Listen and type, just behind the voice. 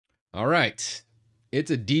All right.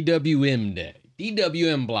 It's a DWM day.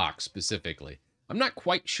 DWM blocks specifically. I'm not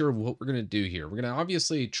quite sure what we're going to do here. We're going to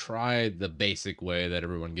obviously try the basic way that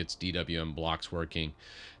everyone gets DWM blocks working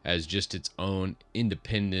as just its own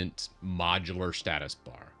independent modular status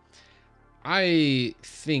bar. I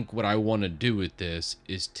think what I want to do with this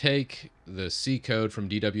is take the C code from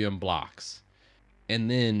DWM blocks and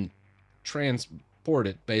then transport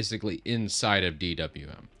it basically inside of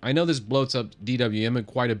DWM. I know this bloats up DWM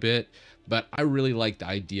quite a bit, but I really like the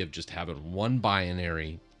idea of just having one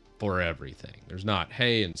binary for everything. There's not,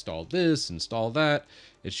 hey, install this, install that.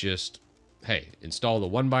 It's just, hey, install the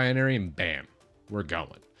one binary and bam, we're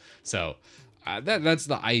going. So that's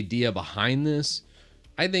the idea behind this.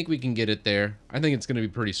 I think we can get it there. I think it's going to be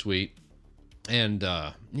pretty sweet. And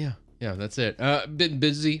yeah, that's it. Been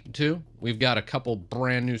busy too. We've got a couple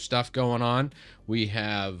brand new stuff going on. We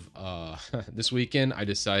have this weekend I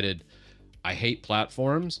decided I hate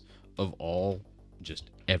platforms of all,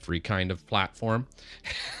 just every kind of platform.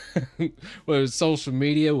 Whether it's social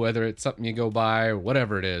media, whether it's something you go by or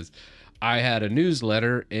whatever it is. I had a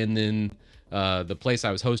newsletter, and then the place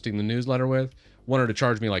I was hosting the newsletter with wanted to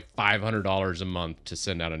charge me like $500 a month to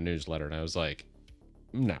send out a newsletter. And I was like,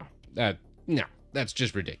 no, that's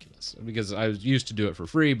just ridiculous, because I was used to do it for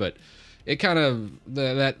free, but it kind of,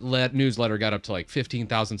 that newsletter got up to like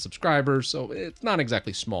 15,000 subscribers. So it's not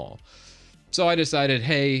exactly small. So I decided,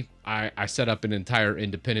 hey, I set up an entire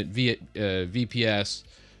independent VPS,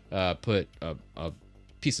 put a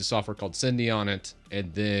piece of software called Cindy on it,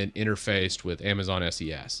 and then interfaced with Amazon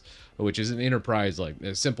SES, which is an enterprise, like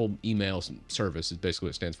a simple email service is basically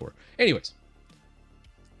what it stands for. Anyways,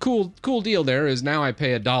 cool deal there is now I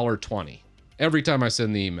pay $1.20 every time I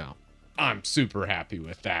send the email. I'm super happy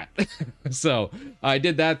with that. So I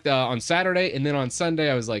did that on Saturday, and then on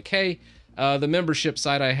Sunday I was like, hey, the membership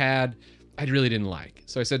site I had, I really didn't like.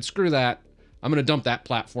 So I said, screw that. I'm going to dump that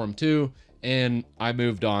platform too. And I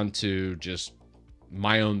moved on to just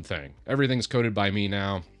my own thing. Everything's coded by me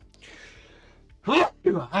now.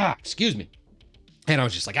 Excuse me. And I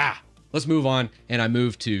was just like, let's move on. And I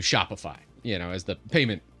moved to Shopify, as the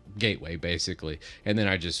payment gateway basically. And then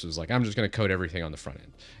I just was like, I'm just going to code everything on the front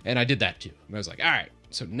end. And I did that too. And I was like, all right,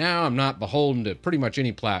 so now I'm not beholden to pretty much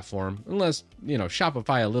any platform unless,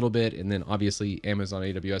 Shopify a little bit, and then obviously Amazon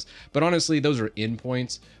AWS. But honestly, those are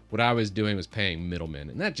endpoints. What I was doing was paying middlemen,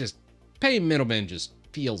 and that just, paying middlemen just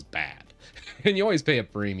feels bad. And you always pay a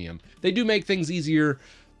premium. They do make things easier,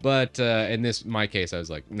 but in my case, I was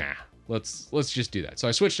like, nah, let's just do that. So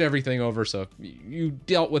I switched everything over. So if you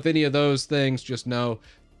dealt with any of those things, just know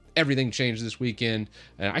everything changed this weekend.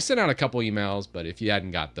 And I sent out a couple emails, but if you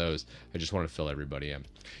hadn't got those, I just want to fill everybody in.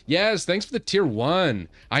 Yes, thanks for the tier 1.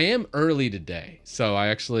 I am early today, so I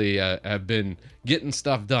actually have been getting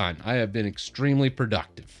stuff done. I have been extremely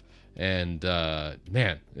productive. And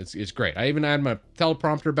man, it's great. I even had my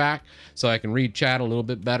teleprompter back so I can read chat a little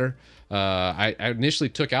bit better. I initially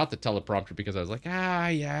took out the teleprompter because I was like,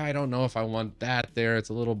 yeah, I don't know if I want that there. It's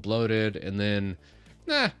a little bloated. And then,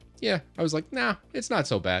 I was like, nah, it's not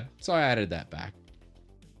so bad. So I added that back.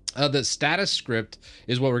 The status script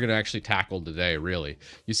is what we're going to actually tackle today, really.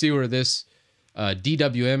 You see where this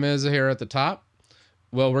DWM is here at the top?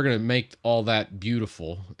 Well, we're going to make all that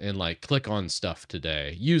beautiful and like click on stuff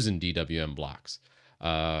today using DWM blocks.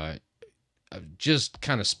 Just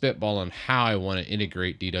kind of spitballing how I want to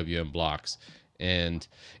integrate DWM blocks. And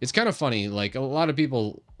it's kind of funny, like a lot of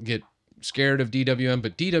people get scared of DWM,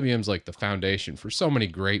 but DWM is like the foundation for so many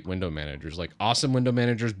great window managers, like awesome window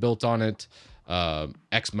managers built on it.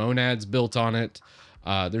 Xmonads built on it.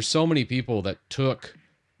 There's so many people that took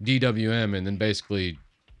DWM and then basically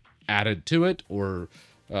added to it or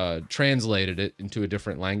translated it into a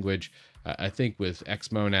different language. I think with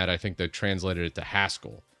Xmonad, I think they translated it to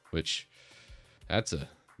Haskell, which that's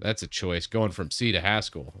a choice, going from C to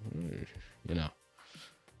Haskell.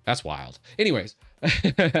 That's wild. Anyways,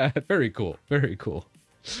 very cool.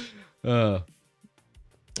 Oh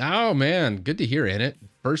man, good to hear, in it.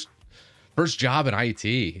 First job in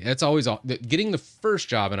IT. That's always getting the first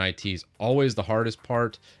job in IT is always the hardest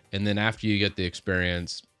part, and then after you get the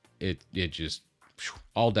experience, it just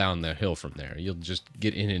all down the hill from there. You'll just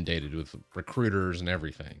get inundated with recruiters and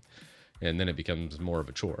everything, and then it becomes more of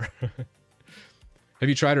a chore. Have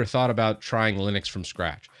you tried or thought about trying Linux from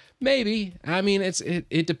scratch? Maybe. I mean,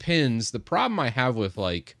 it depends. The problem I have with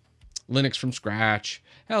like Linux from scratch,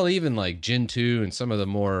 hell, even like Gentoo and some of the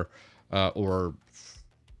more, or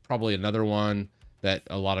probably another one that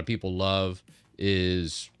a lot of people love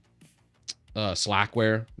is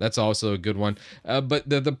Slackware. That's also a good one. But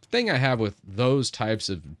the thing I have with those types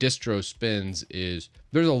of distro spins is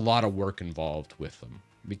there's a lot of work involved with them.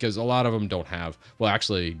 because a lot of them don't have, well,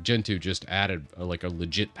 actually Gentoo just added like a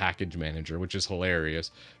legit package manager, which is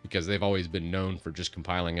hilarious because they've always been known for just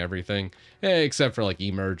compiling everything, except for like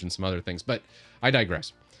emerge and some other things. But I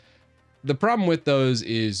digress. The problem with those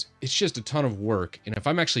is it's just a ton of work. And if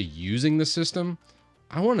I'm actually using the system,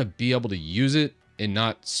 I want to be able to use it and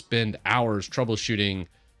not spend hours troubleshooting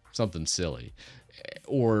something silly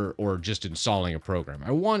or just installing a program.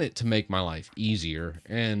 I want it to make my life easier,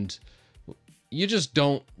 and you just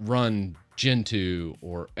don't run Gentoo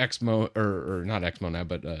or Xmo or not Xmo now,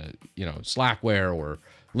 but you know, Slackware or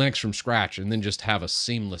Linux from scratch and then just have a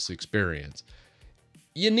seamless experience.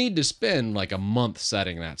 You need to spend like a month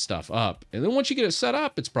setting that stuff up, and then once you get it set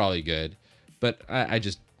up, it's probably good. But I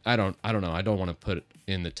don't know. I don't want to put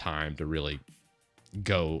in the time to really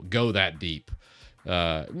go that deep.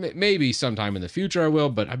 Maybe sometime in the future I will,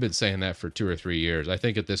 but I've been saying that for 2 or 3 years. I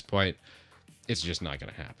think at this point, it's just not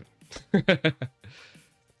going to happen.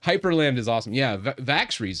 Hyprland is awesome. Yeah,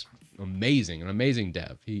 Vaxry's amazing, an amazing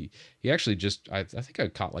dev. He actually just, I think I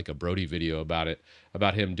caught like a Brody video about it,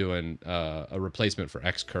 about him doing a replacement for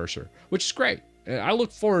Xcursor, which is great. I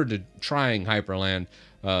look forward to trying Hyprland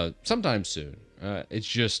sometime soon. It's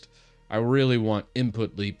just, I really want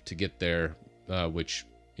Input Leap to get there, which,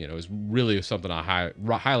 you know, is really something I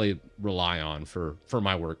highly rely on for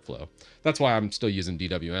my workflow. That's why I'm still using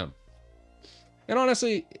DWM. And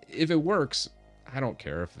honestly, if it works, I don't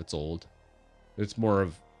care if it's old. It's more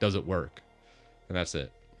of, does it work? And that's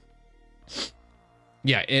it.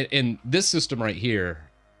 Yeah, and this system right here,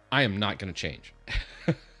 I am not going to change.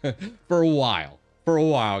 For a while. For a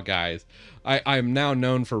while, guys. I am now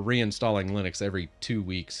known for reinstalling Linux every 2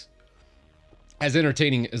 weeks. As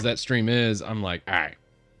entertaining as that stream is, I'm like, all right,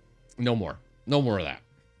 no more. No more of that.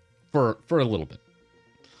 For a little bit.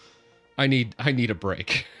 I need a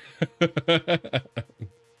break.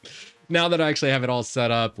 Now that I actually have it all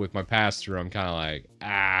set up with my pass-through, I'm kind of like,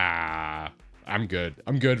 I'm good.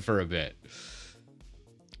 I'm good for a bit.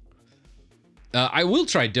 I will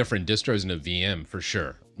try different distros in a VM for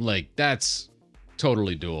sure. Like, that's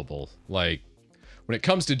totally doable. Like, when it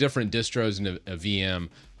comes to different distros in a VM,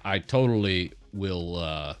 I totally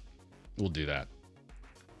will do that.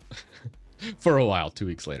 For a while, 2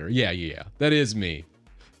 weeks later. Yeah. That is me.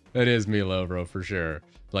 That is me, Lovro, for sure.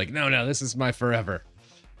 Like, no, this is my forever.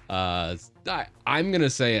 I'm gonna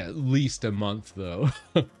say at least a month, though.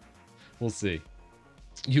 We'll see.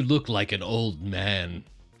 You look like an old man.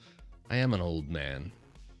 I am an old man.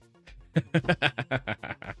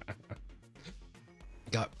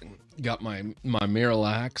 Got my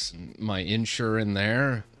Miralax and my Insure in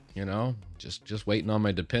there, you know, just waiting on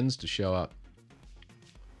my Depends to show up.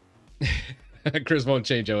 Chris won't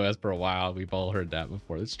change OS for a while. We've all heard that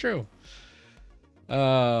before. It's true.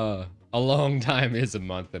 A long time is a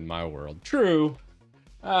month in my world. True.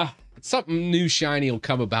 Something new shiny will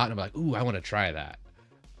come about and I'm like, ooh, I want to try that.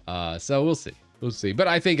 So we'll see. We'll see. But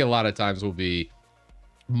I think a lot of times will be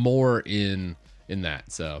more in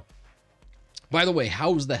that. So, by the way,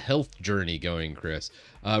 how's the health journey going, Chris?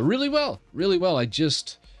 Really well. Really well. I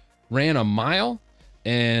just ran a mile,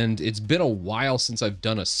 and it's been a while since I've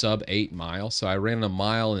done a sub 8 mile. So I ran a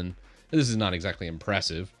mile, and this is not exactly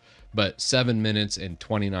impressive, but 7 minutes and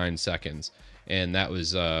 29 seconds. And that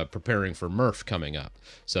was preparing for Murph coming up.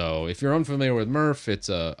 So if you're unfamiliar with Murph, it's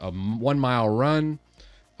a 1 mile run,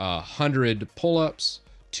 100 pull-ups,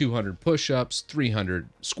 200 push-ups, 300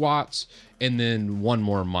 squats, and then 1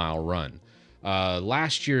 more mile run.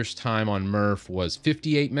 Last year's time on Murph was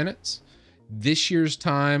 58 minutes. This year's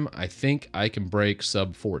time, I think I can break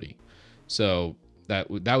sub 40. So that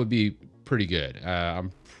would be pretty good.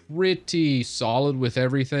 I'm pretty solid with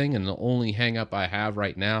everything, and the only hang up I have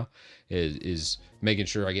right now is making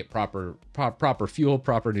sure I get proper fuel,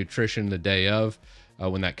 proper nutrition the day of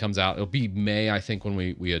when that comes out. It'll be May, I think, when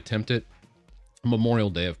we attempt it. Memorial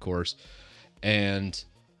Day, of course. And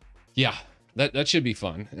yeah, that should be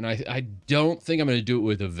fun. And I don't think I'm going to do it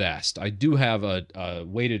with a vest. I do have a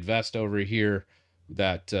weighted vest over here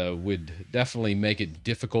that would definitely make it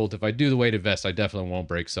difficult. If I do the weighted vest, I definitely won't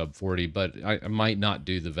break sub 40, but I might not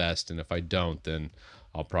do the vest. And if I don't, then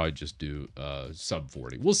I'll probably just do sub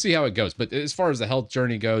 40. We'll see how it goes. But as far as the health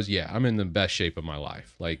journey goes, yeah, I'm in the best shape of my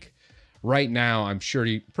life. Like right now, I'm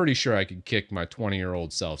pretty sure I could kick my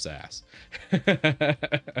 20-year-old self's ass.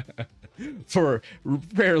 For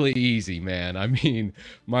fairly easy, man. I mean,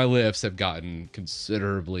 my lifts have gotten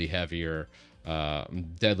considerably heavier.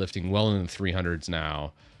 I'm deadlifting well into the 300s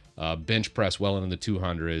now. Bench press well into the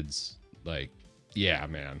 200s. Like, yeah,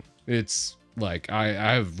 man. It's like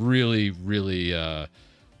I've really gone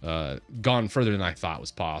further than I thought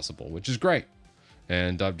was possible, which is great.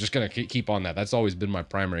 And I'm just going to keep on that. That's always been my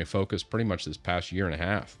primary focus pretty much this past year and a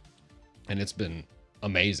half. And it's been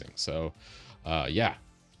amazing. So, yeah,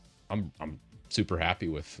 I'm super happy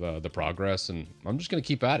with the progress, and I'm just going to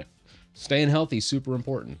keep at it. Staying healthy is super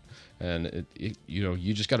important. And, you know,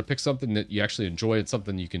 you just got to pick something that you actually enjoy and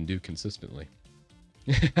something you can do consistently.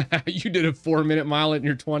 You did a 4-minute mile in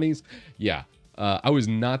your 20s? Yeah. I was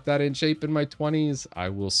not that in shape in my 20s. I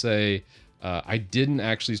will say I didn't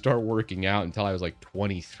actually start working out until I was like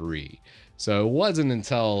 23. So it wasn't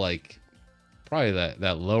until like probably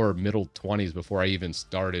that lower middle 20s before I even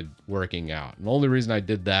started working out. And the only reason I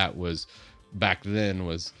did that was back then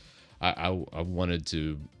was I wanted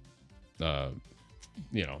to,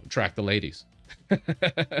 you know, attract the ladies.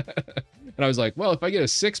 And I was like, well, if I get a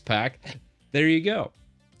 6-pack, there you go.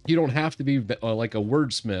 You don't have to be like a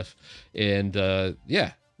wordsmith. And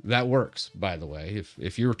yeah, that works, by the way.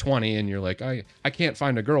 If you're 20 and you're like, I can't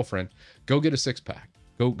find a girlfriend, go get a 6-pack.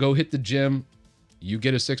 Go hit the gym. You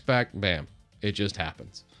get a 6-pack, bam. It just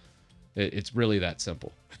happens. It's really that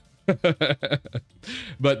simple.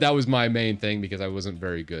 But that was my main thing because I wasn't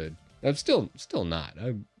very good. I'm still not.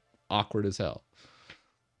 I'm awkward as hell.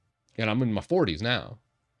 And I'm in my 40s now.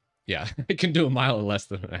 Yeah, I can do a mile in less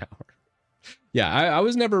than an hour. Yeah, I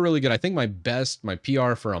was never really good. I think my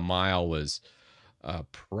PR for a mile was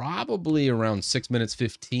probably around 6 minutes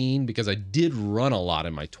 15, because I did run a lot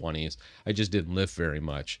in my 20s. I just didn't lift very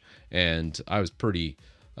much, and I was pretty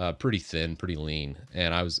thin, pretty lean,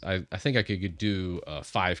 and I think I could do a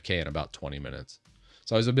 5K in about 20 minutes.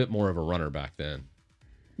 So I was a bit more of a runner back then.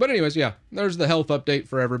 But anyways, yeah, there's the health update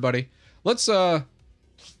for everybody. Let's clone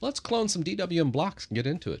some DWMBlocks and get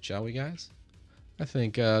into it, shall we, guys? I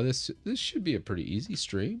think this should be a pretty easy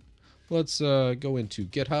stream. Let's go into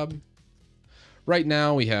GitHub. Right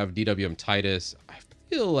now we have DWM Titus. I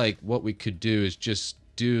feel like what we could do is just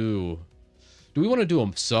do we want to do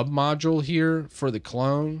a sub module here for the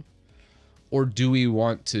clone, or do we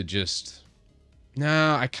want to just,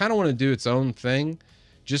 nah, I kind of want to do its own thing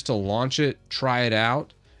just to launch it, try it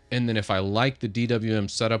out, and then if I like the DWM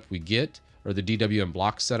setup we get, or the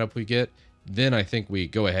DWMBlocks setup we get, then I think we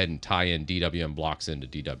go ahead and tie in DWMBlocks into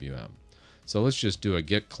DWM. So let's just do a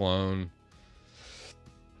git clone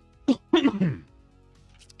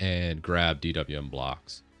and grab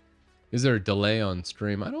DWMBlocks. Is there a delay on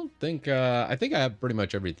stream? I don't think, I think I have pretty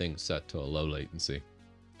much everything set to a low latency.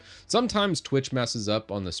 Sometimes Twitch messes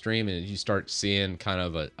up on the stream and you start seeing kind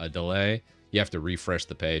of a delay. You have to refresh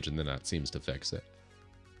the page and then that seems to fix it.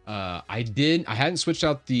 I hadn't switched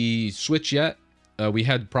out the switch yet. We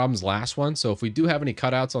had problems last one, so if we do have any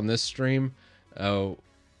cutouts on this stream,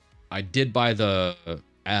 I did buy the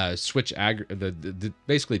switch the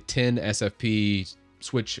basically 10 SFP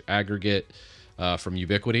switch aggregate from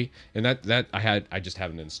Ubiquity, and that I just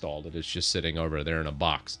haven't installed it. It's just sitting over there in a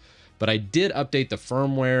box. But I did update the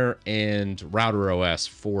firmware and router OS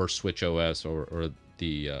for Switch OS or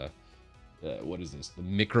the what is this? The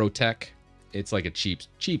Microtech. It's like a cheap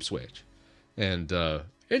switch, and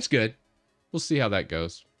it's good. We'll see how that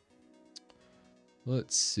goes.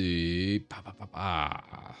 Let's see.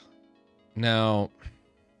 Now,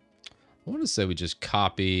 I want to say we just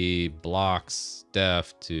copy blocks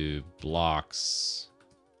def to blocks.h,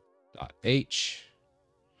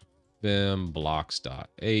 vim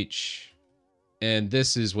blocks.h, and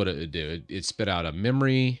this is what it would do. It spit out a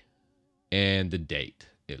memory and the date,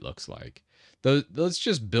 it looks like. Let's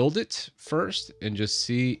just build it first and just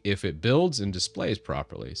see if it builds and displays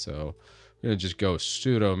properly. So we're going to just go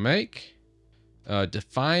sudo make,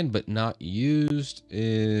 defined but not used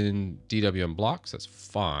in DWMBlocks. That's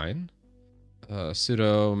fine.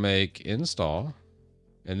 Sudo make install.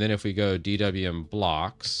 And then if we go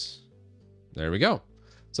DWMBlocks, there we go.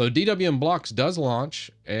 So DWMBlocks does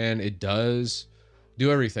launch and it does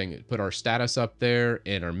do everything. It put our status up there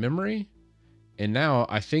in our memory. And now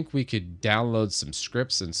I think we could download some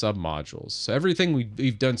scripts and submodules. So everything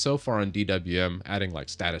we've done so far on DWM, adding like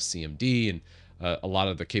status CMD and a lot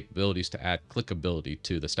of the capabilities to add clickability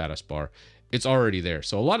to the status bar, it's already there.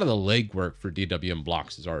 So a lot of the legwork for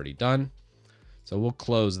DWMBlocks is already done. So we'll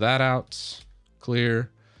close that out, clear.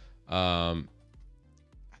 I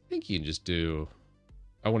think you can just do,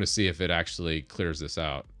 I want to see if it actually clears this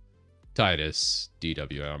out. Titus,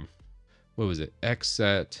 DWM. What was it?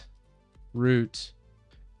 Xset. Root,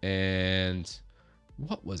 and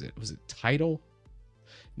what was it? Was it title,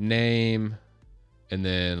 name, and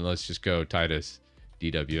then let's just go Titus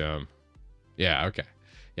DWM. Yeah, okay.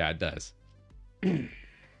 Yeah, it does. I'm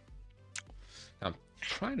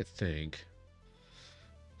trying to think.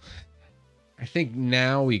 I think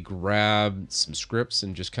now we grab some scripts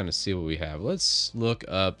and just kind of see what we have. Let's look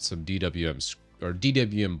up some DWM or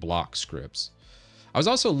DWM block scripts. I was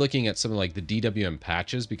also looking at some of like the DWM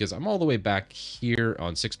patches because I'm all the way back here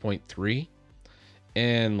on 6.3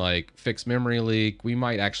 and like fix memory leak. We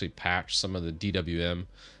might actually patch some of the DWM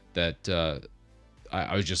that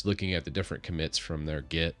I was just looking at the different commits from their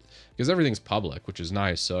Git because everything's public, which is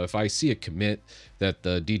nice. So if I see a commit that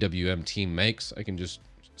the DWM team makes, I can just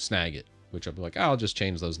snag it, which I'll be like, oh, I'll just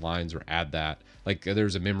change those lines or add that. Like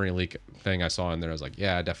there's a memory leak thing I saw in there. I was like,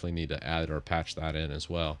 yeah, I definitely need to add or patch that in as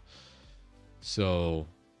well. So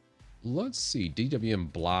let's see,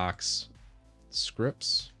 DWM blocks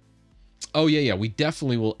scripts. Oh yeah, we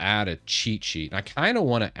definitely will add a cheat sheet. And I kind of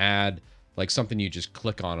want to add like something you just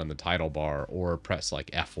click on the title bar or press like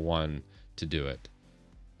F1 to do it.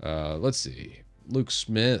 Let's see, Luke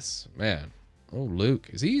Smith, man. Oh, Luke,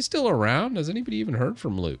 is he still around? Has anybody even heard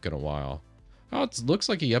from Luke in a while? Oh, it looks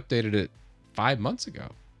like he updated it 5 months ago.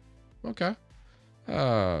 Okay.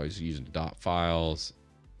 He's using dot files,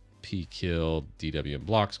 pkill, DWM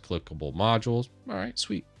blocks, clickable modules. All right,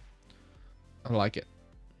 sweet. I like it.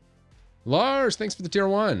 Lars, thanks for the tier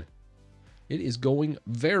 1. It is going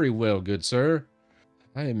very well, good sir.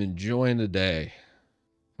 I am enjoying the day.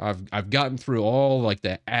 I've gotten through all like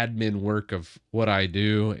the admin work of what I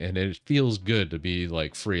do, and it feels good to be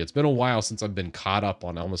like free. It's been a while since I've been caught up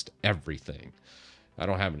on almost everything. I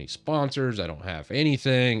don't have any sponsors. I don't have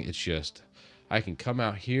anything. It's just I can come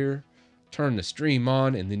out here, turn the stream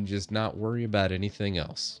on, and then just not worry about anything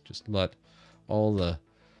else. Just let all the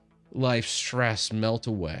life stress melt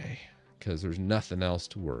away because there's nothing else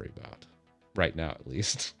to worry about. Right now, at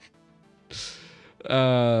least.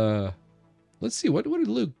 Let's see. What did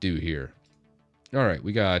Luke do here? All right,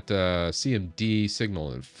 we got CMD,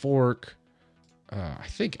 signal, and fork. I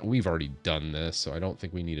think we've already done this, so I don't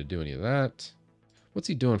think we need to do any of that. What's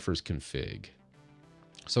he doing for his config?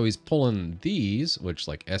 So he's pulling these, which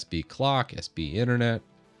like SB clock, SB internet.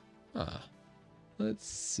 Let's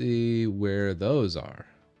see where those are.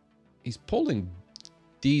 He's pulling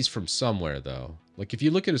these from somewhere, though. Like if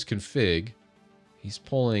you look at his config, he's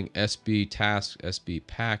pulling SB task, SB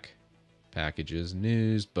pack packages,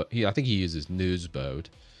 news, but I think he uses news mode.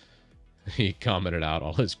 He commented out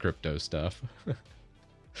all his crypto stuff.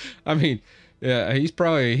 I mean, yeah, he's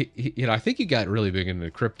probably, I think he got really big into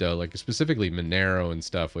crypto, like specifically Monero and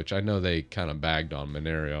stuff, which I know they kind of bagged on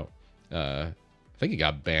Monero. I think he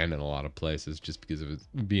got banned in a lot of places just because of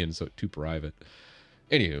it being so too private.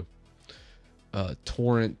 Anywho,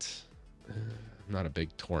 torrent. I'm not a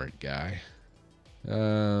big torrent guy.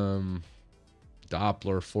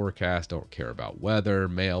 Doppler forecast, don't care about weather.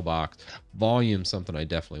 Mailbox volume, something I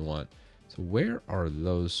definitely want. So where are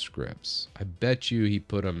those scripts? I bet you he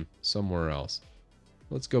put them somewhere else.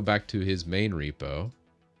 Let's go back to his main repo.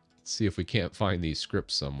 Let's see if we can't find these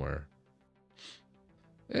scripts somewhere.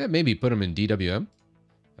 Maybe put them in DWM.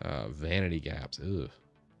 Vanity gaps. Ugh.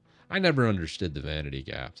 I never understood the vanity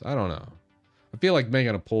gaps. I don't know. I feel like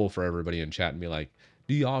making a poll for everybody in chat and be like,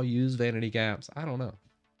 do y'all use vanity gaps? I don't know.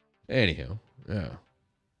 Anyhow, yeah.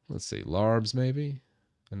 Let's see. Larbs, maybe?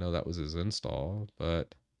 I know that was his install,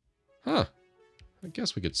 but... Huh. I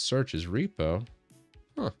guess we could search his repo.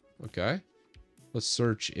 Huh. Okay. Let's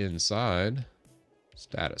search inside.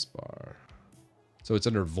 Status bar. So it's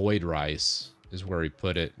under void rice is where he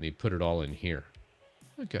put it, and he put it all in here.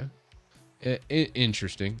 Okay.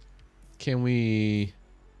 Interesting. Can we...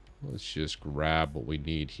 Let's just grab what we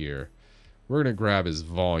need here. We're going to grab his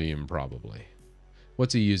volume, probably.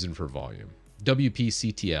 What's he using for volume?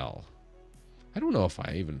 WPCTL. I don't know if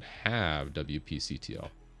I even have WPCTL.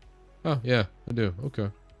 Oh, yeah, I do. Okay.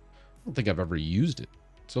 I don't think I've ever used it.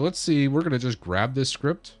 So let's see. We're going to just grab this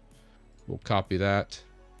script. We'll copy that.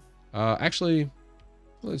 Actually,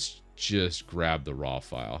 let's just grab the raw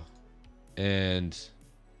file. And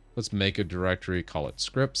let's make a directory, call it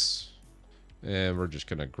scripts. And we're just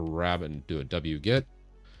going to grab it and do a wget.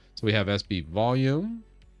 So we have SB volume.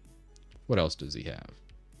 What else does he have?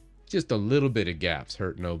 Just a little bit of gaps,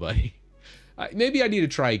 hurt nobody. Maybe I need to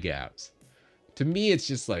try gaps. To me, it's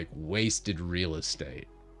just like wasted real estate.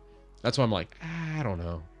 That's why I'm like, I don't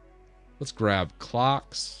know. Let's grab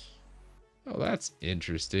clocks. Oh, that's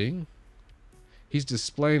interesting. He's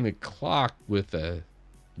displaying the clock with the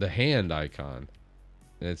hand icon.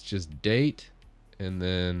 And it's just date and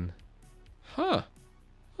then... Huh.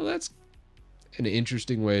 Well, that's an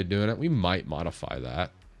interesting way of doing it. We might modify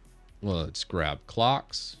that. Well, let's grab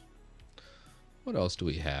clocks. What else do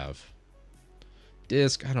we have?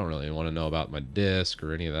 Disk. I don't really want to know about my disk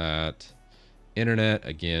or any of that. Internet.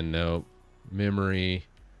 Again, no. Memory.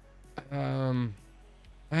 I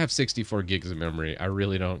have 64 gigs of memory. I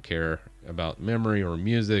really don't care about memory or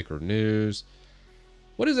music or news.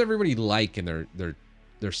 What does everybody like in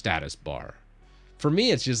their status bar? For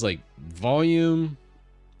me, it's just like volume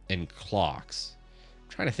and clocks. I'm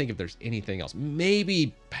trying to think if there's anything else.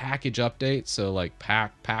 Maybe package updates, so like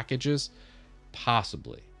packages,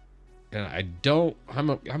 possibly. And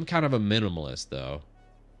I'm kind of a minimalist though.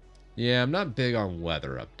 Yeah, I'm not big on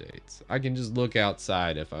weather updates. I can just look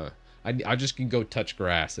outside if I just can go touch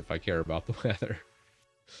grass if I care about the weather.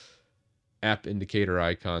 App indicator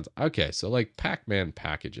icons. Okay, so like Pac-Man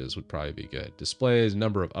packages would probably be good. Displays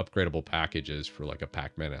number of upgradable packages for like a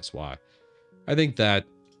Pac-Man SY. I think that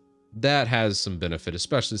has some benefit,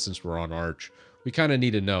 especially since we're on Arch. We kind of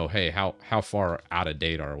need to know, hey, how far out of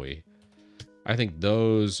date are we? I think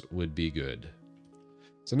those would be good.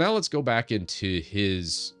 So now let's go back into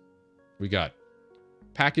his... We got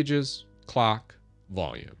packages, clock,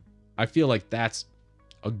 volume. I feel like that's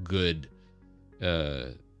a good,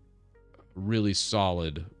 really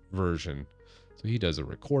solid version. So he does a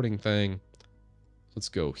recording thing. Let's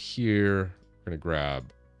go here. We're going to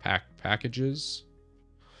grab packages.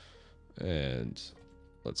 And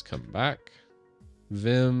let's come back.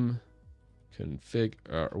 Vim config,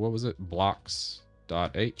 what was it?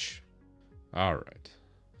 Blocks.h. All right.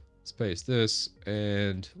 Let's paste this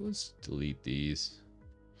and let's delete these.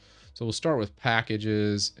 So we'll start with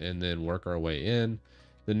packages and then work our way in.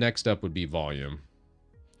 The next up would be volume.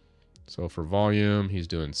 So for volume, he's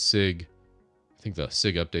doing SIG. I think the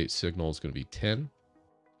SIG update signal is going to be 10.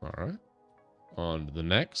 All right. On to the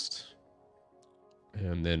next.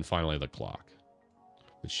 And then finally the clock,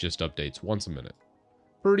 which just updates once a minute.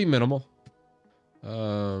 Pretty minimal.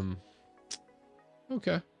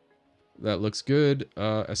 Okay. That looks good.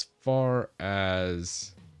 As far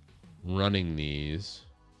as running these,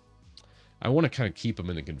 I want to kind of keep them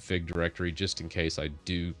in the config directory just in case I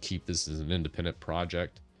do keep this as an independent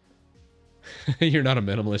project. You're not a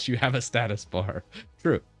minimalist. You have a status bar.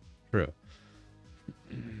 True. True.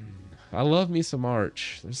 I love me some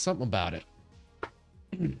Arch. There's something about it.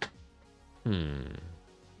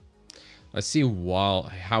 I see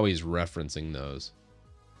how he's referencing those.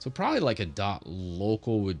 So probably like a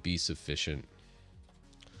 .local would be sufficient.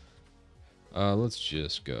 Let's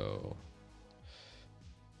just go.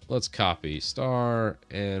 Let's copy star,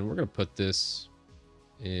 and we're going to put this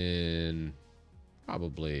in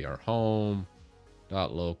probably our home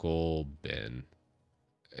 .local bin.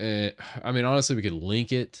 I mean, honestly, we could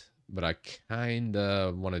link it, but I kind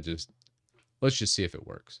of want to let's just see if it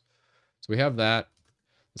works. So we have that.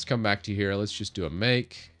 Let's come back to here. Let's just do a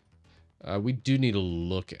make. We do need to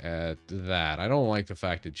look at that. I don't like the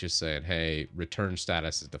fact it's just saying, hey, return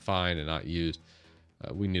status is defined and not used.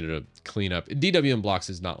 We needed to clean up. DWMBlocks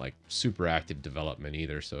is not like super active development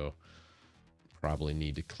either, so probably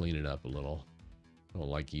need to clean it up a little. I don't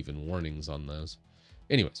like even warnings on those.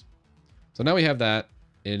 Anyways, so now we have that.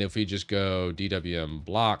 And if we just go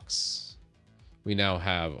DWMBlocks, we now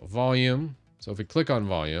have volume. So if we click on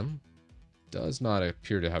volume, does not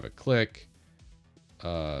appear to have a click.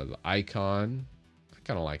 The icon, I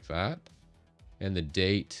kind of like that. And the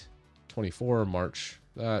date, 24 March,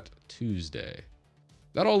 that Tuesday.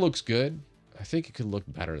 That all looks good. I think it could look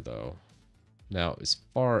better though. Now, as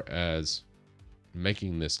far as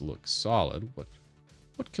making this look solid,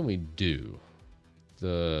 what can we do?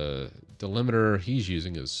 The delimiter he's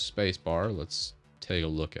using is spacebar. Let's take a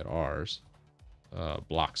look at ours.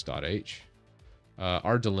 Blocks.h.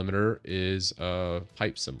 Our delimiter is a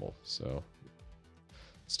pipe symbol. So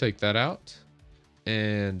let's take that out.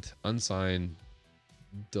 And unsigned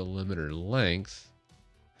delimiter length.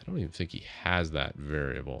 I don't even think he has that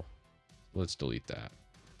variable. Let's delete that.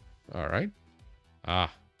 All right.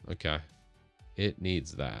 Ah, okay. It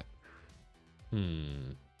needs that.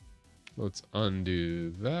 Let's undo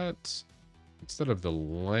that. Instead of the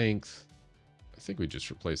length, I think we just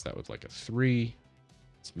replace that with like a 3.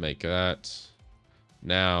 Let's make that.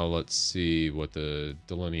 Now let's see what the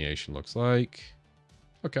delineation looks like.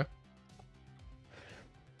 Okay.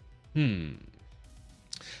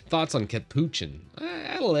 Thoughts on Capuchin?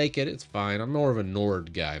 I like it. It's fine. I'm more of a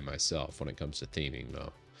Nord guy myself when it comes to theming,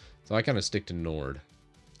 though. So I kind of stick to Nord.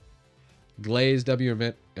 Glaze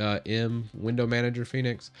WM Window Manager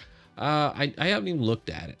Phoenix. I haven't even looked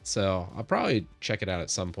at it, so I'll probably check it out at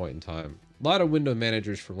some point in time. A lot of window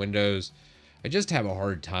managers for Windows. I just have a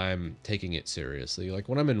hard time taking it seriously. Like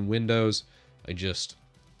when I'm in Windows, I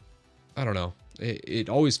don't know. It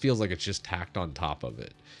always feels like it's just tacked on top of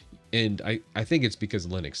it. And I think it's because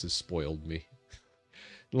Linux has spoiled me.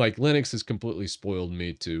 Like Linux has completely spoiled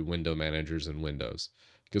me to window managers and Windows.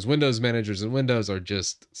 Because Windows managers and Windows are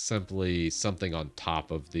just simply something on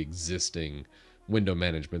top of the existing window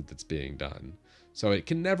management that's being done. So it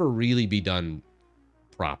can never really be done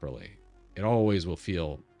properly. It always will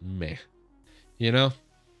feel meh. You know?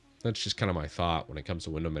 That's just kind of my thought when it comes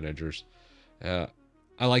to window managers. I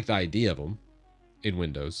like the idea of them in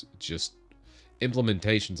Windows. It's just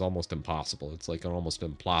implementation's almost impossible. It's like an almost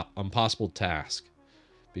impossible task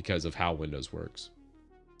because of how Windows works.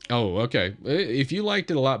 Oh, okay. If you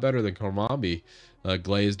liked it a lot better than Kormambi,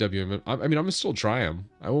 Glaze, WM, I mean, I'm gonna still try them.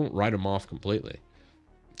 I won't write them off completely.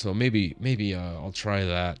 So maybe I'll try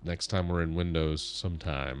that next time we're in Windows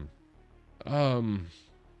sometime. How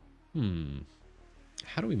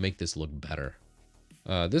do we make this look better?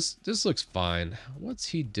 This looks fine. What's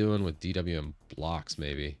he doing with DWMBlocks?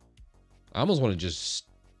 Maybe I almost want to just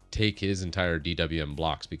take his entire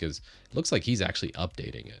DWMBlocks because it looks like he's actually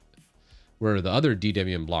updating it. Where the other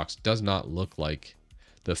DWMBlocks does not look like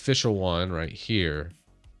the official one right here.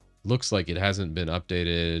 Looks like it hasn't been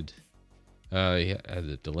updated. He had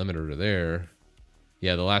the delimiter there.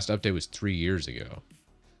 Yeah, the last update was 3 years ago.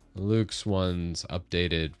 Luke's one's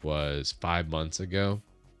updated was 5 months ago.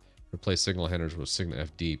 Replace signal handlers with signal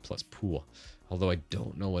FD plus pool. Although I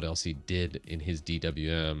don't know what else he did in his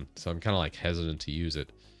DWM, so I'm kind of like hesitant to use it.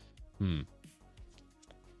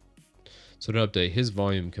 So to update his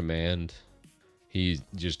volume command, he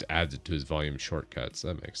just adds it to his volume shortcuts.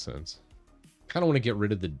 That makes sense. Kind of want to get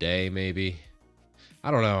rid of the day, maybe.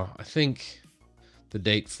 I don't know. I think the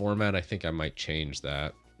date format, I think I might change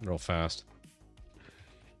that real fast.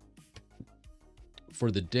 For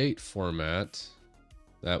the date format,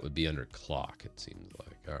 that would be under clock, it seems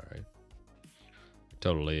like. All right.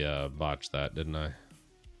 Totally botched that, didn't I?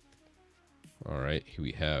 All right, here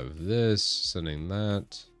we have this, sending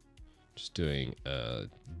that. Just doing a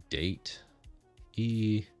date.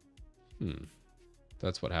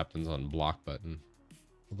 That's what happens on block button.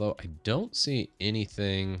 Although I don't see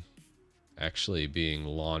anything actually being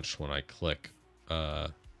launched when I click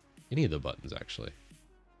any of the buttons, actually.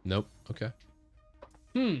 Nope. Okay.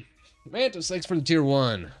 Mantis, thanks for the tier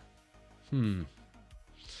 1.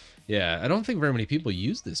 Yeah, I don't think very many people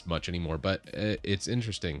use this much anymore, but it's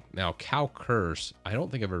interesting. Now, cow curse, I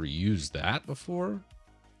don't think I've ever used that before.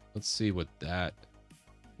 Let's see what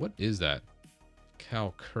is that?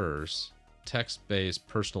 Cow curse, text-based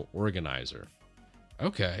personal organizer.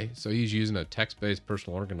 Okay, so he's using a text-based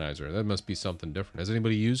personal organizer. That must be something different. Has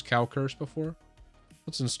anybody used cow curse before?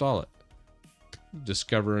 Let's install it.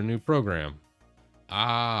 Discover a new program.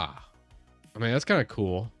 Ah, I mean, that's kind of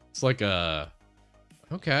cool. It's like a,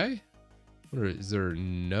 okay. Is there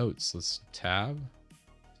notes? Let's tab.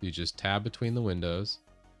 So you just tab between the windows.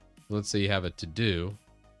 Let's say you have a to-do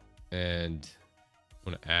and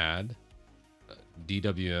I'm gonna add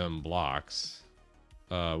DWMBlocks.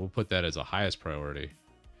 We'll put that as a highest priority.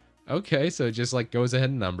 Okay, so it just like goes ahead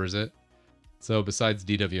and numbers it. So besides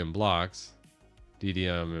DWMBlocks,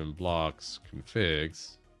 DWMBlocks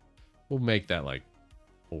configs, we'll make that like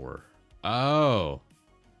 4. Oh,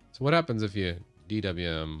 so what happens if you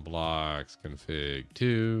DWMBlocks config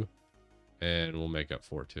 2, and we'll make up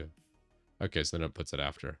 4 too. Okay, so then it puts it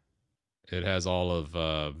after. It has all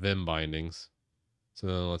of Vim bindings. So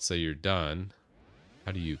then let's say you're done.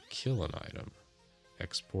 How do you kill an item?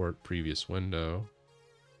 Export previous window.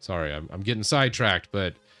 Sorry, I'm getting sidetracked,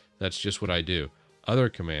 but that's just what I do. Other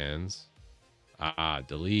commands.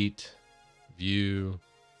 Delete, view,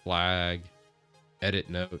 flag, edit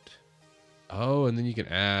note. Oh, and then you can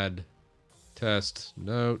add test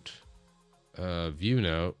note. View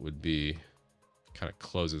note would be kind of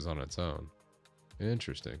closes on its own.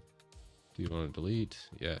 Interesting. Do you want to delete?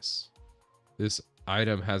 Yes. This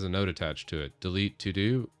item has a note attached to it. Delete to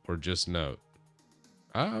do or just note?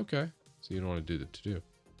 Okay. So you don't want to do the to do.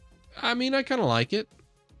 I mean, I kind of like it.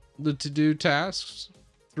 The to do tasks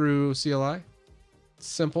through CLI. It's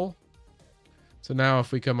simple. So now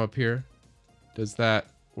if we come up here, does that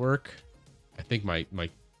work? I think my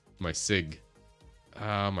SIG.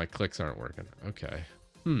 My clicks aren't working. Okay.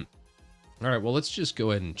 All right, well, let's just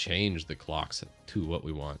go ahead and change the clocks to what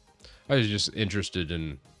we want. I was just interested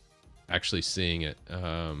in actually seeing it.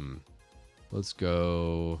 Let's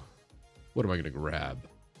go. What am I going to grab?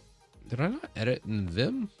 Did I not edit in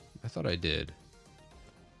Vim? I thought I did.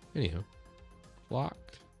 Anyhow, clock.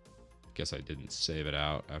 Guess I didn't save it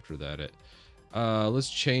out after that. Let's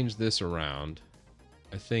change this around.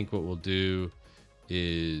 I think what we'll do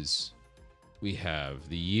is we have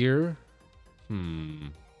the year.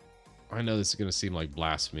 I know this is going to seem like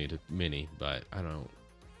blasphemy to many, but I don't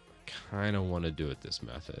kind of want to do it this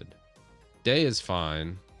method. Day is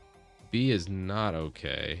fine. B is not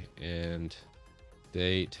okay. And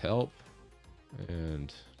date help.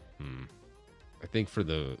 And I think for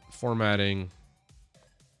the formatting,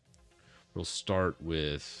 we'll start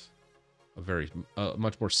with a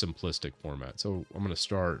much more simplistic format. So I'm going to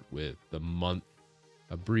start with the month.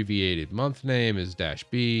 Abbreviated month name is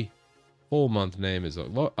 -B. Full month name is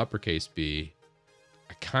uppercase B.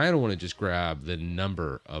 I kind of want to just grab the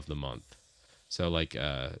number of the month. So like,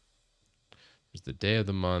 there's the day of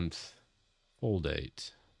the month, full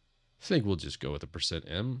date. I think we'll just go with a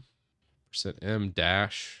 %M. %M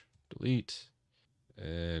dash delete.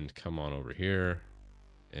 And come on over here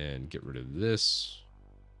and get rid of this.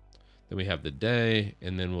 Then we have the day,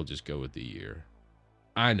 and then we'll just go with the year.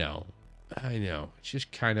 I know. It's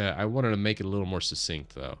just kind of, I wanted to make it a little more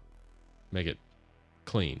succinct, though. Make it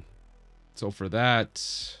clean. So for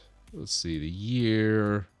that, let's see, the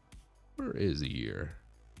year. Where is the year?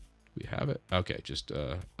 Do we have it? Okay, just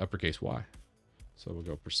uppercase Y. So we'll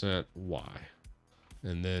go %Y.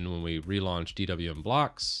 And then when we relaunch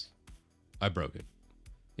DWMBlocks, I broke it.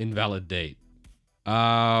 Invalid date.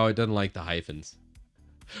 Oh, it doesn't like the hyphens.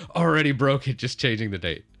 Already broke it, just changing the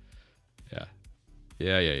date.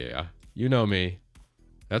 Yeah. You know me.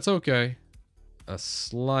 That's okay. A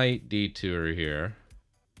slight detour here.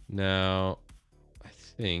 Now, I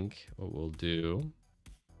think what we'll do...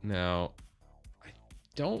 Now, I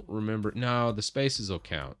don't remember... No, the spaces will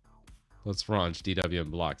count. Let's launch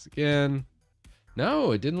DWMBlocks again.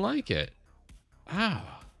 No, it didn't like it.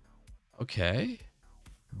 Ah. Okay.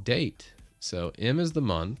 Date. So M is the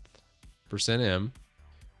month. %M.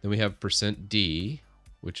 Then we have %D,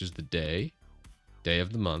 which is the day. Day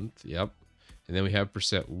of the month, yep. And then we have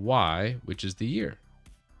 %Y, which is the year.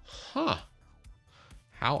 Huh.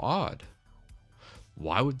 How odd.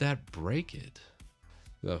 Why would that break it?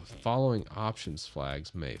 The following options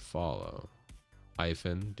flags may follow.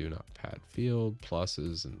 Hyphen, do not pad field,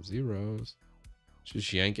 pluses and zeros.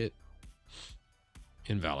 Just yank it.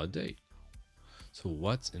 Invalid date. So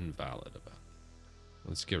what's invalid about it?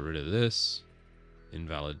 Let's get rid of this.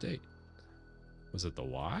 Invalid date. Was it the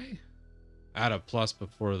Y? Add a plus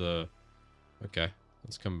before the... Okay,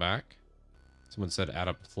 let's come back. Someone said add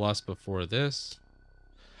a plus before this.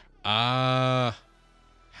 How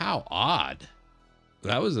odd.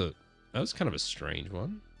 That was kind of a strange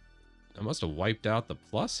one. I must have wiped out the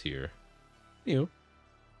plus here. Ew,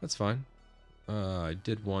 that's fine. I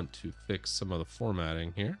did want to fix some of the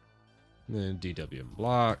formatting here. And then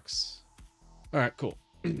DWMBlocks. All right, cool.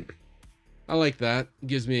 I like that.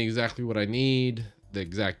 Gives me exactly what I need. The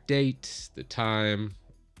exact date, the time.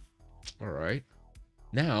 All right.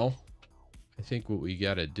 Now, I think what we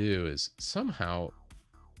got to do is somehow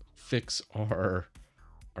fix our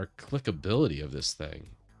clickability of this thing.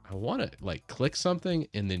 I want to like click something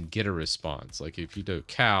and then get a response. Like if you do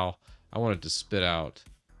cow, I want it to spit out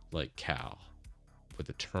like cow with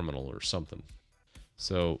a terminal or something.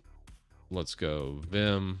 So let's go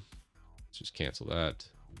Vim. Let's just cancel that.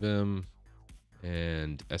 Vim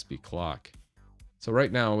and SB clock. So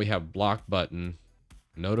right now we have block button,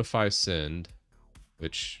 notify send,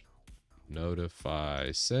 which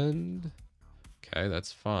notify send. Okay,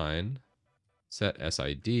 that's fine. Set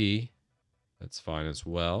SID. That's fine as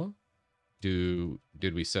well.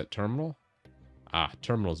 Did we set terminal? Ah,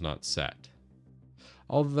 terminal's not set.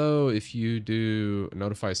 Although if you do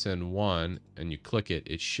notify send 1 and you click it,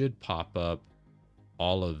 it should pop up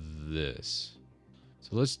all of this.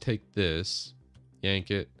 So let's take this,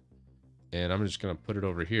 yank it, and I'm just going to put it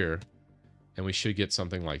over here, and we should get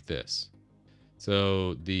something like this.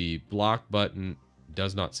 So the block button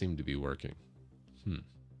does not seem to be working.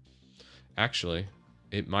 Actually,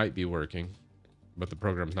 it might be working, but the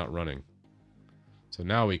program's not running. So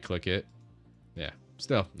now we click it. Yeah,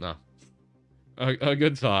 still, no. A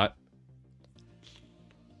good thought.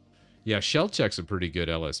 Yeah, shell check's a pretty good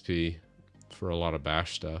LSP for a lot of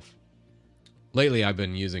bash stuff. Lately, I've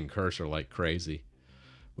been using Cursor like crazy,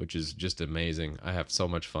 which is just amazing. I have so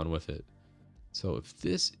much fun with it. So if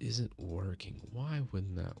this isn't working, why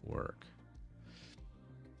wouldn't that work?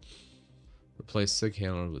 Replace sig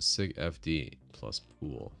handler with sig fd plus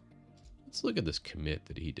pool. Let's look at this commit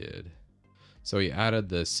that he did. So he added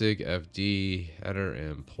the sig fd header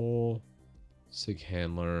and pull. Sig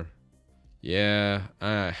handler. Yeah,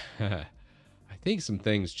 I think some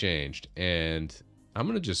things changed, and I'm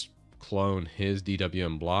gonna just clone his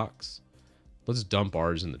DWMBlocks. Let's dump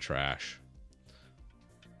ours in the trash.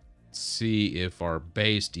 See if our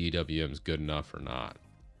base DWM is good enough or not.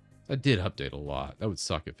 That did update a lot. That would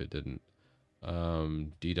suck if it didn't.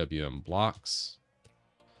 DWMBlocks.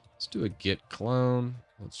 Let's do a git clone.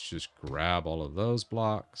 Let's just grab all of those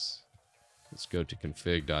blocks. Let's go to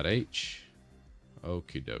config.h.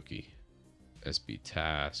 Okie dokie. SB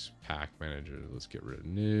task, pack manager. Let's get rid of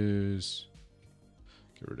news.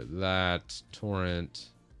 Get rid of that. Torrent.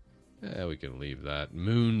 Yeah, we can leave that.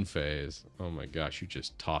 Moon phase. Oh my gosh, you're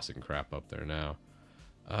just tossing crap up there now.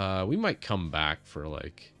 We might come back for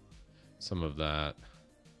like some of that.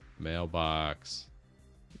 Mailbox.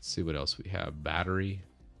 Let's see what else we have. Battery.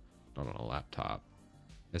 Not on a laptop.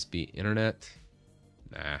 SB internet.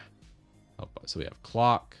 Nah. So we have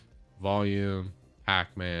clock, volume,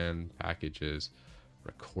 Pac-Man, packages,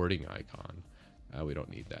 recording icon. We don't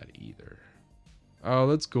need that either. Oh,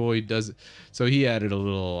 that's cool. He does. So he added a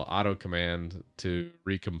little auto command to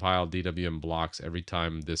recompile DWMBlocks every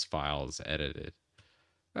time this file is edited.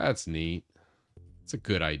 That's neat. It's a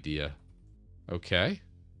good idea. Okay.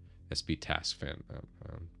 SB task fan.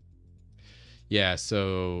 Yeah,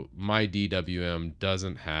 so my DWM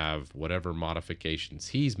doesn't have whatever modifications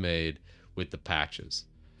he's made with the patches.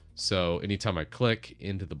 So anytime I click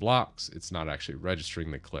into the blocks, it's not actually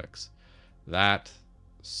registering the clicks. That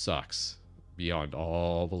sucks beyond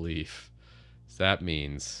all belief. So that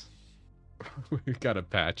means we've got to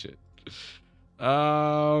patch it.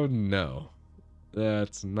 Oh no,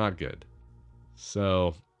 that's not good.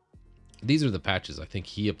 So these are the patches I think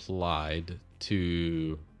he applied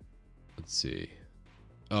to, let's see.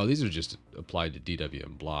 Oh, these are just applied to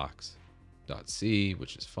DWMBlocks.c,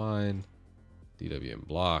 which is fine.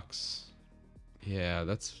 DWMBlocks. Yeah,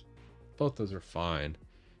 that's, both those are fine.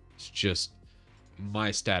 It's just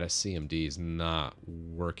my status CMD is not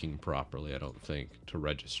working properly, I don't think, to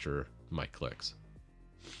register my clicks.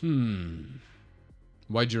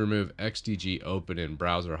 Why'd you remove XDG open in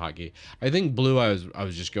browser hotkey? I think Blue, I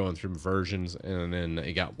was just going through versions and then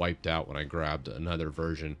it got wiped out when I grabbed another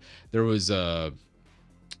version. There was when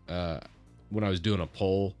I was doing a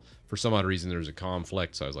poll, for some odd reason there was a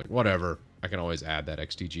conflict, so I was like, whatever, I can always add that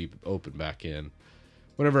XDG open back in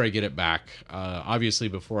whenever I get it back. Obviously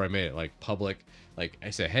before I made it like public, like I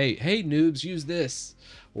say, hey noobs, use this,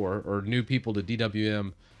 or new people to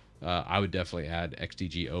DWM, I would definitely add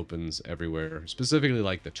XDG opens everywhere, specifically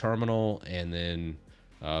like the terminal and then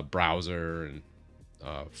browser and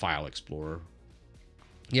file explorer.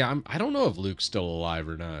 Yeah, I don't know if Luke's still alive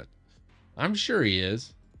or not. I'm sure he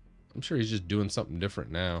is. I'm sure he's just doing something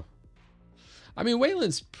different now. I mean,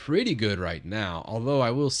 Wayland's pretty good right now, although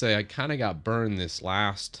I will say I kind of got burned this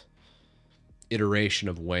last iteration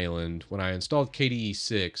of Wayland. When I installed KDE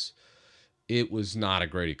 6, it was not a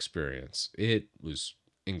great experience. It was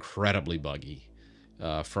incredibly buggy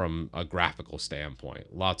from a graphical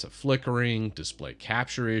standpoint. Lots of flickering, display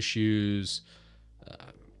capture issues.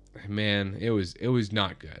 Man, it was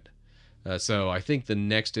not good. So I think the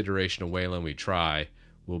next iteration of Wayland we try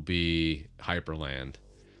will be Hyprland.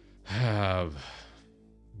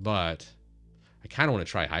 But I kind of want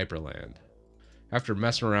to try Hyprland. After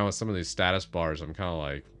messing around with some of these status bars, I'm kind of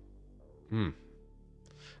like, I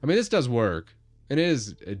mean, this does work. It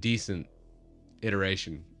is a decent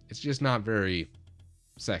iteration. It's just not very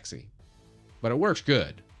sexy, but it works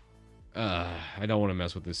good. I don't want to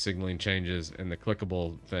mess with the signaling changes and the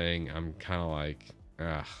clickable thing. I'm kind of like,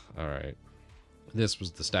 all right. This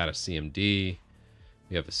was the status CMD.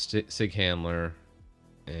 We have a sig handler,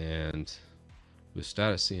 and the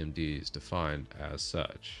status CMD is defined as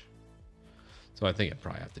such. So I think I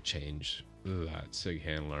probably have to change that sig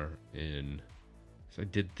handler in. If I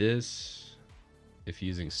did this, if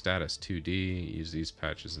using status 2D, use these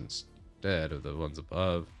patches instead of the ones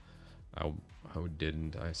above. I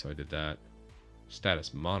didn't. So I did that.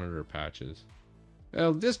 Status monitor patches.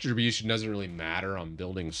 Well, distribution doesn't really matter on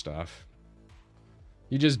building stuff.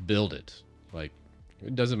 You just build it. Like,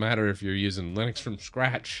 it doesn't matter if you're using Linux from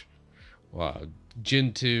scratch.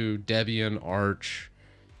 Gentoo, Debian, Arch.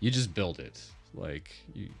 You just build it. Like,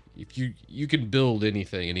 you can build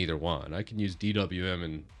anything in either one. I can use DWM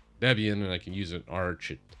and Debian, and I can use an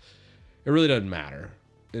Arch. It really doesn't matter.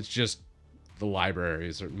 It's just the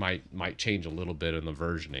libraries might change a little bit in the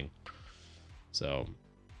versioning. So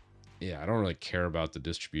yeah, I don't really care about the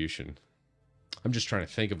distribution. I'm just trying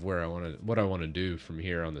to think of what I want to do from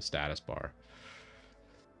here on the status bar.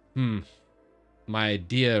 My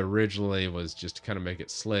idea originally was just to kind of make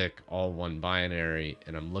it slick, all one binary,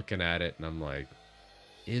 and I'm looking at it and I'm like,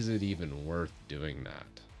 is it even worth doing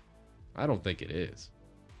that? I don't think it is.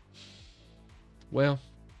 Well,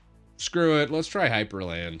 screw it. Let's try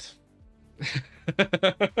Hyprland.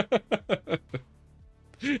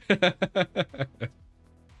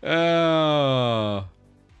 Oh,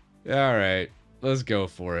 all right. Let's go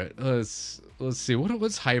for it. Let's see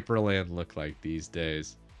what's Hyprland look like these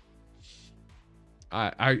days.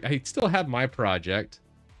 I still have my project.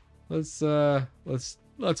 Let's go. I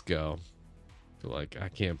feel like I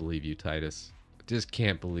can't believe you, Titus. I just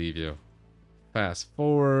can't believe you. Fast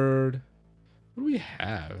forward. What do we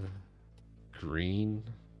have? Green,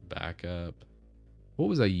 backup. What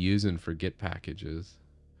was I using for Git packages?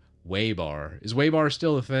 Waybar. Is Waybar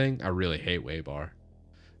still a thing? I really hate Waybar.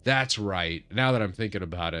 That's right. Now that I'm thinking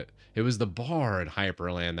about it, it was the bar in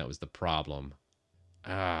Hyprland that was the problem.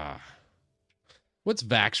 Ah. What's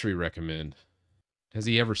Vaxry recommend? Has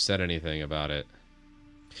he ever said anything about it?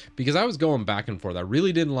 Because I was going back and forth. I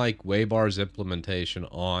really didn't like Waybar's implementation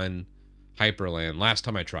on Hyprland last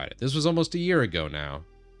time I tried it. This was almost a year ago now,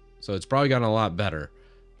 so it's probably gotten a lot better.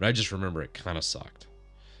 But I just remember it kind of sucked.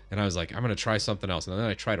 And I was like, I'm going to try something else. And then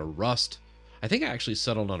I tried a Rust. I think I actually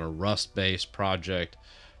settled on a Rust-based project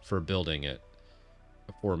for building it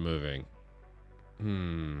before moving.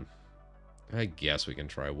 I guess we can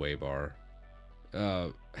try Waybar.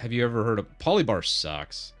 Have you ever heard of... Polybar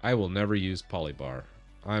sucks. I will never use Polybar.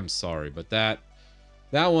 I'm sorry, but that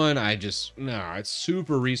one, it's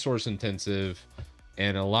super resource intensive,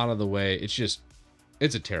 and a lot of the way, it's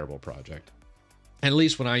a terrible project. At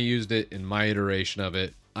least when I used it in my iteration of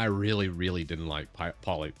it, I really, really didn't like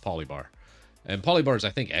Polybar. And Polybar is,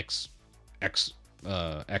 I think,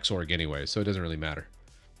 Xorg anyway, so it doesn't really matter.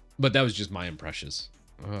 But that was just my impressions.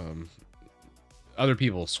 Other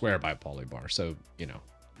people swear by Polybar, so, you know,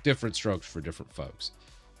 different strokes for different folks.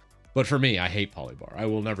 But for me, I hate Polybar. I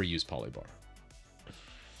will never use Polybar.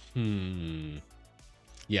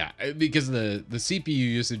 Yeah, because the CPU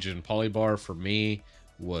usage in Polybar for me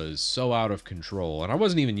was so out of control, and I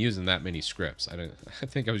wasn't even using that many scripts. I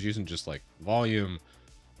think I was using just like volume,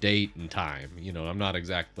 date, and time. You know, I'm not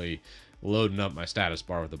exactly loading up my status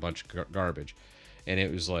bar with a bunch of garbage. And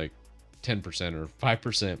it was like 10% or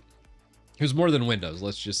 5%. It was more than Windows,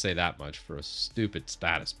 let's just say that much, for a stupid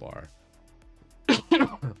status bar.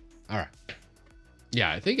 All right.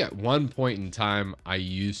 Yeah, I think at one point in time, I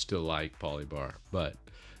used to like Polybar, but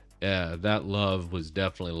that love was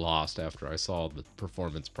definitely lost after I saw the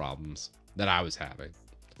performance problems that I was having.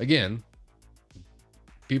 Again,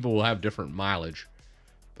 people will have different mileage,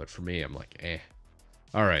 but for me, I'm like, eh.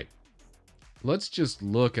 All right. Let's just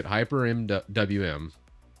look at HyperMWM.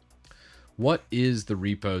 What is the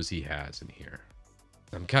repos he has in here?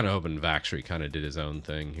 I'm kind of hoping Vaxry kind of did his own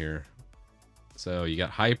thing here. So you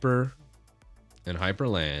got Hyper and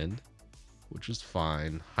Hyprland, which is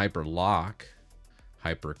fine. Hyperlock,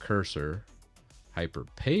 Hypercursor,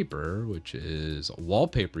 Hyperpaper, which is a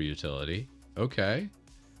wallpaper utility. Okay.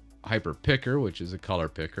 Hyperpicker, which is a color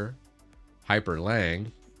picker.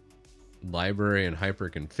 Hyperlang, library and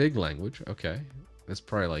hyperconfig language. Okay. That's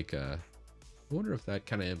probably like I wonder if that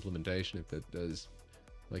kind of implementation, if that does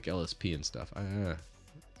like LSP and stuff. I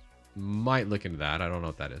might look into that. I don't know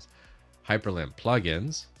what that is. Hyprland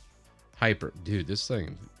plugins. Dude, this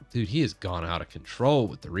thing, dude, he has gone out of control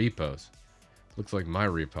with the repos. Looks like my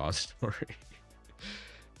repository.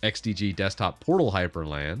 XDG desktop portal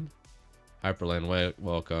Hyprland. Hyprland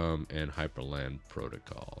welcome and Hyprland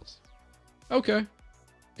protocols. Okay.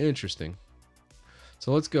 Interesting.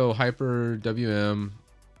 So let's go HyperWM.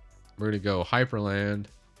 We're going to go Hyprland.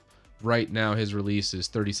 Right now his release is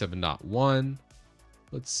 37.1.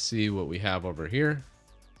 Let's see what we have over here.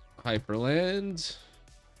 Hyprland.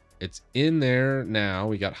 It's in there now.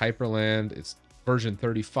 We got Hyprland. It's version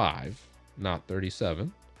 35, not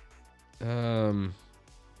 37.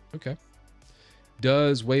 Okay.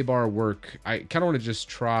 Does Waybar work? I kind of want to just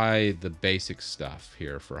try the basic stuff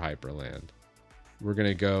here for Hyprland. We're going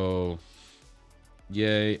to go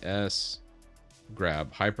yay, S,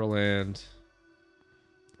 grab Hyprland.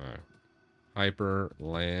 All right.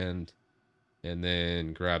 Hyprland. And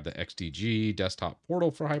then grab the XDG desktop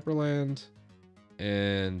portal for Hyprland.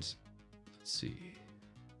 And let's see.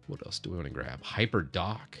 What else do we want to grab?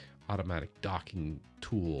 HyperDock, automatic docking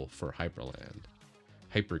tool for Hyprland.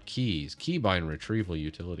 HyperKeys, keybind retrieval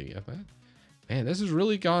utility. Man, this has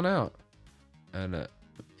really gone out. An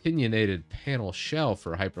opinionated panel shell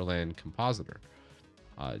for Hyprland compositor.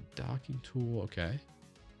 Docking tool, okay.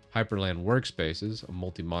 Hyprland workspaces, a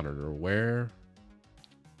multi-monitor aware.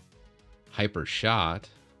 Hypershot.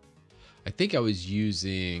 I think I was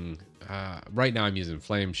using, right now I'm using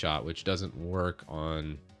Flameshot, which doesn't work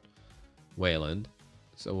on Wayland.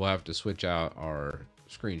 So we'll have to switch out our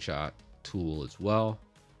screenshot tool as well.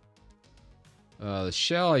 The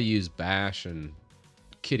shell, I use Bash and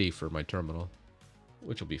Kitty for my terminal,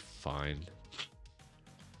 which will be fine.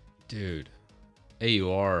 Dude,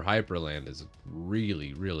 AUR Hyprland is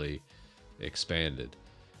really, really expanded.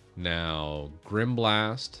 Now,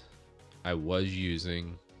 Grimblast, I was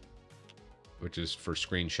using, which is for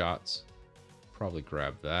screenshots. Probably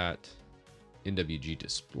grab that. NWG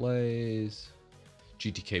displays,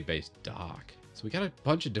 GTK based dock. So we got a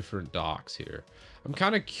bunch of different docks here. I'm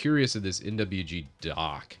kind of curious of this NWG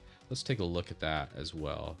dock. Let's take a look at that as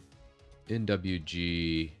well.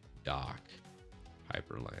 NWG doc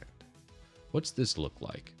Hyprland. What's this look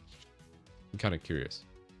like? I'm kind of curious.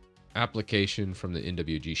 Application from the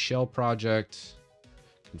NWG shell project.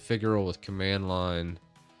 Configurable with command line.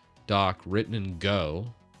 Doc written in Go.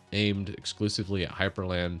 Aimed exclusively at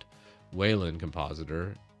Hyprland Wayland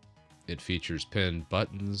compositor. It features pinned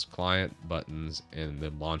buttons, client buttons, and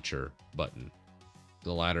the launcher button.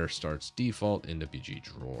 The latter starts default NWG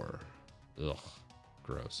drawer. Ugh,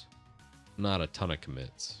 gross. Not a ton of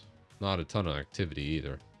commits. Not a ton of activity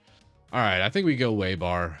either. All right, I think we go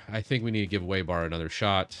Waybar. I think we need to give Waybar another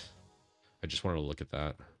shot. I just wanted to look at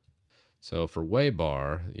that. So for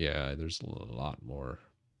Waybar, yeah, there's a lot more.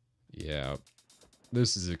 Yeah,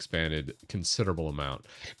 this is expanded considerable amount.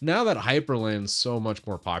 Now that Hyprland's so much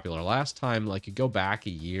more popular, last time, like you go back a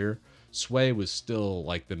year, Sway was still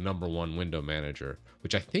like the #1 window manager,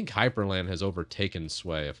 which I think Hyprland has overtaken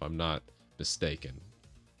Sway, if I'm not mistaken.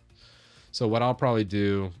 So what I'll probably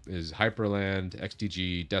do is Hyprland,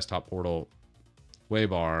 XDG, Desktop Portal,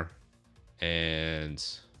 Waybar, and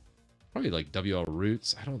probably like WL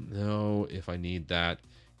Roots. I don't know if I need that.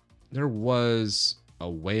 There was a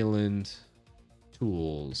Wayland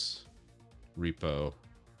Tools repo.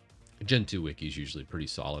 Gen 2 wiki is usually pretty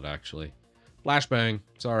solid, actually. Flashbang,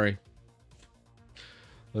 sorry.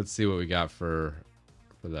 Let's see what we got for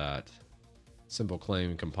that. Simple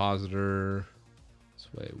Claim Compositor.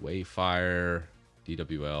 Wayfire,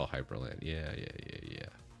 DWL, Hyprland. Yeah.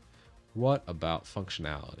 What about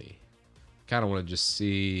functionality? Kind of want to just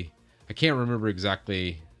see. I can't remember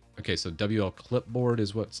exactly. Okay, so WL Clipboard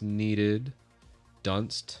is what's needed.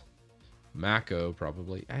 Dunst. Mako,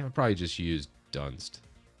 probably. I would probably just use Dunst.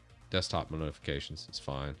 Desktop notifications is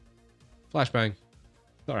fine. Flashbang.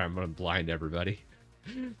 Sorry, I'm going to blind everybody.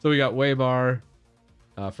 So we got Waybar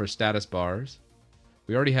for status bars.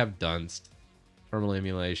 We already have Dunst. Terminal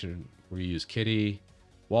emulation, we use Kitty.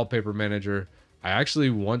 Wallpaper manager. I actually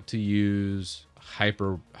want to use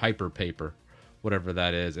Hyperpaper, whatever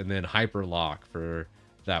that is, and then Hyperlock for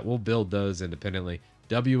that. We'll build those independently.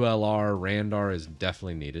 WLR Randar is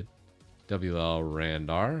definitely needed. WL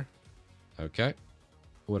Randar. Okay.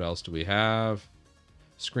 What else do we have?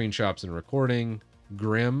 Screenshots and recording.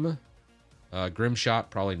 Grim. Grimshot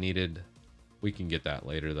probably needed. We can get that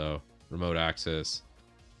later though. Remote access.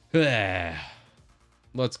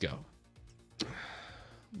 Let's go.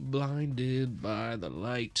 Blinded by the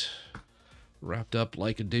light. Wrapped up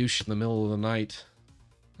like a douche in the middle of the night.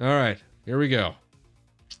 All right, here we go.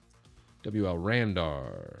 WL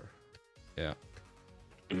Randar. Yeah.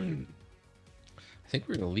 I think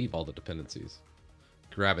we're going to leave all the dependencies.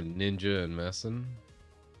 Grabbing Ninja and Messin.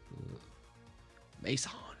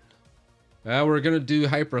 Mason. We're going to do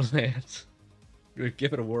Hyprland. We're going to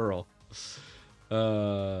give it a whirl.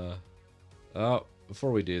 Oh,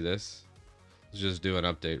 before we do this, let's just do an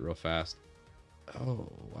update real fast. Oh,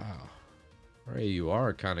 wow. Our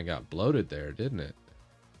AUR kind of got bloated there, didn't it?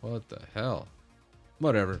 What the hell?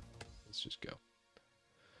 Whatever. Let's just go.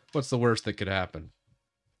 What's the worst that could happen?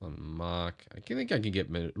 Unmock. I think I can get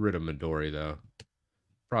rid of Midori, though.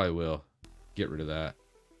 Probably will. Get rid of that.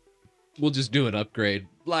 We'll just do an upgrade.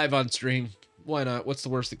 Live on stream. Why not? What's the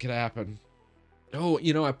worst that could happen? Oh,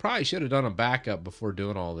 you know, I probably should have done a backup before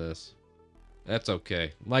doing all this. That's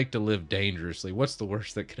okay. Like to live dangerously. What's the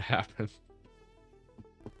worst that could happen?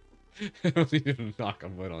 I don't even knock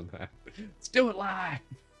on wood on that. Let's do it live.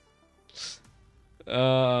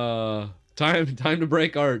 Time to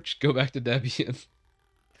break Arch. Go back to Debian.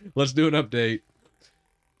 Let's do an update.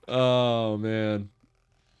 Oh man.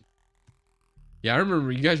 Yeah, I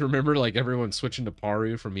remember. You guys remember like everyone switching to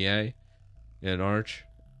Paru from Yay and Arch?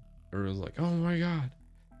 Everyone's like, "Oh my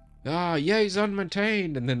god, Yay's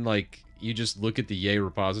unmaintained," and then like you just look at the Yay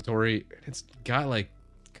repository, and it's got like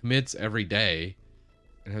commits every day,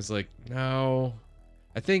 and I was like, no.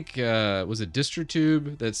 I think was it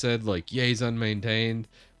DistroTube that said like Yay's unmaintained,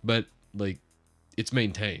 but like it's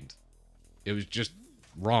maintained. It was just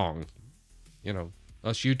wrong. You know,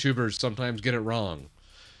 us YouTubers sometimes get it wrong.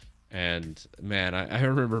 And man, I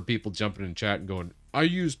remember people jumping in chat and going, "I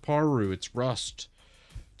use Paru, it's Rust.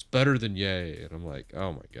 It's better than Yay." And I'm like,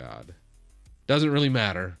 oh my god. Doesn't really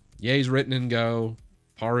matter. Yay's written in Go.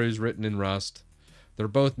 Paru's written in Rust. They're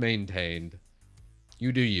both maintained.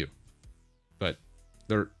 You do you. But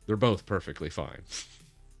they're both perfectly fine.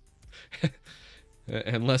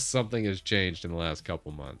 Unless something has changed in the last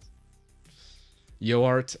couple months.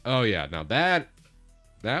 YoArt. Oh yeah, now that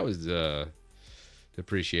was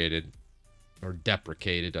depreciated. Or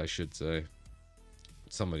deprecated, I should say.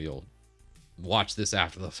 Somebody will watch this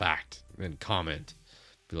after the fact and comment.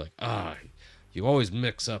 Be like, You always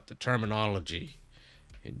mix up the terminology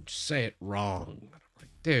and say it wrong. I'm like,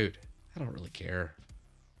 dude, I don't really care.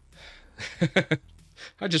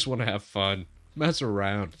 I just want to have fun. Mess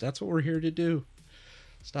around. That's what we're here to do.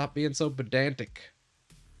 Stop being so pedantic.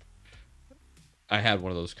 I had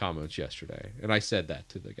one of those comments yesterday, and I said that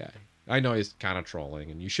to the guy. I know he's kind of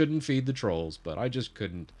trolling, and you shouldn't feed the trolls, but I just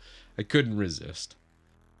couldn't. I couldn't resist.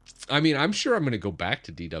 I mean, I'm sure I'm going to go back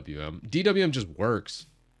to DWM. DWM just works.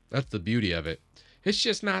 That's the beauty of it. It's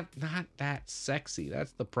just not that sexy.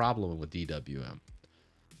 That's the problem with DWM.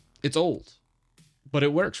 It's old, but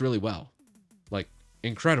it works really well. Like,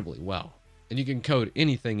 incredibly well. And you can code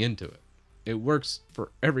anything into it. It works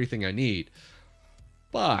for everything I need.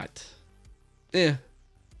 But,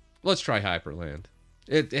 let's try Hyprland.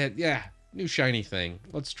 Yeah, new shiny thing.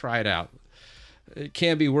 Let's try it out. It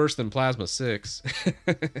can't be worse than Plasma 6.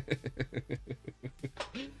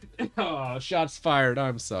 Oh, shots fired.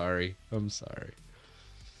 I'm sorry. I'm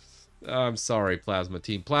sorry, Plasma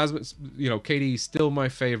team. Plasma, you know, KDE is still my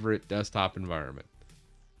favorite desktop environment.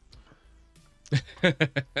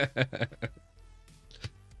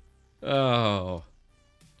 Oh.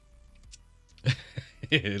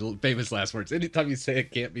 Famous last words. Anytime you say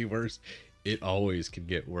it can't be worse, it always can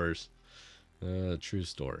get worse. True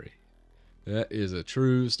story. That is a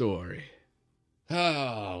true story.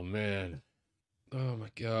 Oh, man. Oh, my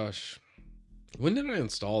gosh. When did I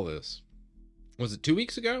install this? Was it 2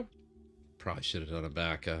 weeks ago? Probably should have done a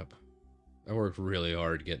backup. I worked really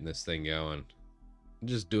hard getting this thing going.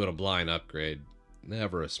 Just doing a blind upgrade.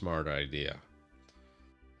 Never a smart idea.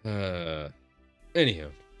 Anyhow,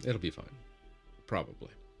 it'll be fine. Probably.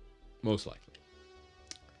 Most likely.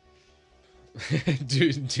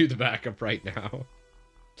 do the backup right now.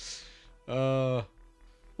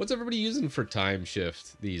 What's everybody using for time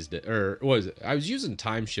shift these days? Or was it? I was using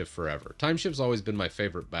time shift forever. Time shift's always been my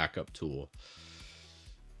favorite backup tool.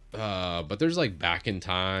 But there's like back in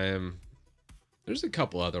time. There's a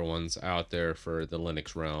couple other ones out there for the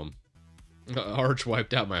Linux realm. Arch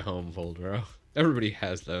wiped out my home folder. Everybody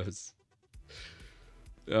has those.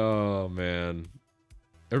 Oh man.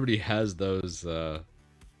 Everybody has those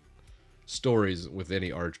stories with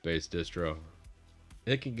any Arch-based distro.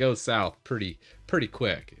 It can go south pretty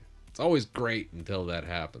quick. It's always great until that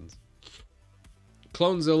happens.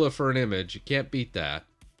 Clonezilla for an image. You can't beat that.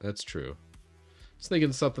 That's true. Just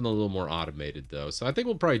thinking something a little more automated though. So I think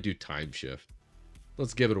we'll probably do time shift.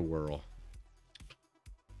 Let's give it a whirl.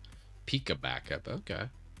 Pika backup. Okay.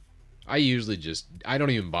 I usually I don't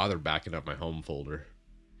even bother backing up my home folder.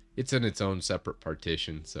 It's in its own separate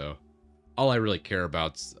partition, so all I really care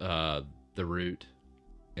about's the root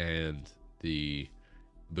and the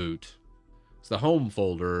boot. It's the home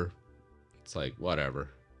folder. It's like, whatever.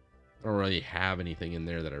 I don't really have anything in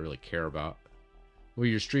there that I really care about. Will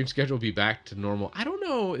your stream schedule be back to normal? I don't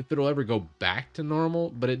know if it'll ever go back to normal,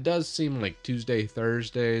 but it does seem like Tuesday,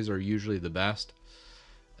 Thursdays are usually the best.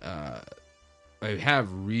 I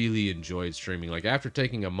have really enjoyed streaming. Like after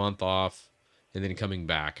taking a month off and then coming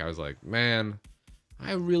back, I was like, man,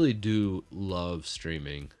 I really do love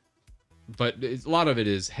streaming. But a lot of it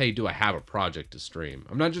is, hey, do I have a project to stream?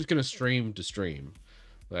 I'm not just going to stream to stream.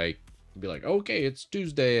 Like, be like, okay, it's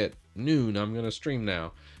Tuesday at noon. I'm going to stream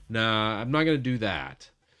now. Nah, I'm not going to do that.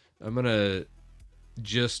 I'm going to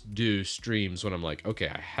just do streams when I'm like, okay,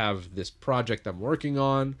 I have this project I'm working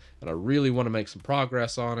on and I really want to make some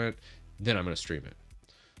progress on it. Then I'm going to stream it.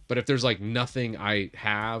 But if there's like nothing I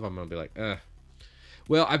have, I'm going to be like, eh.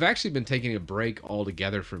 Well, I've actually been taking a break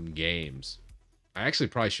altogether from games. I actually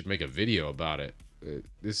probably should make a video about it.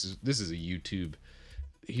 This is a YouTube.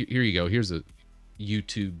 Here you go. Here's a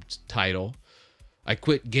YouTube title. I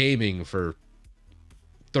quit gaming for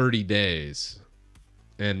 30 days.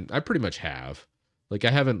 And I pretty much have. Like,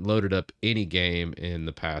 I haven't loaded up any game in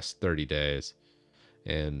the past 30 days.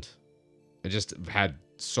 And I just had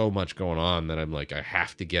so much going on that I'm like, I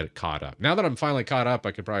have to get caught up. Now that I'm finally caught up,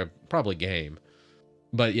 I could probably game.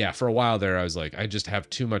 But yeah, for a while there, I was like, I just have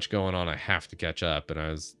too much going on. I have to catch up. And I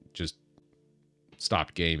was just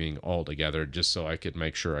stopped gaming altogether just so I could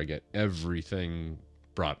make sure I get everything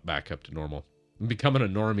brought back up to normal. I'm becoming a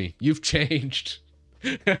normie. You've changed.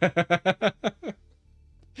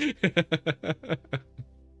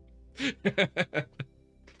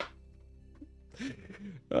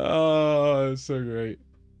 Oh, it's so great.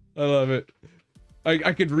 I love it.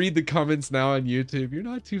 I could read the comments now on YouTube. You're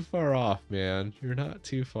not too far off, man. You're not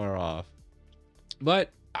too far off.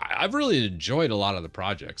 But I've really enjoyed a lot of the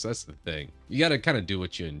projects. That's the thing. You got to kind of do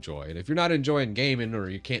what you enjoy. And if you're not enjoying gaming or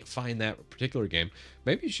you can't find that particular game,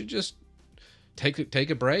 maybe you should just take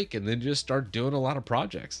a break and then just start doing a lot of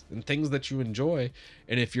projects and things that you enjoy.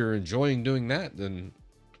 And if you're enjoying doing that, then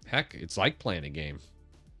heck, it's like playing a game.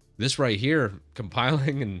 This right here,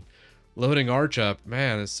 compiling and loading Arch up,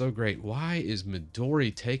 man, it's so great. Why is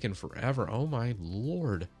Midori taking forever? Oh my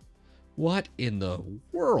lord. What in the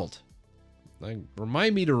world? Like,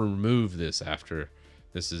 remind me to remove this after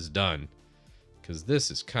this is done, because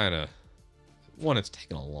this is kind of one, it's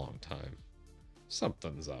taken a long time.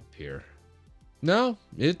 Something's up here. No,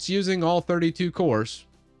 it's using all 32 cores.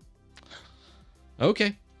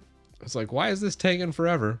 Okay. I was like, why is this taking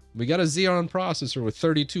forever? We got a Xeon processor with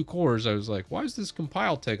 32 cores. I was like, why is this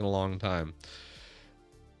compile taking a long time?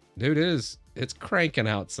 Dude, it's cranking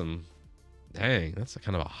out some, dang, that's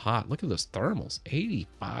kind of a hot, look at those thermals.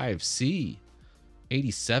 85C,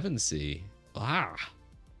 87C. Ah,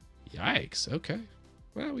 yikes. Okay.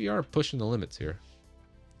 Well, we are pushing the limits here.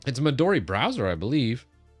 It's a Midori browser, I believe.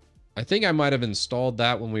 I think I might have installed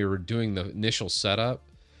that when we were doing the initial setup.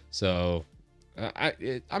 So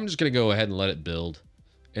I'm just going to go ahead and let it build.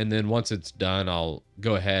 And then once it's done, I'll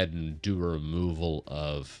go ahead and do a removal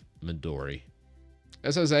of Midori.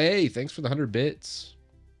 SSA, thanks for the 100 bits.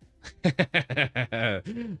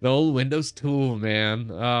 The old Windows tool, man.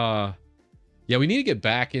 Yeah, we need to get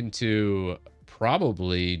back into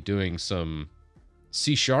probably doing some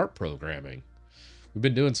C# programming. We've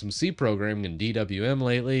been doing some C programming in DWM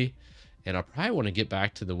lately, and I probably want to get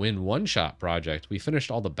back to the Win One-Shot project. We finished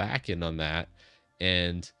all the back end on that,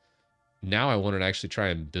 and now I wanted to actually try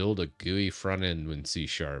and build a GUI front end in C#.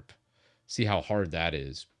 See how hard that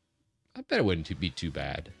is. I bet it wouldn't be too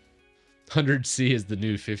bad. 100C is the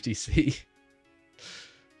new 50C.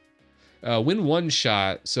 Win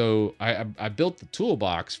One-Shot, so I built the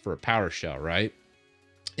toolbox for a PowerShell, right?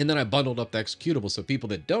 And then I bundled up the executable so people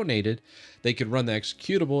that donated, they could run the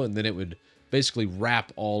executable, and then it would basically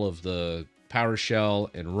wrap all of the PowerShell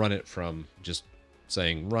and run it from just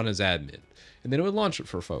saying run as admin. And then it would launch it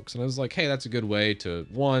for folks. And I was like, hey, that's a good way to,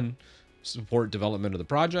 one, support development of the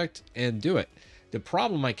project and do it. The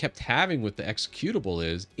problem I kept having with the executable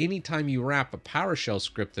is anytime you wrap a PowerShell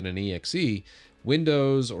script in an exe,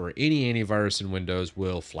 Windows or any antivirus in Windows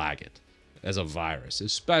will flag it as a virus,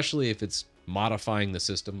 especially if it's modifying the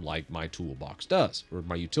system like my toolbox does or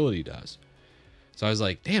my utility does. So I was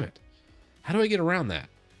like, damn it, how do I get around that?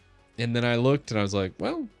 And then I looked and I was like,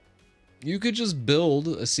 well, you could just build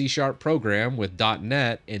a C# program with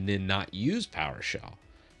 .NET and then not use PowerShell.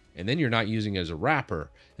 And then you're not using it as a wrapper.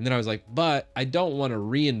 And then I was like, but I don't want to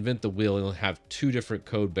reinvent the wheel and have two different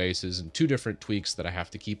code bases and two different tweaks that I have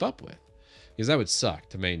to keep up with, because that would suck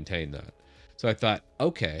to maintain that. So I thought,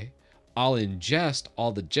 okay, I'll ingest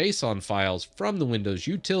all the JSON files from the Windows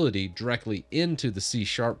utility directly into the C#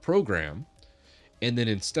 program. And then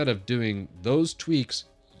instead of doing those tweaks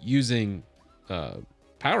using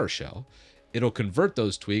PowerShell, it'll convert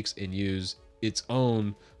those tweaks and use its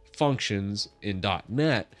own functions in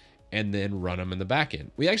 .NET and then run them in the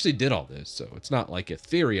backend. We actually did all this, so it's not like a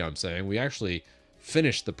theory I'm saying. We actually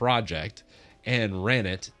finished the project and ran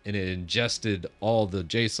it, and it ingested all the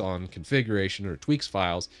JSON configuration or tweaks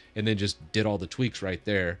files, and then just did all the tweaks right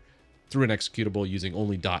there through an executable using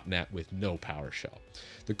only .NET with no PowerShell.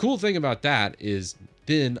 The cool thing about that is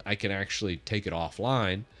then I can actually take it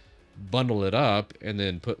offline, bundle it up, and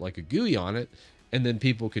then put like a GUI on it, and then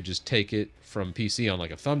people could just take it from PC on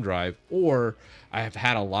like a thumb drive. Or I have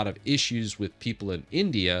had a lot of issues with people in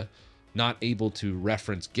India not able to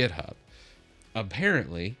reference GitHub.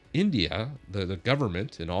 Apparently, India, the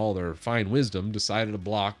government, in all their fine wisdom, decided to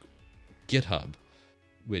block GitHub,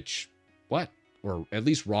 which, what? Or at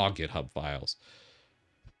least raw GitHub files.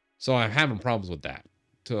 So I'm having problems with that.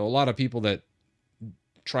 To a lot of people that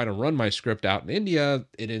try to run my script out in India,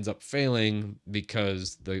 it ends up failing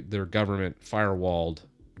because their government firewalled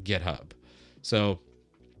GitHub. So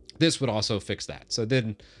this would also fix that. So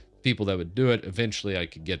then people that would do it, eventually I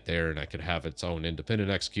could get there and I could have its own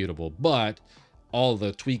independent executable, but all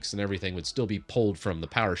the tweaks and everything would still be pulled from the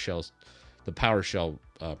PowerShell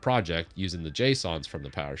project using the JSONs from the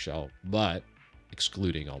PowerShell, but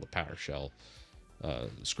excluding all the PowerShell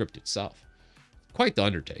script itself. Quite the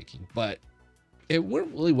undertaking, but it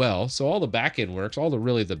went really well. So all the backend works, all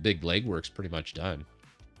the big legwork's pretty much done.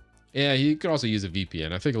 Yeah, you could also use a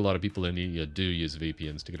VPN. I think a lot of people in India do use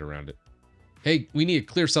VPNs to get around it. Hey, we need to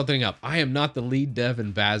clear something up. I am not the lead dev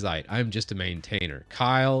in Bazite. I'm just a maintainer.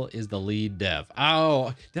 Kyle is the lead dev.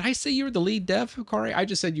 Oh, did I say you were the lead dev, Hikari? I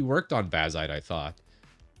just said you worked on Bazite, I thought.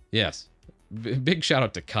 Yes. Big shout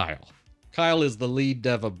out to Kyle. Kyle is the lead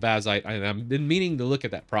dev of Bazite, and I've been meaning to look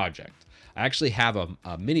at that project. I actually have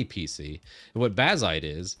a mini PC, and what Bazite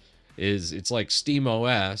is it's like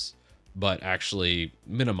SteamOS, but actually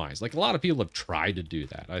minimize. Like a lot of people have tried to do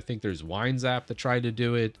that. I think there's WineZap that tried to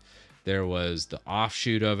do it. There was the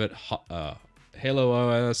offshoot of it, Halo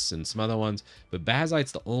OS and some other ones. But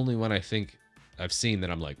Bazite's the only one I think I've seen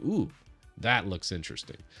that I'm like, ooh, that looks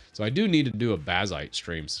interesting. So I do need to do a Bazite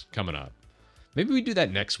streams coming up. Maybe we do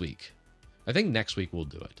that next week. I think next week we'll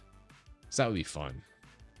do it. So that would be fun.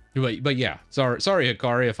 But yeah, sorry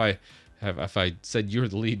Hikari if I said you're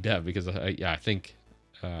the lead dev, because I think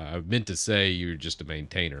I meant to say you're just a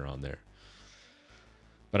maintainer on there.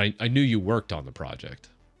 But I knew you worked on the project.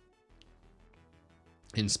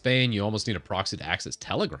 In Spain, you almost need a proxy to access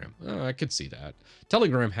Telegram. Oh, I could see that.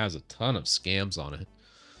 Telegram has a ton of scams on it,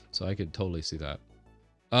 so I could totally see that.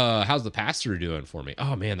 How's the pass-through doing for me?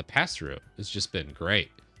 Oh man, the pass-through has just been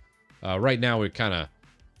great. Right now, we're kind of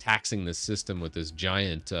taxing the system with this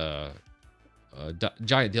giant deal.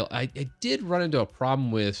 I did run into a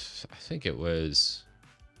problem with, I think it was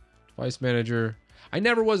Device Manager. I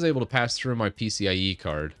never was able to pass through my PCIe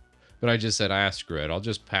card, but I just said, screw it. I'll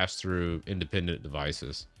just pass through independent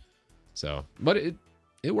devices. So, but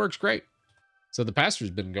it works great. So the pass-through's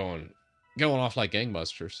been going off like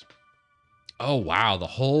gangbusters. Oh wow, the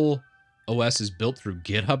whole OS is built through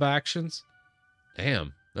GitHub Actions.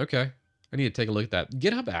 Damn. Okay. I need to take a look at that.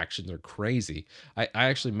 GitHub Actions are crazy. I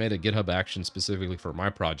actually made a GitHub Action specifically for my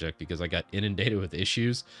project because I got inundated with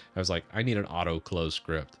issues. I was like, I need an auto close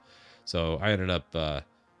script. So I ended up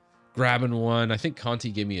grabbing one. I think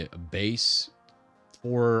Conti gave me a base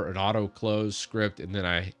for an auto close script, and then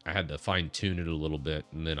I had to fine tune it a little bit,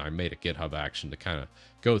 and then I made a GitHub Action to kind of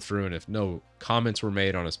go through, and if no comments were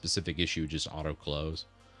made on a specific issue, just auto close.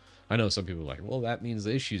 I know some people are like, well, that means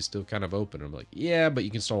the issue's still kind of open. I'm like, yeah, but you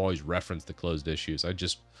can still always reference the closed issues. I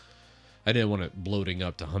didn't want it bloating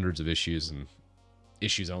up to hundreds of issues and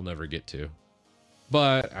issues I'll never get to.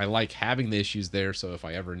 But I like having the issues there, so if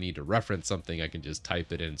I ever need to reference something, I can just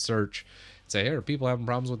type it in search and say, hey, are people having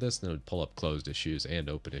problems with this? And then it would pull up closed issues and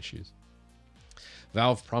open issues.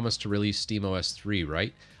 Valve promised to release SteamOS 3,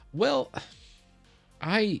 right? Well,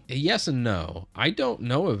 yes and no. I don't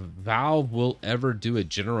know if Valve will ever do a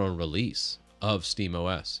general release of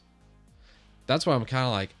SteamOS. That's why I'm kind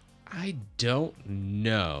of like, I don't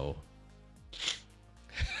know.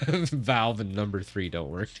 Valve and number 3 don't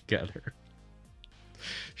work together.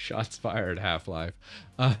 Shots fired, Half-Life.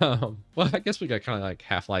 Well, I guess we got kind of like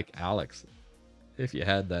Half-Life Alex if you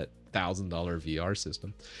had that $1,000 VR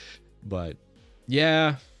system. But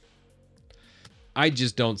yeah, I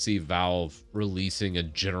just don't see Valve releasing a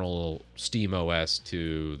general SteamOS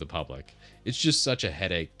to the public. It's just such a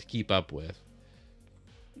headache to keep up with.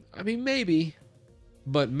 I mean, maybe,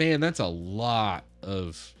 but man, that's a lot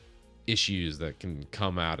of issues that can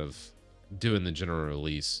come out of doing the general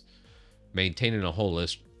release. Maintaining a whole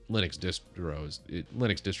list Linux distro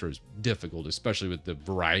is difficult, especially with the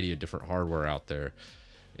variety of different hardware out there.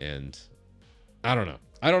 And I don't know.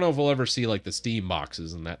 I don't know if we'll ever see like the Steam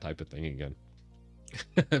boxes and that type of thing again.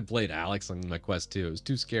 I played Alex on my Quest 2. It was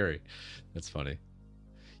too scary. That's funny.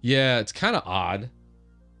 Yeah, it's kind of odd.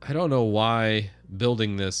 I don't know why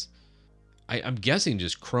building this. I'm guessing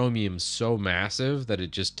just Chromium's so massive that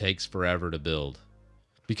it just takes forever to build.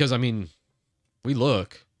 Because, I mean, we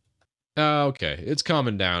look. Okay, it's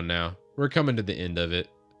calming down now. We're coming to the end of it.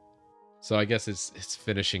 So I guess it's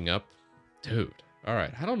finishing up. Dude, all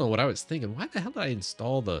right. I don't know what I was thinking. Why the hell did I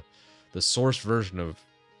install the source version of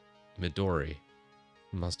Midori?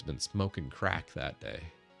 Must have been smoking crack that day.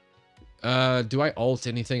 Do I alt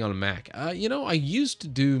anything on a Mac? You know, I used to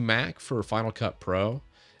do Mac for Final Cut Pro,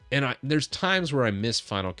 and there's times where I miss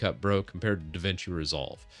Final Cut Pro compared to DaVinci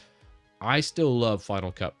Resolve. I still love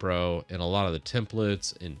Final Cut Pro and a lot of the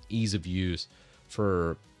templates and ease of use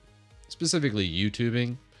for specifically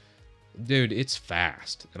YouTubing. Dude, it's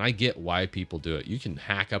fast, and I get why people do it. You can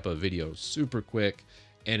hack up a video super quick,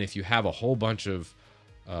 and if you have a whole bunch of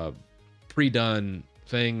pre-done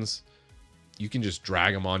things, you can just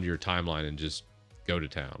drag them onto your timeline and just go to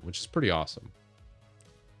town, which is pretty awesome.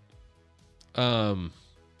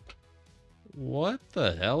 What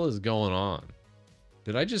the hell is going on?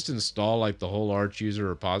 Did I just install like the whole Arch user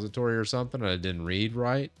repository or something and I didn't read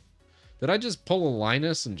right? Did I just pull a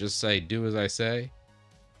Linus and just say, do as I say?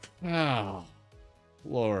 Oh,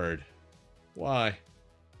 Lord. Why?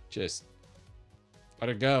 Just let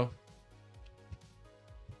it go.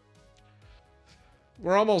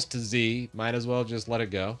 We're almost to Z. Might as well just let it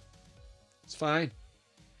go. It's fine.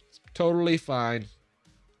 It's totally fine.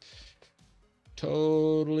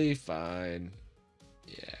 Totally fine.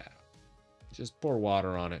 Yeah. Just pour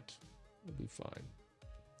water on it. It'll be fine.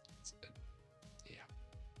 That's it.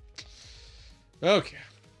 Yeah. Okay.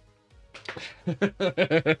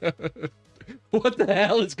 What the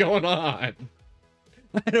hell is going on?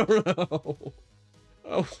 I don't know.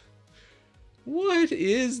 Oh, what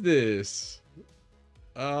is this?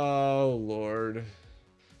 Oh, Lord.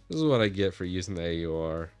 This is what I get for using the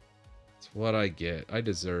AUR. It's what I get. I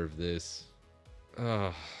deserve this.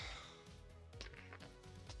 Oh.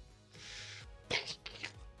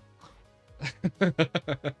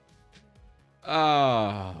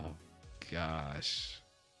 Oh, gosh.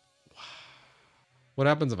 What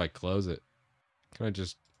happens if I close it? Can I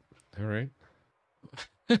just... All right.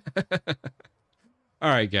 All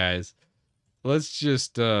right, guys. Let's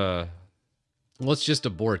just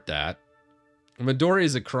abort that. Midori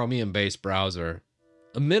is a Chromium-based browser.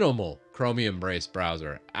 A minimal Chromium-based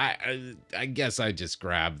browser. I guess I just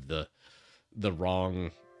grabbed the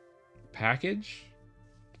wrong package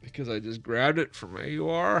because I just grabbed it from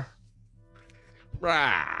AUR.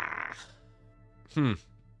 Rah.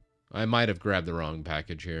 I might have grabbed the wrong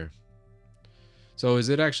package here. So is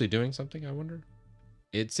it actually doing something, I wonder?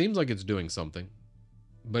 It seems like it's doing something,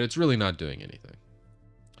 but it's really not doing anything.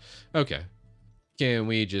 Okay. Can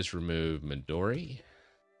we just remove Midori?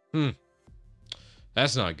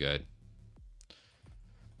 That's not good.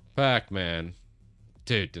 Pac-Man.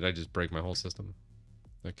 Dude, did I just break my whole system?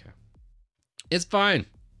 Okay. It's fine.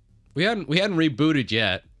 We hadn't rebooted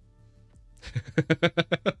yet.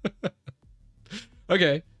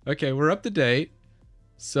 Okay, we're up to date.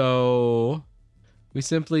 So we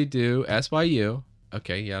simply do SYU.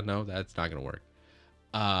 Okay, yeah, no, that's not gonna work.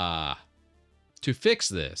 To fix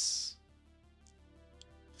this.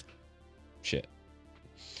 Shit.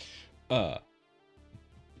 To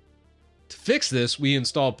fix this, we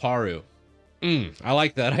install Paru. I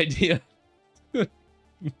like that idea. I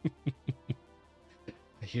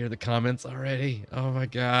hear the comments already. Oh my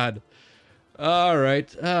god. All right.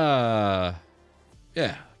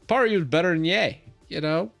 Yeah. Paru is better than Yay. You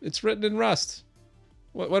know, it's written in Rust.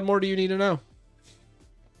 What more do you need to know?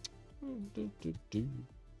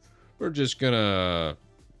 We're just gonna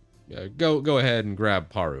go ahead and grab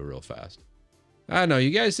Paru real fast. I know you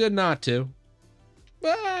guys said not to,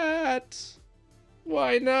 but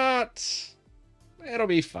why not? It'll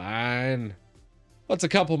be fine. What's a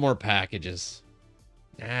couple more packages?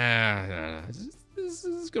 Nah. This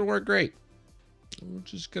is gonna work great. We're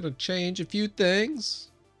just gonna change a few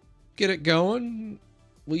things, get it going.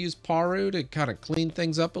 We'll use Paru to kind of clean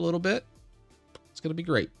things up a little bit. It's gonna be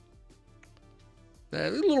great. A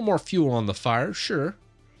little more fuel on the fire, sure.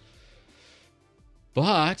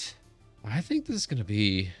 But I think this is going to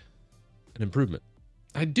be an improvement.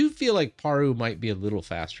 I do feel like Paru might be a little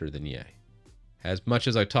faster than Yay. As much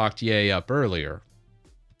as I talked Yay up earlier,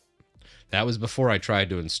 that was before I tried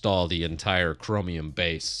to install the entire Chromium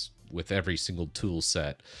base with every single tool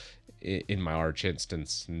set in my Arch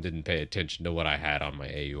instance and didn't pay attention to what I had on my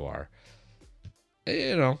AUR.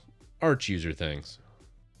 You know, Arch user things.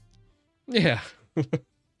 Yeah.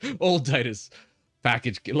 Old Titus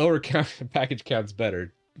lower package count's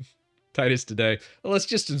better. Titus today. Well, let's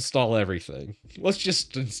just install everything. Let's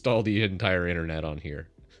just install the entire internet on here.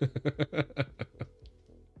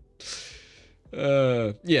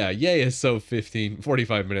 Yeah, Yay is so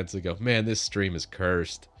 45 minutes ago. Man, this stream is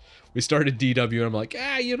cursed. We started DW and I'm like,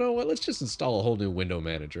 you know what? Let's just install a whole new window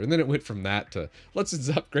manager. And then it went from that to let's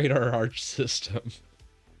upgrade our Arch system.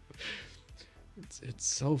 It's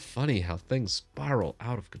so funny how things spiral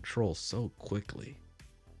out of control so quickly.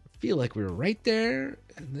 I feel like we were right there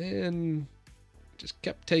and then just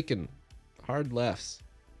kept taking hard lefts.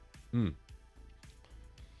 Do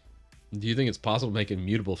you think it's possible to make a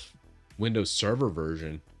mutable Windows Server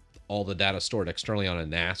version, all the data stored externally on a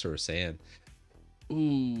NAS or a SAN?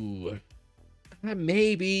 Ooh,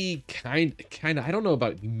 maybe kind of. I don't know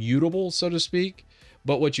about mutable, so to speak,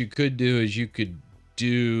 but what you could do is you could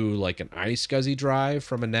do like an iSCSI drive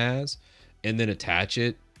from a NAS and then attach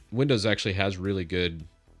it. Windows actually has really good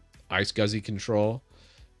iSCSI control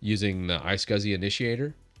using the iSCSI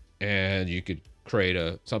initiator, and you could create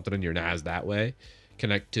something in your NAS that way,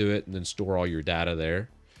 connect to it, and then store all your data there.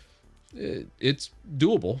 It's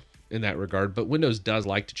doable in that regard, but Windows does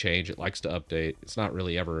like to change. It likes to update. It's not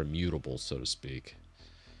really ever immutable, so to speak.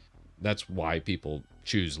 That's why people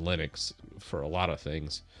choose Linux for a lot of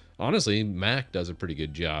things. Honestly, Mac does a pretty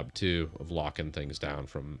good job too of locking things down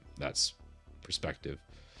from that perspective.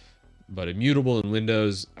 But immutable in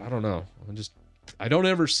Windows, I don't know. I don't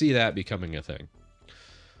ever see that becoming a thing.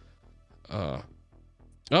 Oh,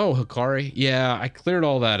 Hikari. Yeah, I cleared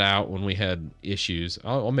all that out when we had issues.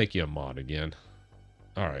 I'll make you a mod again.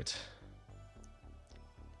 All right.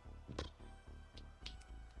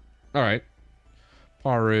 All right.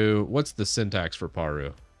 Paru. What's the syntax for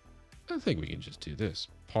Paru? I think we can just do this.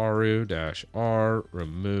 Paru-R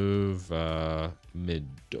remove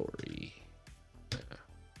Midori. Yeah.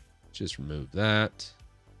 Just remove that.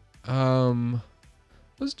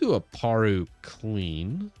 Let's do a Paru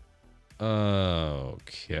clean.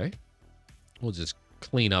 Okay. We'll just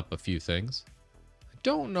clean up a few things. I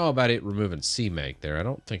don't know about it removing C-Make there. I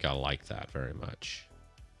don't think I like that very much.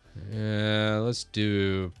 Yeah, let's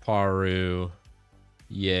do Paru.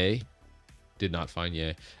 Yay. Did not find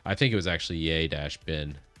yay. I think it was actually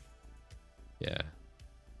yay-bin. Yeah.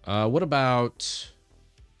 What about...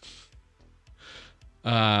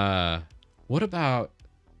 I'm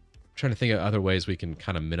trying to think of other ways we can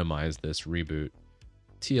kind of minimize this reboot.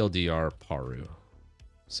 TLDR Paru.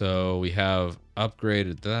 So we have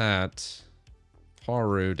upgraded that.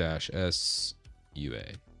 Paru-SUA.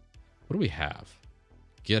 What do we have?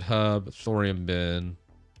 GitHub, thorium bin.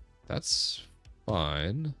 That's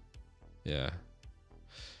fine. Yeah.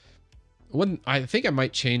 I think I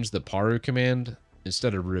might change the Paru command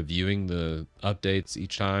instead of reviewing the updates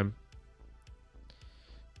each time.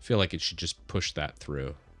 I feel like it should just push that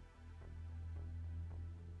through.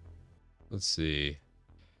 Let's see.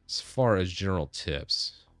 As far as general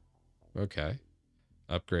tips. Okay.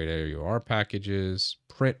 Upgrade AUR packages.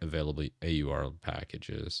 Print available AUR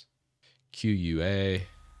packages. QUA.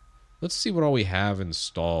 Let's see what all we have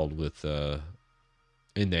installed with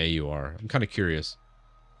in the AUR. I'm kind of curious.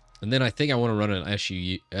 And then I think I want to run an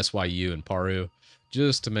SYU and Paru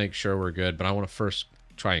just to make sure we're good. But I want to first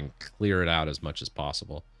try and clear it out as much as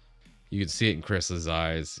possible. You can see it in Chris's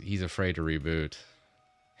eyes. He's afraid to reboot.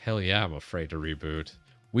 Hell yeah, I'm afraid to reboot.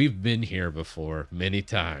 We've been here before many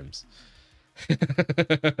times. I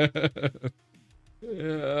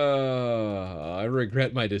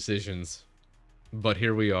regret my decisions. But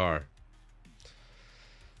here we are.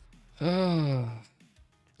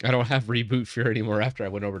 I don't have reboot fear anymore after I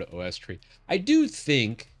went over to OS tree. I do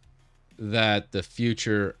think that the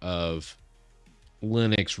future of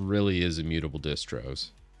Linux really is immutable distros.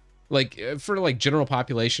 Like for like general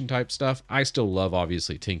population type stuff, I still love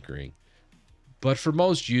obviously tinkering. But for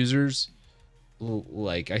most users,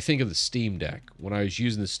 like I think of the Steam Deck. When I was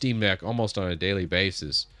using the Steam Deck almost on a daily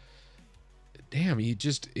basis, damn,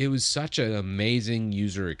 it was such an amazing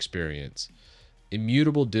user experience.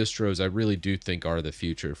 Immutable distros, I really do think are the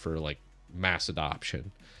future for like mass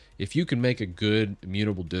adoption. If you can make a good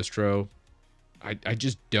immutable distro, I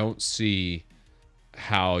just don't see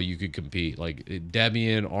how you could compete. Like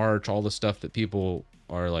Debian, Arch, all the stuff that people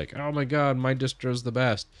are like, oh my God, my distro's the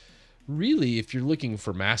best. Really, if you're looking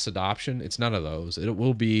for mass adoption, it's none of those. It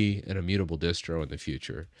will be an immutable distro in the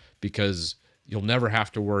future because you'll never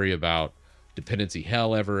have to worry about dependency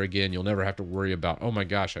hell ever again. You'll never have to worry about, oh my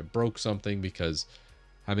gosh, I broke something because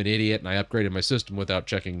I'm an idiot and I upgraded my system without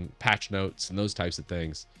checking patch notes and those types of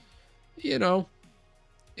things. You know,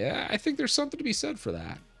 yeah, I think there's something to be said for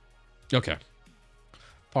that. Okay.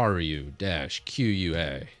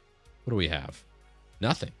 Paru-QUA. What do we have?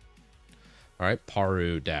 Nothing. All right,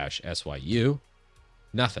 Paru-SYU.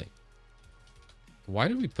 Nothing. Why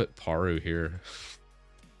did we put Paru here?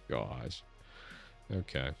 Gosh.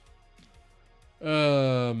 Okay.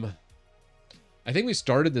 I think we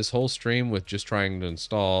started this whole stream with just trying to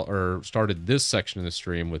install, or started this section of the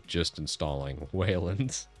stream with just installing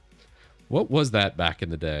Wayland's. What was that back in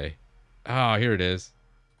the day? Ah, here it is.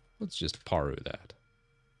 Let's just Paru that.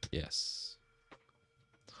 Yes.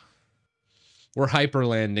 We're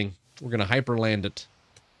hyperlanding. We're going to hyperland it.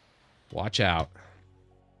 Watch out.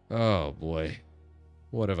 Oh, boy.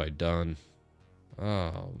 What have I done?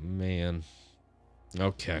 Oh, man.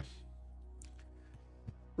 Okay.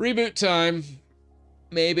 Reboot time.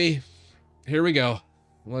 Maybe. Here we go.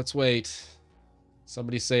 Let's wait.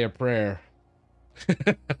 Somebody say a prayer.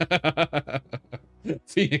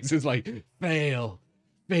 Phoenix is like, fail.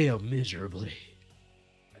 Fail miserably.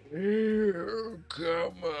 Oh,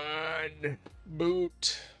 come on.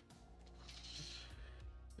 Boot.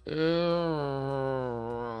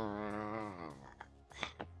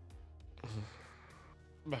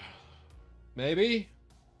 Maybe?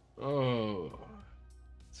 Oh.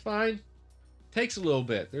 It's fine. Takes a little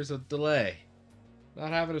bit. There's a delay. Not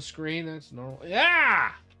having a screen, that's normal.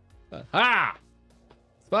 Yeah! Ha!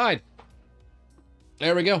 It's fine.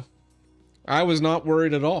 There we go. I was not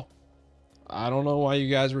worried at all. I don't know why you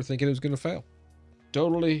guys were thinking it was going to fail.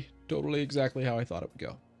 Totally exactly how I thought it would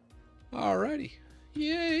go. Alrighty.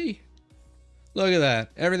 Yay. Look at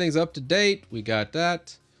that. Everything's up to date. We got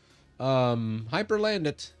that. Hyperland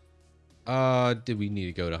it. Did we need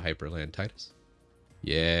to go to Hyperland, Titus?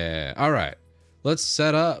 Yeah. All right. Let's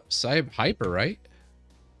set up Hyper, right?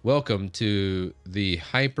 Welcome to the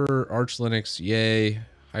Hyper Arch Linux Yay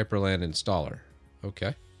Hyprland installer.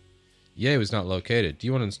 Okay. Yay was not located. Do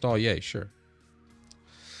you want to install Yay? Sure.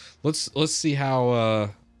 Let's see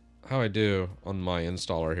how I do on my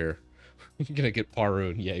installer here. I'm gonna get Paru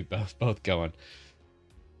and Yay both going.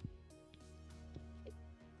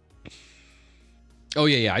 Oh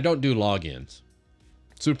yeah, I don't do logins.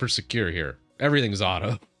 Super secure here. Everything's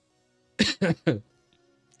auto. All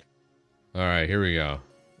right, here we go.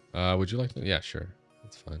 Would you like to? Yeah, sure.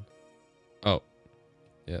 That's fine. Oh,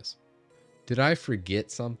 yes. Did I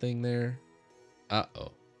forget something there?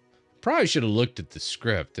 Uh-oh. Probably should have looked at the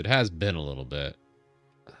script. It has been a little bit.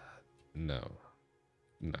 No.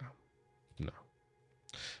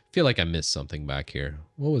 Feel like I missed something back here.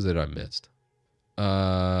 What was it I missed?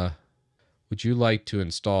 Would you like to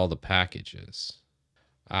install the packages?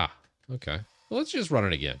 Ah, okay. Well, let's just run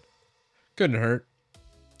it again. Couldn't hurt.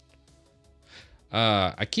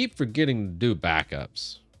 I keep forgetting to do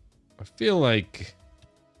backups. I feel like...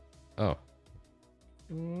 Oh.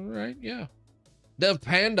 Right, yeah. Dev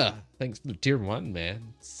Panda. Thanks for the tier 1,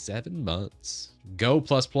 man. 7 months. Go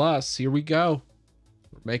 ++. Here we go.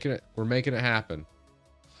 We're making it happen.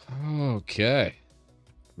 Okay.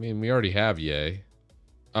 I mean, we already have Yay.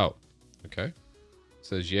 Oh, okay. It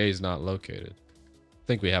says Yay is not located. I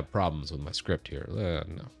think we have problems with my script here.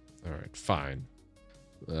 No. All right, fine.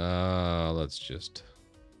 Let's just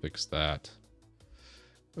fix that.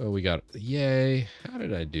 Oh, we got Yay. How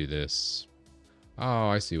did I do this? Oh,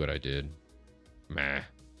 I see what I did. Meh.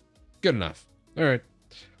 Good enough. All right.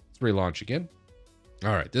 Let's relaunch again.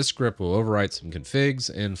 All right. This script will overwrite some configs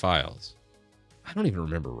and files. I don't even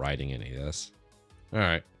remember writing any of this. All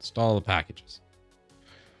right. Install the packages.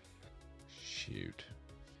 Shoot.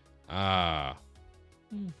 Ah.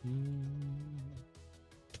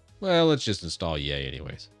 Well, let's just install Yay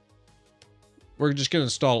anyways. We're just going to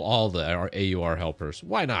install all the AUR helpers.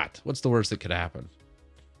 Why not? What's the worst that could happen?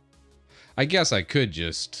 I guess I could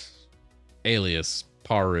just alias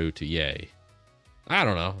Paru to Yay. I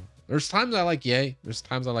don't know. There's times I like Yay. There's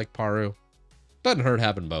times I like Paru. Doesn't hurt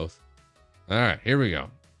having both. All right, here we go.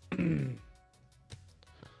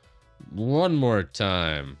 One more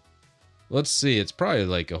time. Let's see. It's probably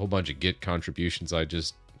like a whole bunch of Git contributions I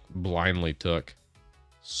just blindly took.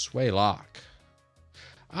 Sway lock.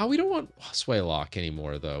 We don't want sway lock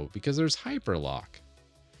anymore though, because there's hyperlock.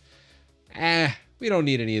 We don't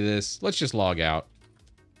need any of this. Let's just log out.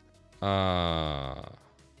 All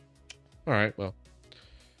right, well,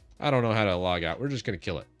 I don't know how to log out. We're just gonna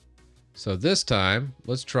kill it. So this time,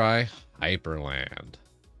 let's try Hyprland.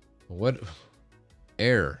 What?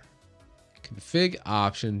 Error. Config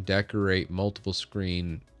option decorate multiple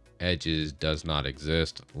screen edges does not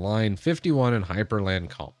exist. Line 51 in Hyprland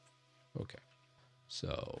comp. Okay.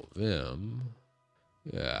 So vim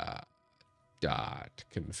dot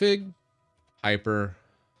config Hyprland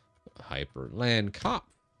comp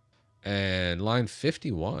and line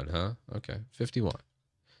 51, huh? Okay, 51.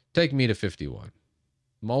 Take me to 51.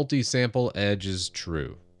 Multi-sample edge is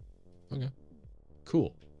true. Okay,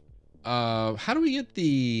 cool. How do we get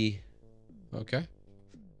the? Okay,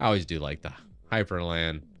 I always do like the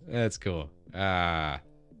Hyprland. That's cool.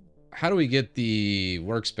 How do we get the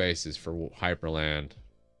workspaces for Hyprland?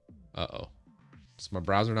 Uh-oh. Does my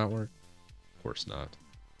browser not work? Of course not.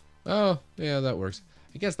 Oh, yeah, that works.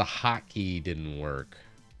 I guess the hotkey didn't work.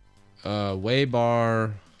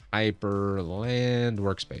 Waybar, Hyprland,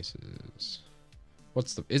 workspaces.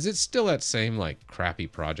 What's the... Is it still that same, like, crappy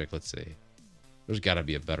project? Let's see. There's got to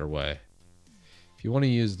be a better way. If you want to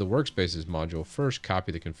use the workspaces module, first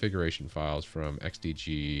copy the configuration files from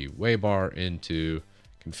xdg waybar into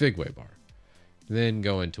config waybar. Then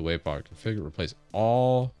go into waybar configure, replace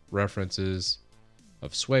all references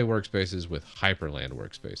of Sway workspaces with Hyprland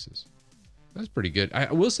workspaces. That's pretty good.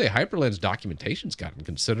 I will say Hyprland's documentation's gotten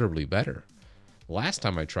considerably better. Last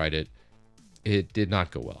time I tried it, it did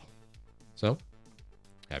not go well. So,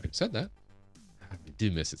 having said that, I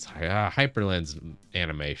do miss its Hyprland's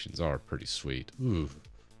animations are pretty sweet. Ooh,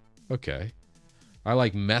 okay. I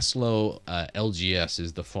like Meslo LGS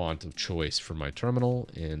is the font of choice for my terminal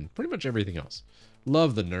and pretty much everything else.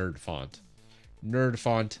 Love the nerd font. Nerd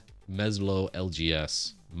font, Meslo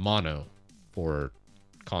LGS, mono for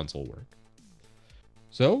console work.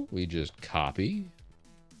 So we just copy.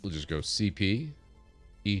 We'll just go CP,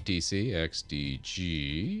 etc,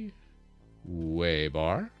 xdg,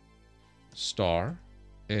 waybar, star,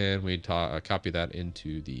 and we copy that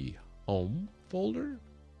into the home folder.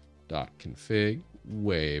 .config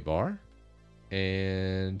waybar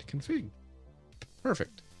and config.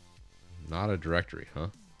 Perfect. Not a directory, huh?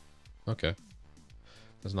 Okay.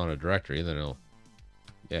 That's not a directory, then it'll...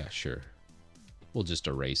 Yeah, sure. We'll just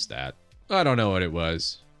erase that. I don't know what it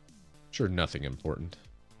was. Sure, nothing important.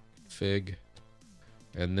 Fig.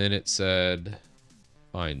 And then it said,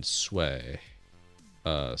 find sway.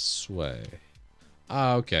 Sway.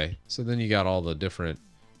 Ah, okay. So then you got all the different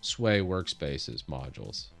sway workspaces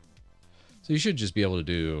modules. So you should just be able to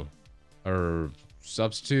do or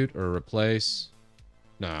substitute or replace.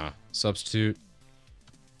 Nah, substitute.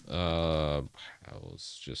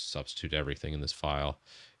 Let's just substitute everything in this file.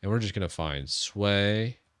 And we're just going to find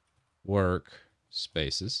sway work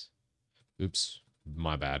spaces. Oops,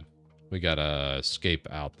 my bad. We got to escape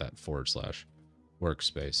out that /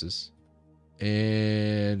 workspaces.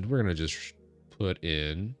 And we're going to just put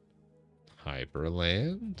in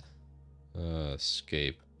Hyprland.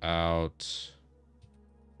 Escape out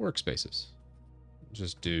workspaces.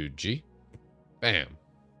 Just do G. Bam.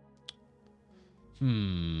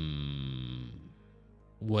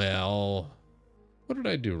 Well, what did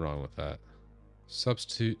I do wrong with that?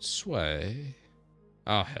 Substitute sway.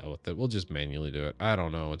 Oh, hell with it. We'll just manually do it. I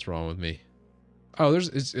don't know what's wrong with me. Oh,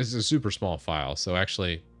 it's a super small file. So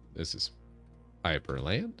actually, this is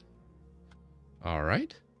Hyprland. All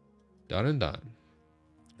right. Done and done.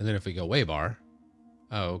 And then if we go waybar.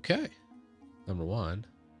 Okay. Number 1.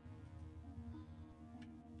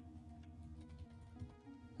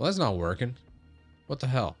 Well, that's not working. What the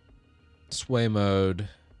hell? Sway mode,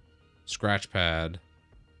 scratch pad,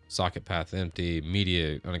 socket path empty,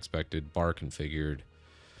 media unexpected, bar configured.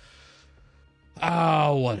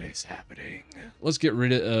 Oh, what is happening? Let's get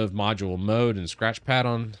rid of module mode and scratch pad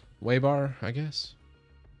on waybar, I guess.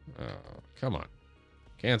 Oh, come on.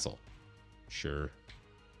 Cancel. Sure.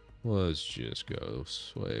 Let's just go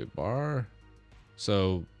sway bar.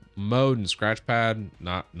 So mode and scratch pad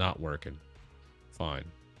not working. Fine.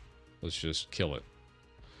 Let's just kill it.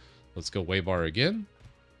 Let's go waybar again.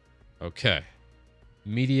 Okay.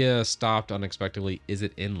 Media stopped unexpectedly. Is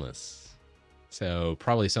it endless? So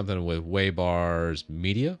probably something with waybar's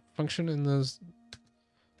media function in those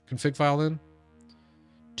config file then.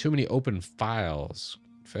 Too many open files.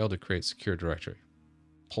 Failed to create secure directory.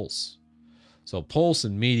 Pulse. So pulse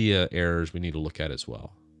and media errors we need to look at as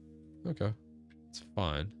well. Okay. It's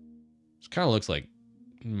fine. It kind of looks like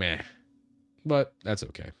meh. But that's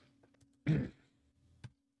okay.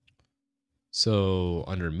 So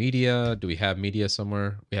under media, do we have media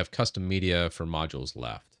somewhere? We have custom media for modules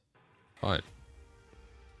left. Fine.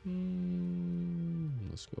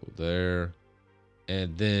 Let's go there.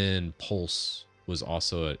 And then pulse was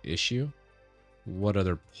also an issue. What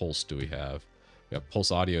other pulse do we have? We have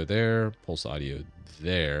pulse audio there, pulse audio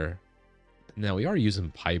there. Now we are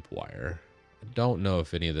using Pipewire. I don't know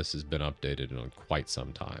if any of this has been updated in quite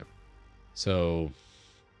some time. So,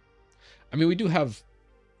 I mean, we do have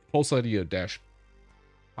pulse audio dash.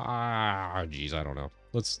 Geez, I don't know.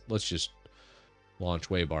 Let's just launch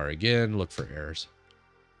waybar again. Look for errors.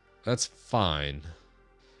 That's fine,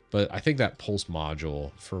 but I think that pulse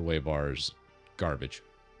module for waybar is garbage.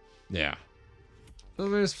 Yeah, I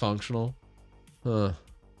mean, it's functional. Huh.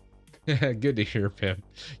 Good to hear, Pim.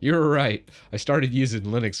 You were right. I started using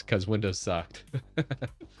Linux because Windows sucked.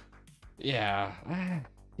 Yeah,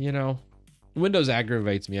 you know, Windows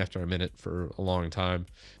aggravates me after a minute for a long time.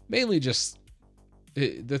 Mainly just,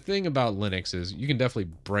 the thing about Linux is you can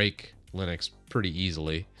definitely break Linux pretty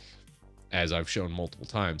easily, as I've shown multiple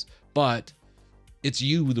times, but it's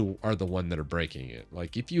you who are the one that are breaking it.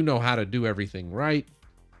 Like, if you know how to do everything right,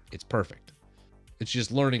 it's perfect. It's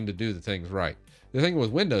just learning to do the things right. The thing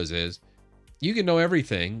with Windows is you can know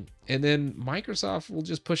everything, and then Microsoft will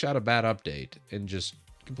just push out a bad update and just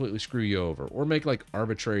completely screw you over, or make like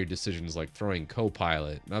arbitrary decisions like throwing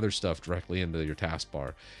Copilot and other stuff directly into your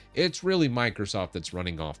taskbar. It's really Microsoft that's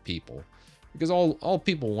running off people, because all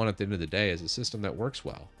people want at the end of the day is a system that works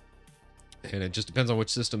well. And it just depends on which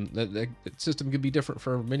system. That system could be different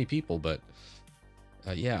for many people, but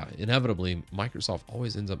yeah, inevitably Microsoft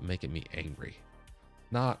always ends up making me angry.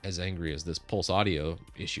 Not as angry as this pulse audio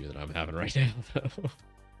issue that I'm having right now, though.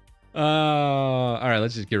 All right,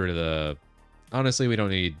 let's just get rid of the... Honestly, we don't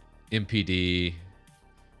need MPD,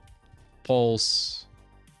 pulse.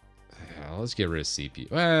 Let's get rid of CPU.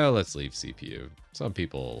 Well, let's leave CPU. Some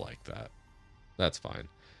people like that. That's fine.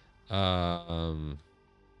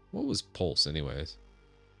 What was pulse anyways?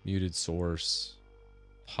 Muted source,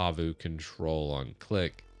 Pavu control on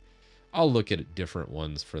click. I'll look at different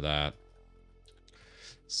ones for that.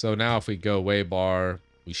 So now if we go waybar,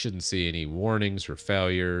 we shouldn't see any warnings or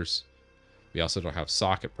failures. We also don't have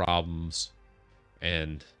socket problems.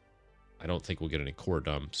 And I don't think we'll get any core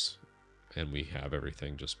dumps. And we have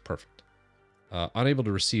everything just perfect. Unable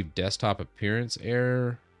to receive desktop appearance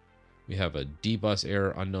error. We have a dbus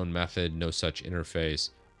error, unknown method, no such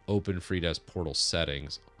interface. open FreeDES portal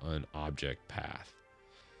settings on object path.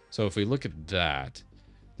 So if we look at that,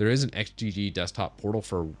 there is an XGG desktop portal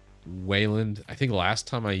for Wayland. I think last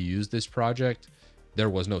time I used this project, there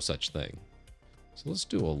was no such thing. So let's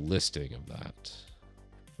do a listing of that.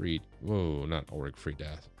 Whoa, not org,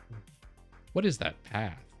 FreeDES. What is that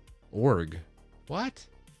path? Org. What?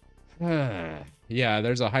 Yeah,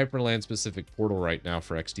 there's a Hyprland specific portal right now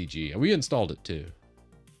for XDG. And we installed it too.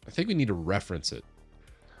 I think we need to reference it.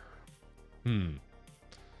 I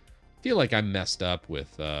feel like I messed up with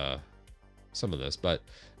some of this, but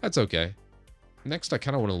that's okay. Next, I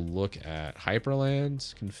kind of want to look at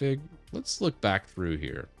Hyprland's config. Let's look back through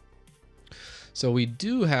here. So we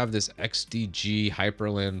do have this XDG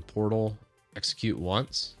Hyprland portal execute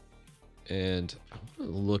once. And I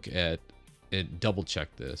want to look at and double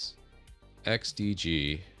check this.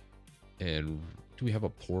 XDG, and do we have a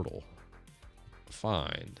portal?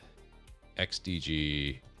 Find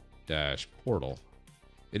XDG dash portal.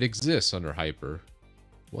 It exists under Hyper.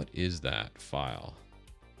 What is that file?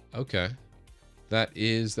 Okay. That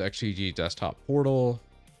is the XDG desktop portal.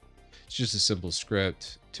 It's just a simple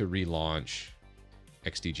script to relaunch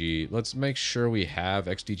XDG. Let's make sure we have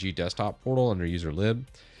XDG desktop portal under user lib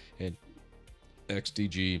and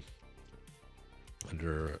XDG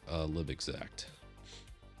under libexec.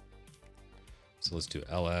 So let's do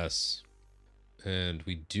ls, and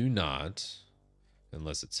we do not,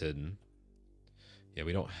 unless it's hidden. Yeah,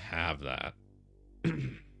 we don't have that. Let's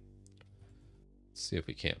see if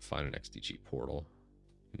we can't find an XDG portal.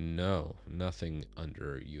 No, nothing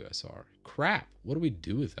under USR. Crap, what do we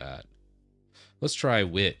do with that? Let's try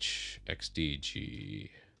which XDG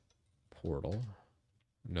portal.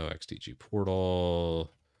 No XDG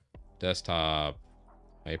portal. Desktop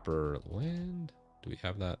Hyprland. Do we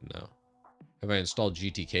have that? No. Have I installed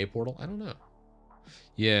GTK portal? I don't know.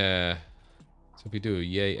 Yeah. So if we do a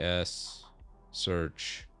yes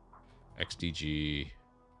search XDG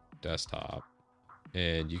desktop,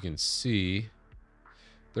 and you can see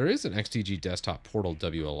there is an XDG desktop portal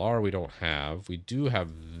WLR we don't have. We do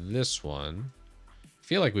have this one. I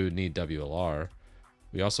feel like we would need WLR.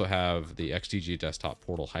 We also have the XDG desktop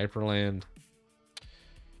portal Hyprland.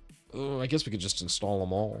 Oh, I guess we could just install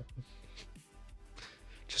them all.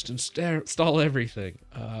 Just install everything.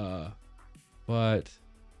 But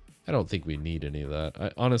I don't think we need any of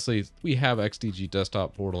that. Honestly, we have XDG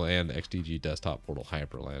desktop portal and XDG desktop portal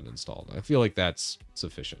Hyprland installed. I feel like that's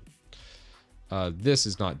sufficient. This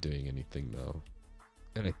is not doing anything though.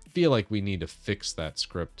 And I feel like we need to fix that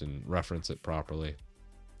script and reference it properly.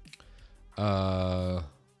 The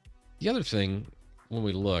other thing, when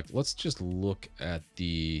we look, let's just look at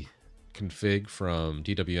the config from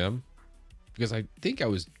DWM, because I think I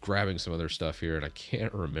was grabbing some other stuff here and I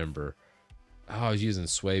can't remember. Oh, I was using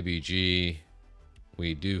SwayBG.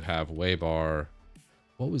 We do have Waybar.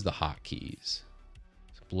 What was the hotkeys?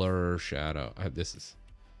 Blur, shadow. This is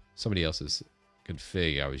somebody else's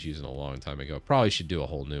config I was using a long time ago. Probably should do a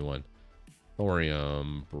whole new one.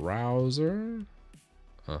 Thorium browser.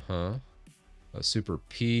 A super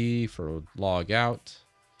P for log out.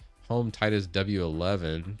 Home Titus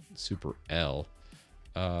W11 super L.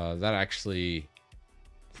 That actually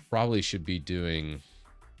probably should be doing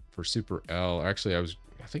for super L. Actually, I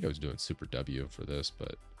think I was doing super W for this,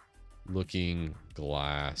 but looking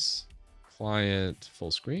glass client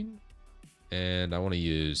full screen, and I want to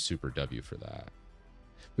use super W for that.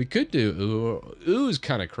 We could do OO. OO is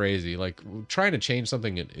kind of crazy. Like trying to change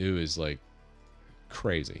something in OO is like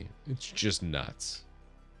crazy. It's just nuts.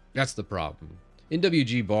 That's the problem.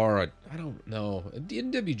 NWG bar, I don't know.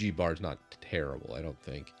 NWG bar is not terrible, I don't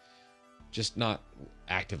think. Just not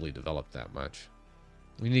actively developed that much.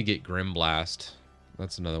 We need to get Grim Blast.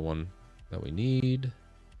 That's another one that we need.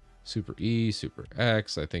 Super E, Super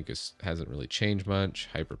X, I think hasn't really changed much.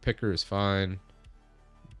 Hyper Picker is fine.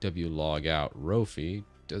 W log out Rofi.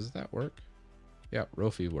 Does that work? Yeah,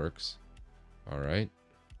 Rofi works. All right.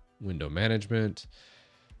 Window management.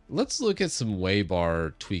 Let's look at some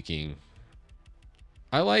Waybar tweaking.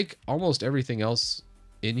 I like almost everything else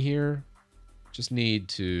in here. Just need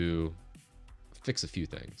to fix a few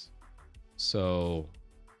things. So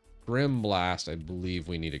Grim Blast, I believe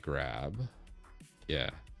we need to grab. Yeah.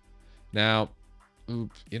 Now,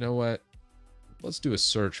 you know what? Let's do a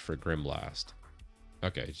search for Grim Blast.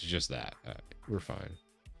 Okay, it's just that. We're fine.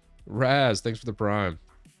 Raz, thanks for the prime.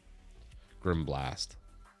 Grim Blast.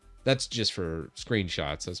 That's just for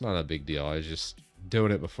screenshots. That's not a big deal. I was just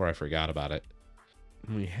doing it before I forgot about it.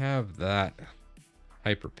 We have that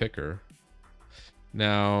Hyper Picker.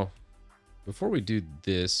 Now, before we do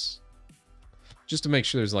this, just to make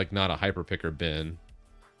sure there's like not a Hyper Picker bin.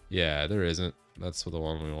 Yeah, there isn't. That's the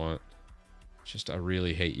one we want. Just, I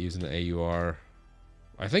really hate using the AUR.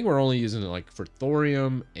 I think we're only using it like for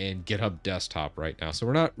Thorium and GitHub Desktop right now. So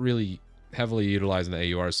we're not really heavily utilizing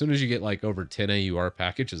the AUR. As soon as you get like over 10 AUR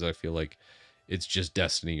packages, I feel like it's just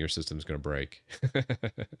destiny your system's going to break.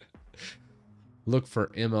 Look for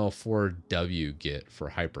ML4W Git for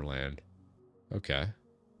Hyprland. Okay.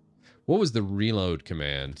 What was the reload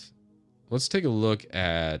command? Let's take a look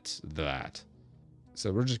at that.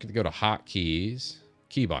 So we're just going to go to hotkeys,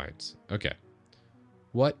 keybinds. Okay.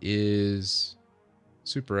 What is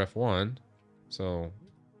Super F1? So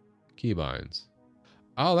keybinds.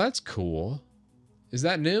 Oh, that's cool. Is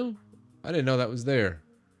that new? I didn't know that was there.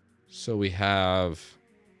 So we have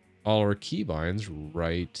all our keybinds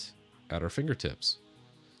right at our fingertips.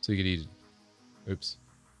 So you could use, oops.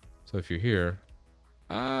 So if you're here,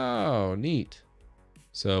 oh, neat.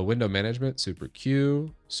 So window management, Super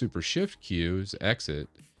Q, Super Shift Q is exit.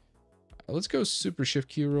 Let's go Super Shift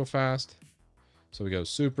Q real fast. So we go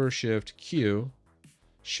Super Shift Q.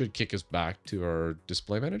 Should kick us back to our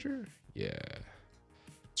display manager. Yeah.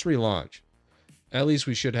 Let's relaunch. At least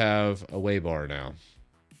we should have a way bar now.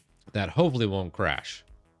 That hopefully won't crash.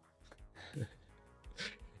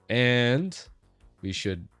 And we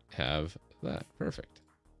should have that. Perfect.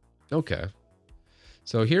 Okay.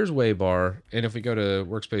 So here's Waybar, and if we go to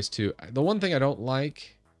Workspace 2, the one thing I don't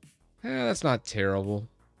like, that's not terrible,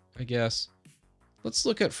 I guess. Let's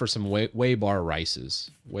look at for some Waybar rices.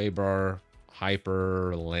 Waybar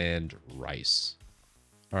Hyprland rice.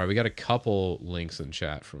 All right, we got a couple links in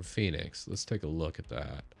chat from Phoenix. Let's take a look at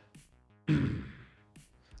that.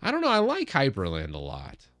 I don't know, I like Hyprland a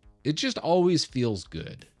lot. It just always feels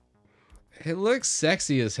good. It looks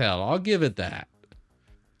sexy as hell, I'll give it that.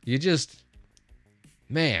 You just...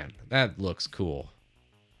 Man, that looks cool.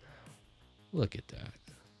 Look at that.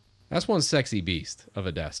 That's one sexy beast of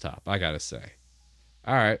a desktop, I gotta say.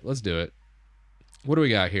 All right, let's do it. What do we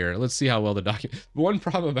got here? Let's see how well the document... One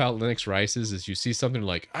problem about Linux rices is you see something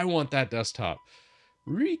like, I want that desktop.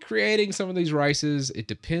 Recreating some of these rices, it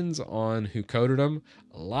depends on who coded them.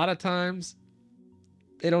 A lot of times,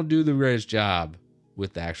 they don't do the greatest job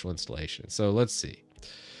with the actual installation. So let's see.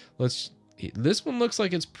 This one looks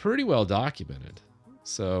like it's pretty well documented.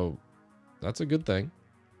 So that's a good thing.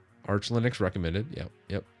 Arch Linux recommended.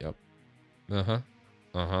 Yep.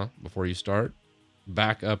 Before you start,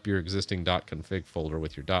 back up your existing .config folder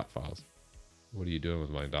with your .dot files. What are you doing with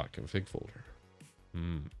my .config folder?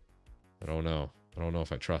 I don't know. I don't know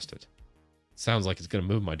if I trust it. Sounds like it's going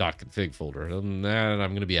to move my .config folder. Other than that, I'm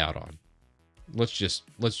going to be out on. Let's just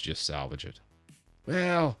salvage it.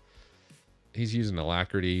 Well, he's using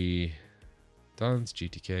Alacrity, Dunce,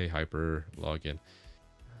 GTK, Hyper, login.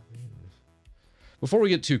 Before we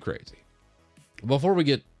get too crazy, before we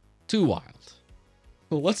get too wild,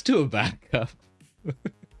 well, let's do a backup.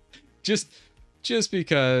 just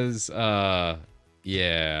because,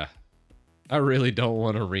 yeah, I really don't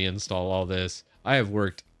want to reinstall all this. I have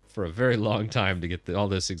worked for a very long time to get all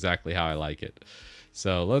this exactly how I like it.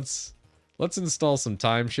 So let's install some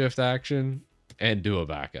time shift action and do a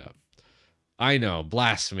backup. I know,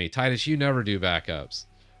 blasphemy. Titus, you never do backups.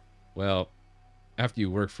 Well, after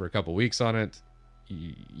you work for a couple weeks on it,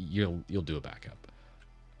 you'll do a backup.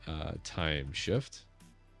 Time shift.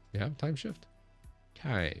 Yeah, time shift.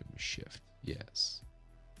 Time shift. Yes.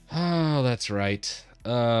 Oh, that's right.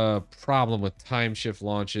 Problem with time shift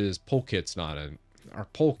launches. Polkit's not in. Our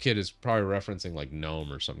Polkit is probably referencing like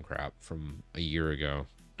GNOME or some crap from a year ago.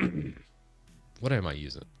 What am I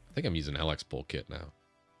using? I think I'm using LX Polkit now.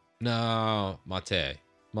 No, Mate.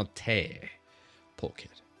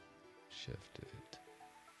 Polkit. Shifted.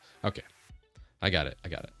 Okay. I got it.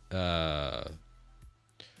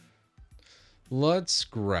 Let's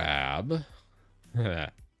grab...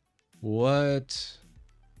 What...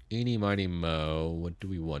 Eeny, miny, mo. What do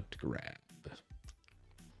we want to grab?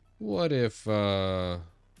 What if...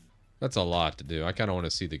 That's a lot to do. I kind of want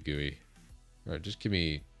to see the GUI. Alright, just give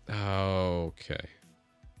me... Okay.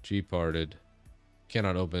 G parted.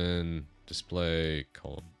 Cannot open. Display.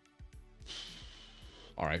 Column.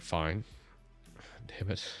 Alright, fine.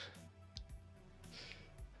 Damn it.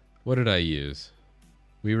 What did I use?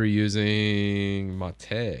 We were using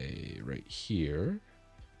Mate right here.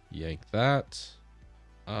 Yank that.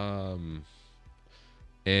 And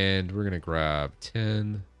we're gonna grab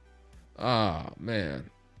 10. Ah, man.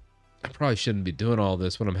 I probably shouldn't be doing all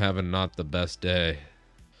this when I'm having not the best day.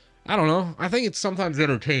 I don't know. I think it's sometimes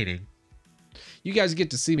entertaining. You guys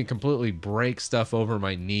get to see me completely break stuff over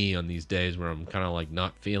my knee on these days where I'm kind of like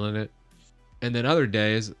not feeling it. And then other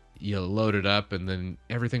days, you load it up and then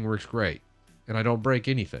everything works great. And I don't break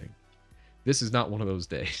anything. This is not one of those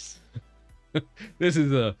days. This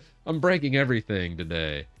is I'm breaking everything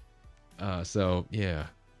today. So yeah,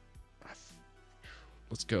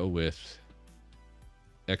 let's go with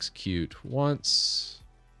execute once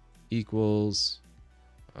equals,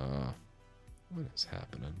 what is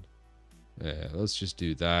happening? Yeah, let's just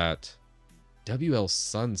do that. WL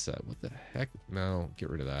sunset, what the heck? No, get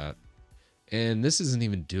rid of that. And this isn't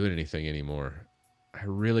even doing anything anymore. I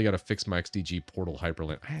really got to fix my XDG portal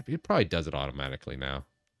Hyprland. It probably does it automatically now.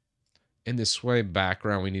 In this sway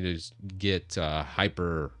background, we need to get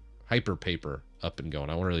hyper paper up and going.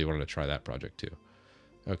 I really wanted to try that project too.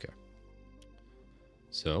 Okay.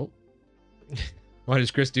 So, why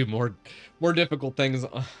does Chris do more difficult things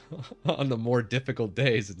on the more difficult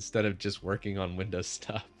days instead of just working on Windows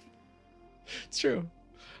stuff? It's true.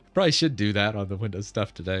 I probably should do that on the Windows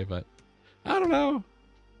stuff today, but I don't know.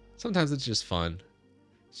 Sometimes it's just fun.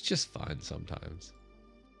 It's just fun sometimes.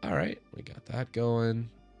 All right, we got that going.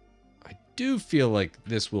 I do feel like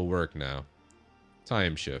this will work now.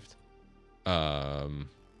 Time shift. Time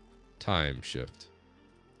shift.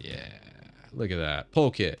 Yeah, look at that. Poll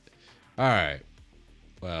kit. All right.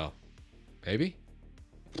 Well, maybe.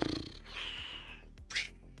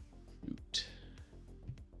 Shoot.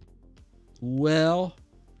 Well,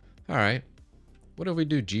 all right. What if we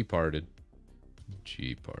do G parted?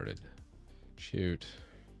 G parted. Shoot.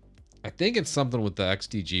 I think it's something with the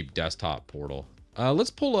XDG desktop portal. Let's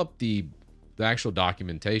pull up the actual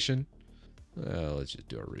documentation. Let's just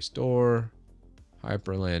do a restore.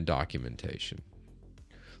 Hyprland documentation.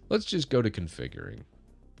 Let's just go to configuring.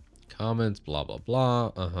 Comments, blah, blah,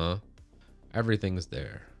 blah. Everything's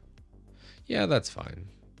there. Yeah, that's fine.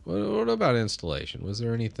 What about installation? Was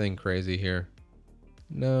there anything crazy here?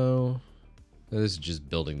 No. This is just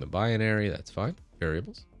building the binary. That's fine.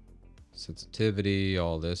 Variables. Sensitivity,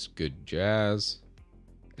 all this good jazz.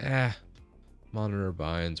 Monitor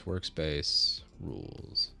binds, workspace,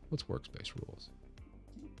 rules. What's workspace rules?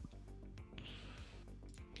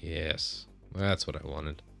 Yes, that's what I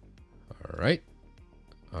wanted. All right.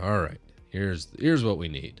 All right. Here's what we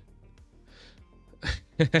need.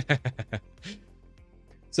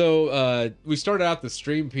 So we started out the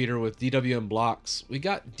stream, Peter, with DWMBlocks. We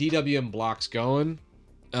got DWMBlocks going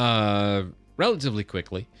relatively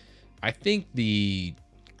quickly. I think the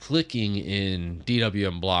clicking in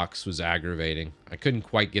DWMBlocks was aggravating. I couldn't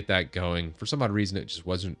quite get that going. For some odd reason, it just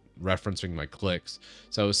wasn't referencing my clicks.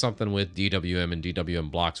 So it was something with DWM and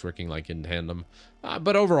DWMBlocks working like in tandem.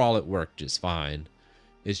 But overall, it worked just fine.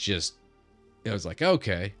 It's just, it was like,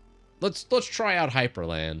 okay, let's try out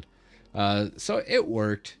Hyprland. So it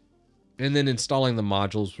worked. And then installing the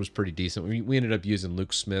modules was pretty decent. We ended up using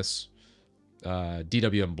Luke Smith's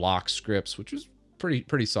DWMBlocks scripts, which was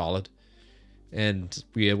pretty solid. And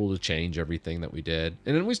be able to change everything that we did.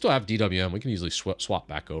 And then we still have DWM. We can easily swap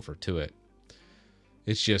back over to it.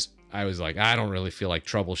 It's just, I was like, I don't really feel like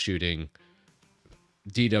troubleshooting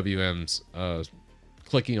DWM's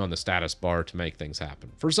clicking on the status bar to make things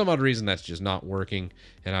happen. For some odd reason, that's just not working.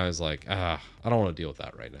 And I was like, I don't want to deal with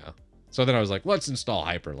that right now. So then I was like, let's install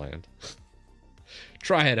Hyprland.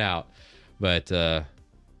 Try it out. But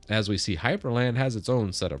as we see, Hyprland has its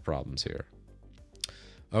own set of problems here.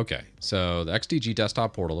 Okay, so the XDG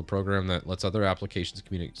desktop portal, a program that lets other applications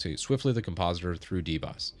communicate swiftly with the compositor through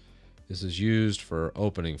dbus. This is used for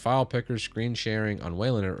opening file pickers, screen sharing. On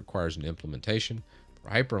Wayland, it requires an implementation. For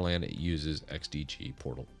Hyprland, it uses XDG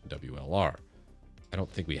portal WLR. I don't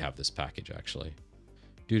think we have this package, actually.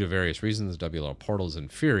 Due to various reasons, the WLR portal is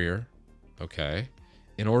inferior. Okay.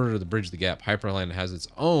 In order to bridge the gap, Hyprland has its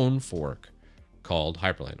own fork called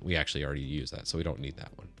Hyprland. We actually already use that, so we don't need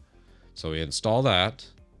that one. So we install that.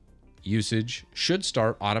 Usage should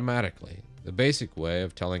start automatically. The basic way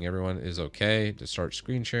of telling everyone is okay to start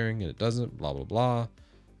screen sharing, and it doesn't, blah, blah,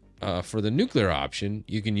 blah. For the nuclear option,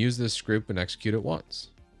 you can use this script and execute it once.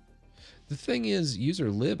 The thing is, user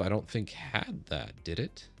lib, I don't think had that, did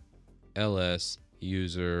it? ls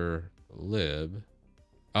user lib.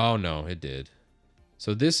 Oh, no, it did.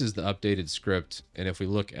 So this is the updated script, and if we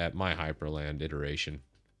look at my Hyprland iteration,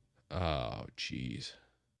 oh, geez.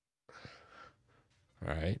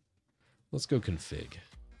 All right, let's go config.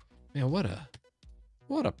 Man, what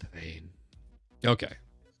a pain. Okay,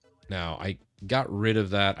 now I got rid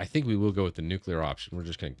of that. I think we will go with the nuclear option. We're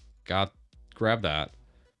just gonna grab that,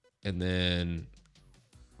 and then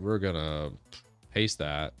we're gonna paste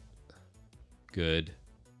that. Good,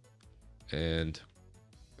 and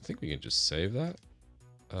I think we can just save that.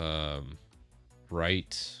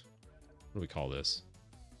 Right, what do we call this?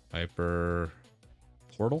 Hyper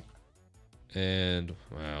portal. And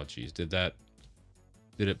wow, geez, did it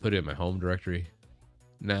put it in my home directory?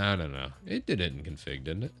 No. It did it in config,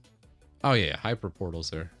 didn't it? Oh yeah, hyper portals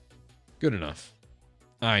there. Good enough.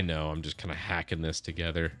 I know I'm just kind of hacking this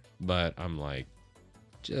together, but I'm like,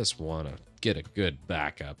 just want to get a good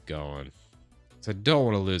backup going. So I don't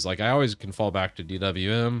want to lose. Like, I always can fall back to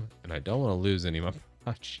DWM, and I don't want to lose any of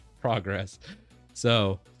my progress.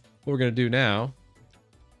 So what we're going to do now,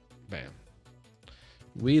 bam.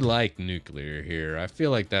 We like nuclear here. I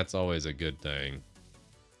feel like that's always a good thing.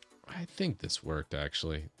 I think this worked,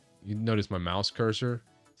 actually. You notice my mouse cursor?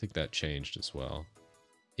 I think that changed as well.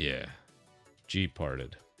 Yeah. G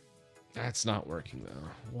parted. That's not working, though.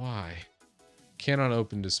 Why? Cannot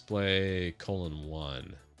open display :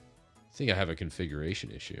 1. I think I have a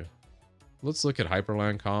configuration issue. Let's look at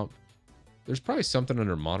Hyprland comp. There's probably something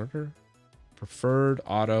under monitor. Preferred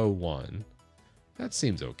auto 1. That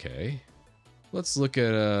seems okay. Let's look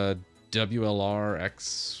at a WLR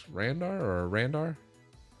X Randar or Randar.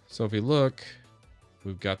 So if we look,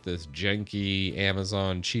 we've got this janky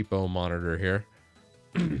Amazon cheapo monitor here.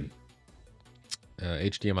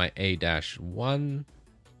 HDMI A-1.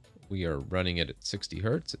 We are running it at 60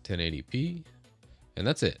 hertz at 1080p. And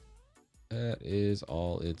that's it. That is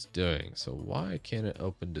all it's doing. So why can't it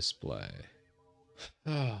open display?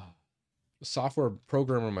 Software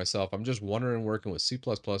programmer myself, I'm just wondering, working with C++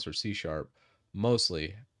 or C#,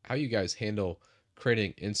 mostly, how you guys handle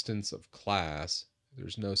creating instance of class.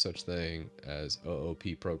 There's no such thing as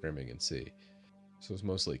OOP programming in C. So it's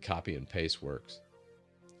mostly copy and paste works.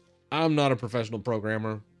 I'm not a professional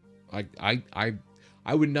programmer. I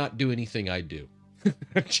would not do anything I do.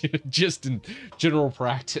 Just in general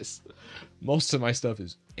practice. Most of my stuff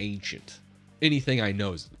is ancient. Anything I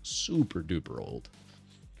know is super duper old.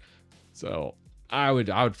 So I would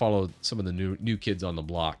follow some of the new kids on the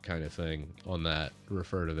block kind of thing on that,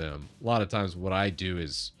 refer to them. A lot of times what I do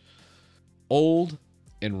is old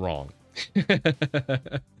and wrong.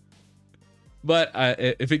 But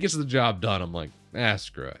if it gets the job done, I'm like,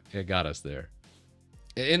 screw it. It got us there.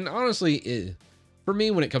 And honestly, for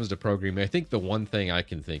me, when it comes to programming, I think the one thing I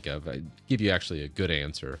can think of, I give you actually a good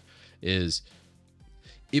answer, is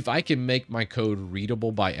if I can make my code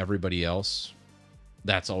readable by everybody else,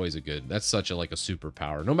 that's always that's such a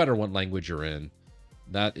superpower. No matter what language you're in,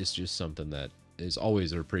 that is just something that is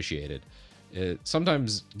always appreciated.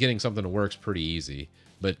 Sometimes getting something to work is pretty easy,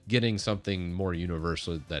 but getting something more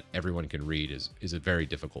universal that everyone can read is a very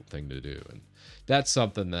difficult thing to do. And that's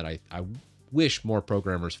something that I wish more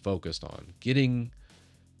programmers focused on, getting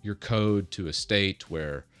your code to a state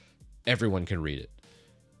where everyone can read it.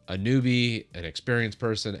 A newbie, an experienced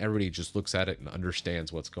person, everybody just looks at it and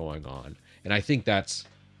understands what's going on. And I think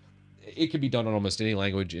it can be done on almost any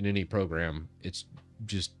language in any program. It's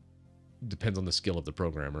just depends on the skill of the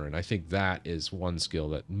programmer. And I think that is one skill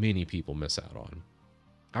that many people miss out on.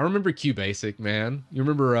 I remember QBasic, man. You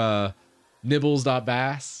remember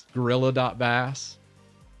nibbles.bass, gorilla.bass?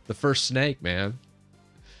 The first snake, man.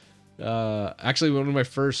 Actually, one of my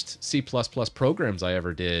first C++ programs I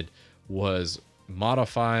ever did was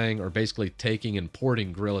modifying or basically taking and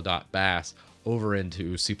porting gorilla.bass over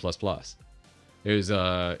into C++. It was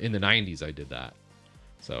in the 90s I did that.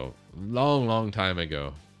 So long time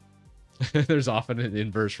ago. There's often an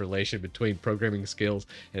inverse relation between programming skills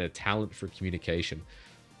and a talent for communication.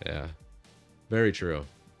 Yeah, very true.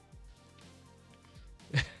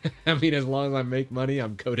 I mean, as long as I make money,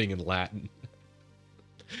 I'm coding in Latin.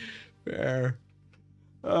 Fair.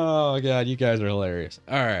 Oh, God, you guys are hilarious.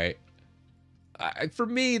 All right. For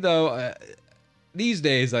me, though, these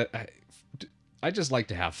days, I just like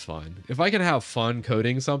to have fun. If I can have fun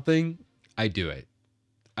coding something, I do it.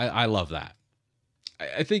 I love that.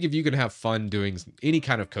 I think if you can have fun doing any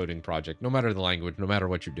kind of coding project, no matter the language, no matter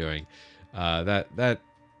what you're doing,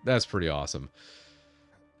 that's pretty awesome.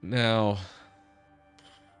 Now,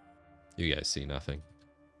 you guys see nothing.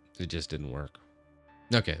 It just didn't work.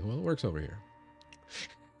 Okay, well, it works over here.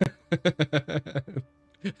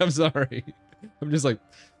 I'm sorry. I'm just like,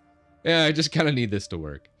 yeah, I just kind of need this to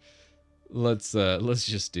work. Let's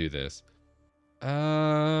just do this. Where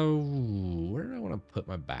do I want to put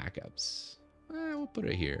my backups? We'll put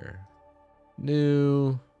it here.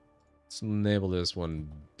 New. Let's enable this one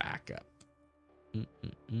backup.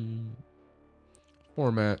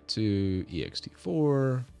 Format to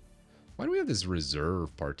ext4. Why do we have this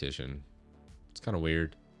reserve partition? It's kind of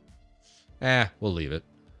weird. We'll leave it.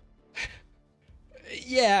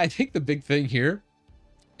 Yeah, I think the big thing here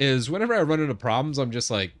is whenever I run into problems, I'm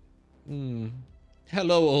just like,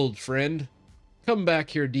 hello, old friend. Come back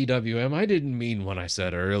here, DWM. I didn't mean what I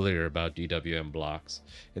said earlier about DWMBlocks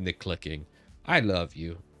and the clicking. I love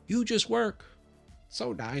you. You just work.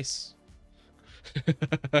 So nice.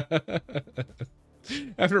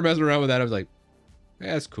 After messing around with that, I was like,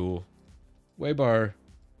 that's cool. Waybar,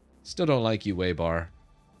 still don't like you, Waybar.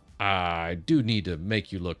 I do need to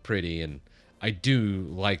make you look pretty, and I do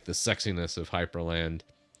like the sexiness of Hyprland.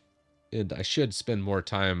 And I should spend more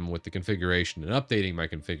time with the configuration and updating my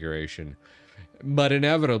configuration. But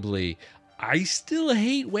inevitably, I still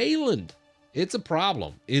hate Wayland. It's a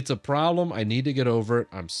problem. It's a problem. I need to get over it.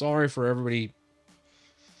 I'm sorry for everybody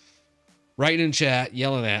writing in chat,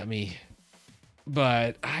 yelling at me.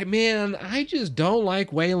 But, I just don't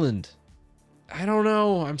like Wayland. I don't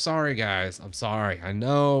know. I'm sorry, guys. I'm sorry. I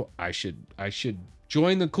know I should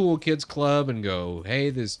join the cool kids club and go, hey,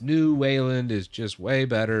 this new Wayland is just way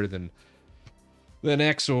better than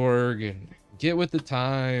Xorg, and get with the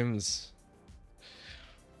times.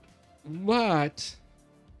 But,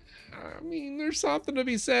 there's something to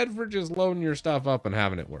be said for just loading your stuff up and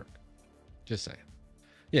having it work. Just saying.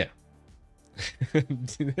 Yeah.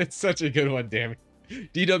 It's such a good one, damn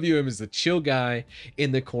it. DWM is the chill guy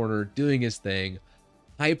in the corner doing his thing.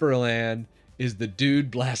 Hyprland is the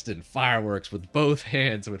dude blasting fireworks with both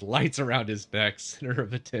hands with lights around his neck, center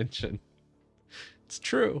of attention. It's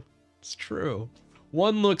true. It's true.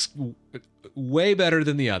 One looks way better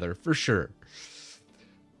than the other, for sure.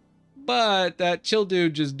 But that chill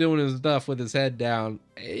dude just doing his stuff with his head down,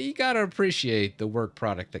 you gotta appreciate the work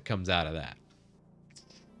product that comes out of that.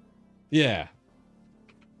 Yeah.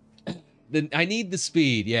 Then I need the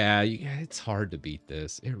speed. Yeah, it's hard to beat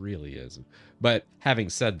this. It really is. But having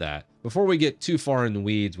said that, before we get too far in the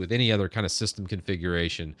weeds with any other kind of system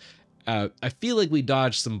configuration, I feel like we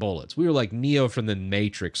dodged some bullets. We were like Neo from the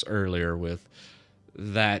Matrix earlier with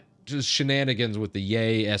that just shenanigans with the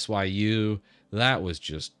yay SYU. That was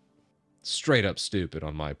just straight up stupid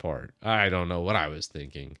on my part. I don't know what I was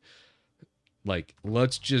thinking. Like,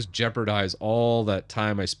 let's just jeopardize all that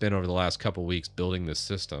time I spent over the last couple weeks building this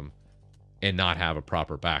system and not have a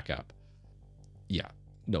proper backup. Yeah,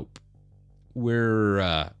 nope.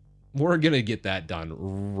 We're gonna get that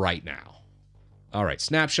done right now. All right,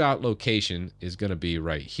 snapshot location is gonna be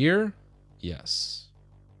right here. Yes,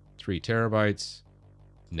 3 terabytes.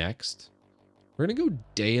 Next, we're gonna go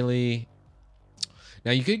daily.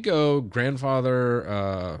 Now you could go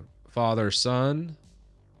grandfather, father, son.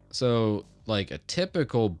 So like a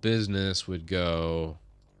typical business would go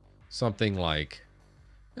something like,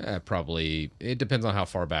 probably, it depends on how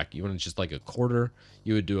far back. You want just like a quarter,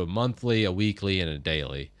 you would do a monthly, a weekly, and a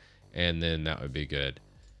daily. And then that would be good.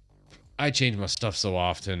 I change my stuff so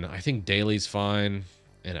often. I think daily's fine.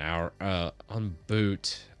 An hour, on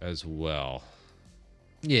boot as well.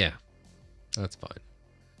 Yeah, that's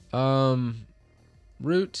fine.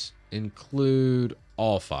 Root include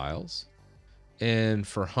all files. And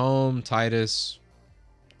for home, Titus,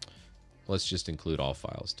 let's just include all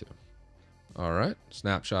files too. All right,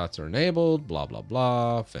 snapshots are enabled, blah, blah,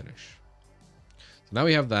 blah, finish. So now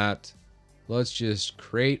we have that. Let's just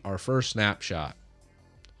create our first snapshot.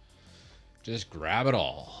 Just grab it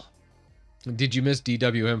all. Did you miss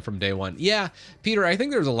DWM from day one? Yeah, Peter, I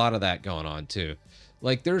think there's a lot of that going on too.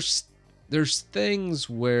 Like there's things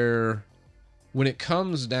where when it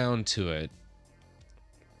comes down to it,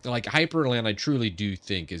 like Hyprland, I truly do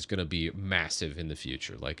think is going to be massive in the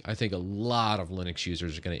future. Like I think a lot of Linux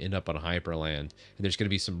users are going to end up on Hyprland, and there's going to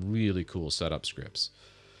be some really cool setup scripts.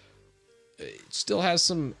 It still has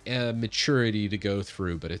some maturity to go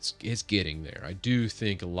through, but it's getting there. I do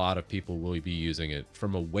think a lot of people will be using it.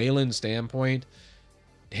 From a Wayland standpoint,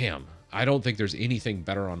 damn, I don't think there's anything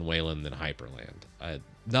better on Wayland than Hyprland.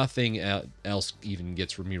 Nothing else even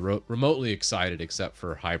gets me remotely excited except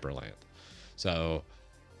for Hyprland. So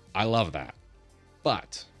I love that.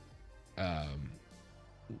 But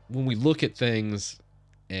when we look at things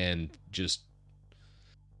and just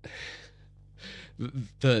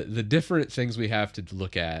the different things we have to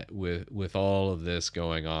look at with all of this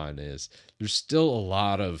going on is there's still a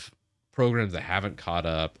lot of programs that haven't caught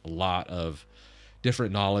up, a lot of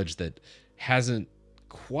different knowledge that hasn't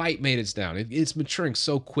quite made its down. It's maturing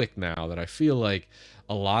so quick now that I feel like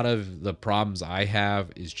a lot of the problems I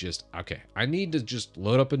have is just, okay, I need to just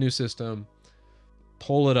load up a new system,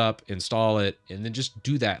 pull it up, install it, and then just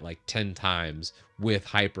do that like 10 times with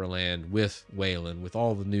Hyprland, with Wayland, with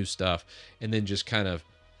all the new stuff, and then just kind of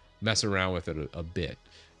mess around with it a bit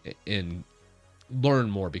and learn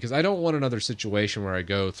more, because I don't want another situation where I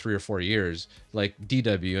go 3 or 4 years. Like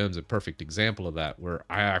DWM is a perfect example of that, where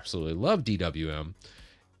I absolutely love DWM,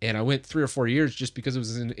 and I went 3 or 4 years just because it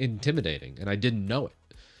was intimidating and I didn't know it.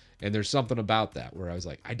 And there's something about that where I was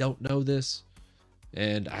like, I don't know this,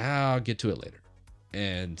 and I'll get to it later.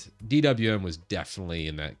 And DWM was definitely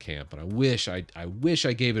in that camp, and I wish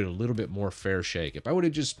I gave it a little bit more fair shake. If I would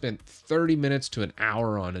have just spent 30 minutes to an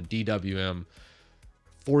hour on a DWM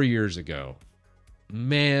 4 years ago,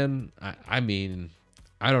 man, I mean,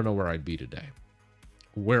 I don't know where I'd be today.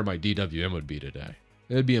 Where my DWM would be today.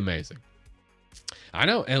 It'd be amazing. I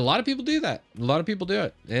know, and a lot of people do that. A lot of people do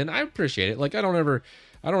it, and I appreciate it. Like I don't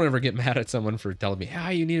ever get mad at someone for telling me, "Ah,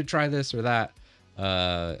 you need to try this or that."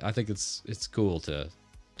 I think it's cool to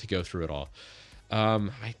go through it all.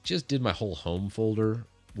 I just did my whole home folder,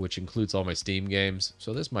 which includes all my Steam games,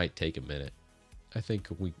 so this might take a minute. I think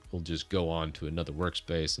we'll just go on to another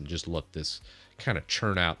workspace and just let this kind of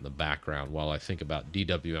churn out in the background while I think about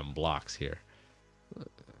DWMBlocks here.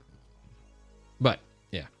 But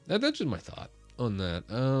yeah, that's just my thought on that.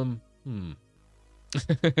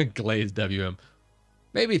 Glazed WM.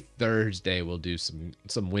 Maybe Thursday we'll do some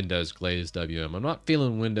Windows glazed WM. I'm not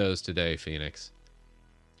feeling Windows today, Phoenix.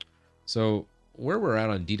 So where we're at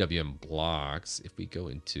on DWMBlocks, if we go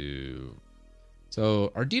into...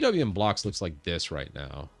 So our DWMBlocks looks like this right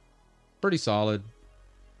now. Pretty solid.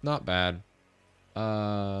 Not bad.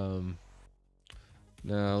 Now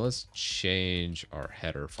let's change our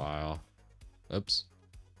header file. Oops.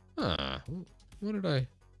 What did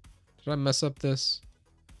I mess up this?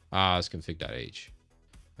 It's config.h.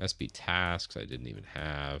 SB tasks I didn't even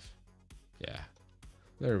have. Yeah.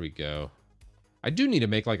 There we go. I do need to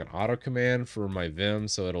make like an auto command for my Vim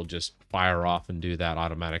so it'll just fire off and do that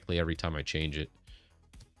automatically every time I change it.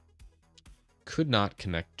 Could not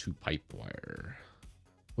connect to Pipewire.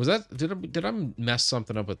 Was that, did I mess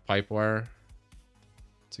something up with Pipewire?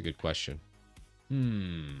 It's a good question.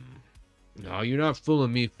 No, you're not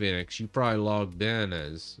fooling me, Phoenix. You probably logged in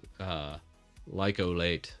as Lyco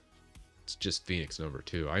late. It's just Phoenix number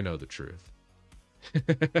 2. I know the truth.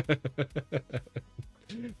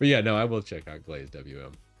 But yeah, no, I will check out Glazed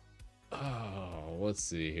WM. Oh, let's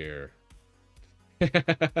see here.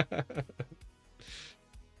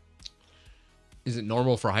 Is it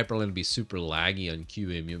normal for Hyprland to be super laggy on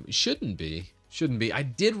QEMU? It shouldn't be. Shouldn't be. I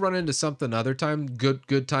did run into something other time.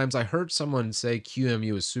 Good times. I heard someone say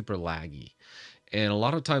QEMU is super laggy. And a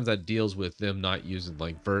lot of times that deals with them not using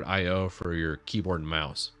like VirtIO for your keyboard and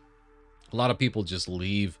mouse. A lot of people just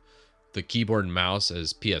leave the keyboard and mouse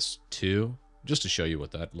as PS2, just to show you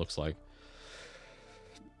what that looks like.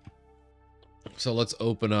 So let's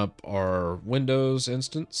open up our Windows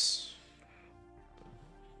instance.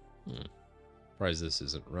 Surprised this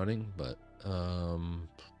isn't running, but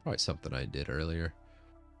probably something I did earlier.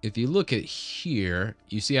 If you look at here,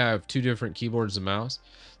 you see I have 2 different keyboards and mouse.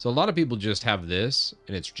 So a lot of people just have this,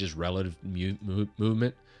 and it's just relative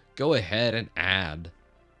movement. Go ahead and add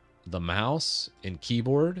the mouse and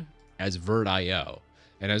keyboard as VirtIO.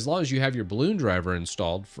 And as long as you have your Balloon driver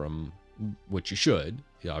installed, from which you should,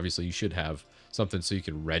 obviously you should have something so you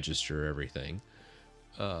can register everything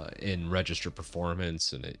and register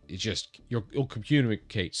performance, and it just, you'll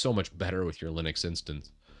communicate so much better with your Linux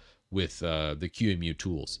instance with the QEMU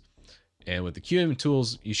tools. And with the QEMU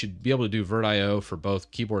tools, you should be able to do VirtIO for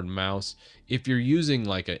both keyboard and mouse. If you're using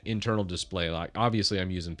like an internal display, like obviously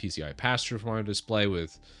I'm using PCI pass-through for my display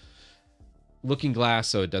with Looking Glass,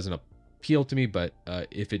 so it doesn't appeal to me, but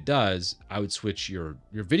if it does, I would switch your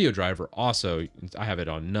video driver. Also, I have it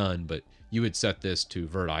on none, but you would set this to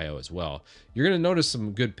VirtIO as well. You're going to notice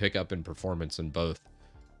some good pickup in performance in both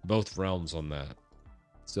realms on that.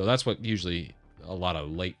 So that's what usually a lot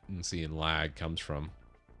of latency and lag comes from.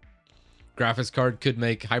 Graphics card could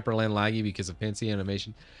make Hyprland laggy because of fancy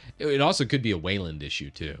animation. It also could be a Wayland issue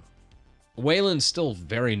too. Wayland's still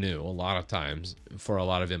very new a lot of times for a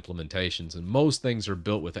lot of implementations, and most things are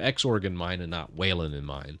built with Xorg in mind and not Wayland in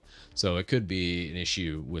mind. So it could be an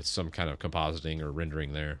issue with some kind of compositing or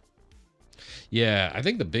rendering there. Yeah, I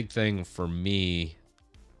think the big thing for me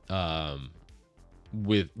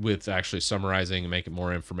with actually summarizing and making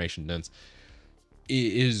more information dense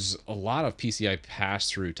is a lot of PCI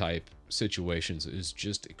pass-through type situations is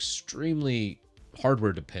just extremely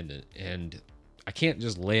hardware dependent, and I can't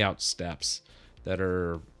just lay out steps that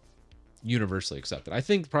are universally accepted. I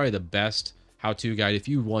think probably the best how-to guide, if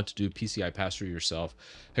you want to do PCI pass-through yourself,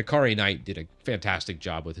 Hikari Knight did a fantastic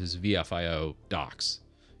job with his VFIO docs.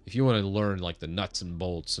 If you want to learn like the nuts and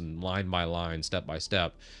bolts and line by line, step by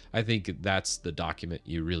step, I think that's the document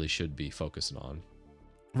you really should be focusing on.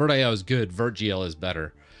 VirtIO is good. VirtGL is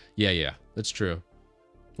better. Yeah, that's true.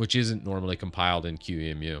 Which isn't normally compiled in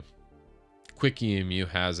QEMU. QuickEMU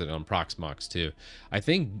has it on Proxmox too. I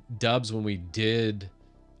think Dubs, when we did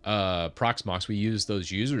Proxmox, we used those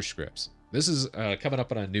user scripts. This is coming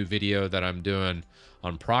up on a new video that I'm doing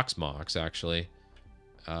on Proxmox, actually.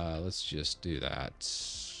 Let's just do that.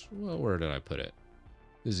 Well, where did I put it?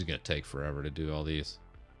 This is going to take forever to do all these.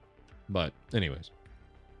 But anyways,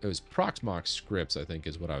 it was Proxmox scripts, I think,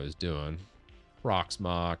 is what I was doing.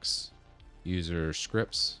 Proxmox. User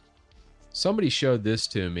scripts. Somebody showed this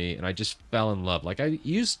to me, and I just fell in love. Like, I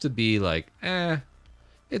used to be like,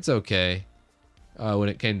 it's okay when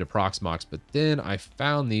it came to Proxmox, but then I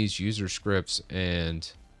found these user scripts, and,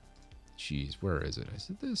 geez, where is it? Is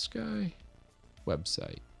it this guy?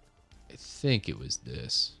 Website. I think it was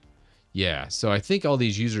this. Yeah, so I think all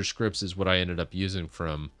these user scripts is what I ended up using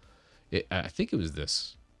from, I think it was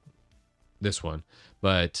this one.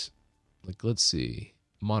 But, like, let's see.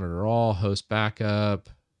 Monitor all, host backup,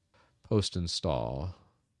 post install.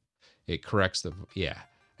 It corrects the, yeah.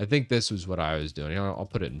 I think this was what I was doing. I'll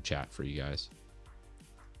put it in chat for you guys.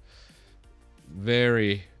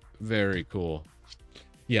 Very, very cool.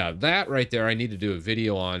 Yeah, that right there I need to do a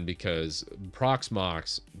video on, because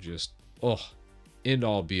Proxmox just, end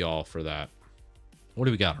all be all for that. What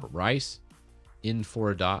do we got? Rice in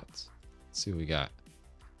 4 dots. Let's see what we got.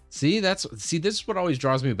 See, this is what always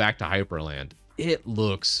draws me back to Hyprland. It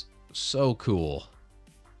looks so cool.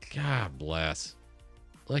 God bless.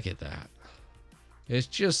 Look at that. It's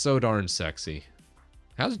just so darn sexy.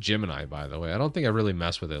 How's Gemini, by the way? I don't think I really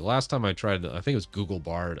messed with it. Last time I tried, I think it was Google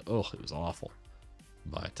Bard. Oh, it was awful.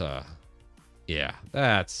 But yeah,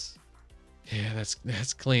 that's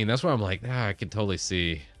clean. That's why I'm like, I can totally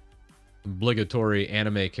see obligatory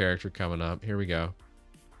anime character coming up. Here we go.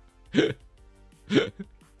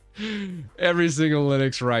 Every single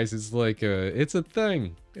Linux Rice is like it's a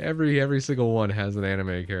thing. Every single one has an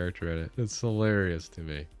anime character in it. It's hilarious to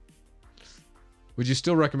me. Would you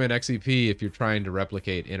still recommend XCP if you're trying to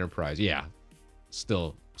replicate Enterprise? Yeah,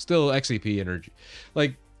 still XCP energy.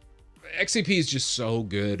 Like, XCP is just so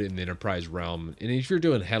good in the enterprise realm, and if you're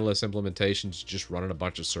doing headless implementations, just running a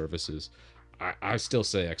bunch of services, I still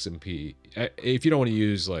say XCP. If you don't want to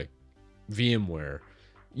use like VMware,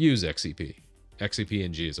 use XCP.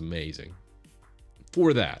 XCP-ng is amazing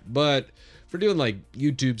for that. But for doing like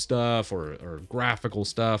YouTube stuff or graphical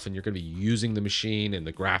stuff, and you're going to be using the machine and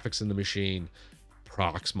the graphics in the machine,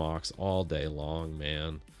 Proxmox all day long,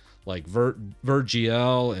 man. Like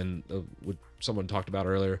VirGL and what someone talked about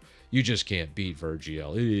earlier, you just can't beat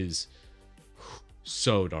VirGL. It is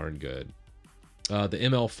so darn good. The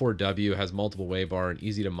ML4W has multiple waybar and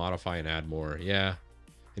easy to modify and add more. Yeah,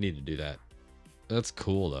 I need to do that. That's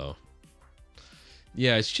cool though.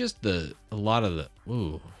 Yeah, it's just a lot of the,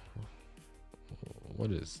 ooh, what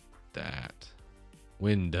is that?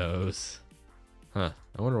 Windows. Huh,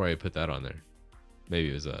 I wonder why you put that on there.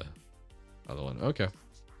 Maybe it was a other one. Okay.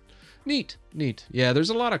 Neat. Yeah, there's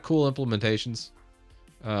a lot of cool implementations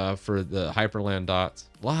for the Hyprland dots.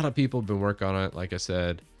 A lot of people have been working on it, like I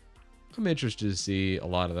said. I'm interested to see a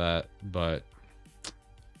lot of that, but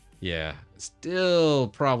yeah, still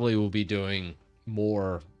probably will be doing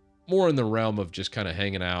more in the realm of just kind of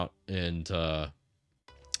hanging out and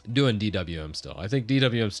doing DWM still. I think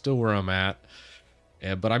DWM is still where I'm at,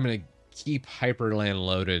 but I'm going to keep Hyprland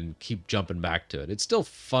loaded and keep jumping back to it. It's still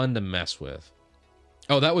fun to mess with.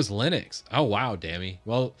 Oh, that was Linux. Oh, wow, Dammy.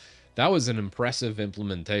 Well, that was an impressive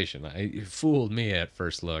implementation. It fooled me at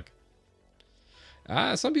first look.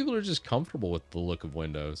 Some people are just comfortable with the look of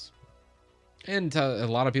Windows. And a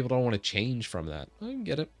lot of people don't want to change from that. I can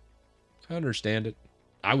get it. I understand it.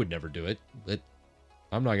 I would never do it, but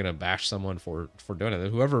I'm not going to bash someone for doing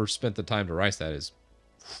it. Whoever spent the time to write that he's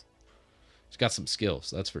got some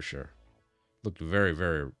skills, that's for sure. Looked very,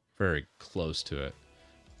 very, very close to it.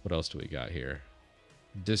 What else do we got here?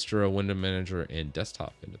 Distro, window manager, and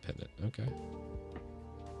desktop independent. Okay.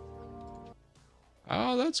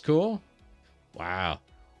 Oh, that's cool. Wow.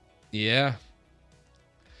 Yeah.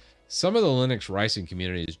 Some of the Linux Rising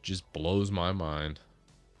communities just blows my mind.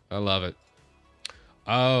 I love it.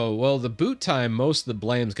 Oh, well, the boot time, most of the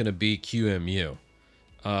blame's going to be QEMU.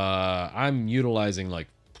 I'm utilizing like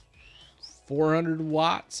 400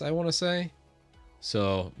 watts, I want to say.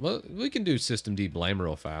 So, well, we can do systemd blame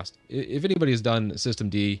real fast. If anybody has done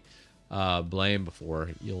systemd blame before,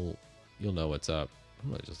 you'll know what's up. I'm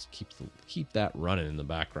going to just keep that running in the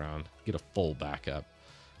background. Get a full backup.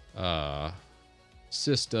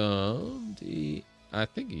 Systemd, I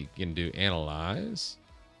think you can do analyze,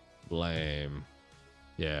 blame.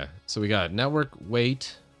 Yeah, so we got network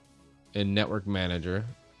wait and network manager.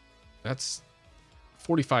 That's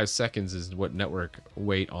 45 seconds is what network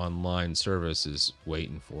wait online service is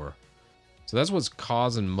waiting for. So that's what's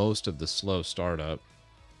causing most of the slow startup.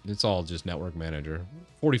 It's all just network manager.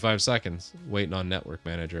 45 seconds waiting on network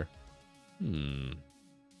manager.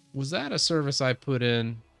 Was that a service I put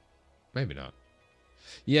in? Maybe not.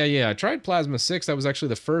 Yeah, I tried Plasma 6. That was actually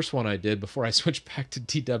the first one I did before I switched back to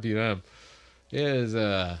DWM.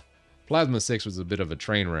 Plasma 6 was a bit of a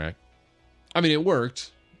train wreck. I mean, it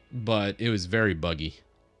worked, but it was very buggy.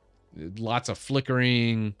 lots of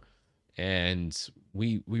flickering, and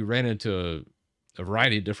we ran into a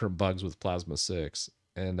variety of different bugs with Plasma 6.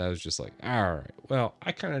 And I was just like, all right, well,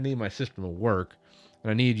 I kind of need my system to work,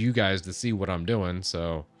 and I need you guys to see what I'm doing.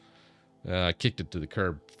 So I kicked it to the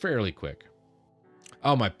curb fairly quick.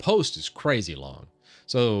 Oh, my post is crazy long.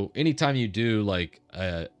 So anytime you do like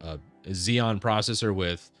a Xeon processor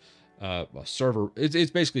with a server,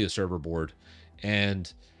 it's basically a server board.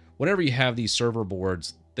 And whenever you have these server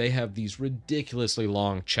boards, they have these ridiculously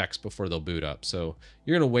long checks before they'll boot up. So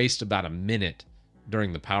you're going to waste about a minute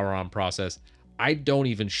during the power on process. I don't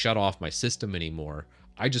even shut off my system anymore.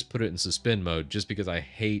 I just put it in suspend mode just because I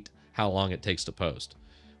hate how long it takes to post.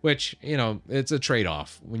 Which, you know, it's a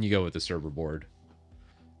trade-off when you go with the server board.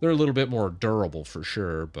 They're a little bit more durable for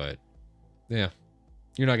sure, but yeah,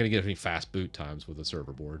 you're not going to get any fast boot times with a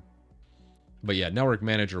server board. But yeah, network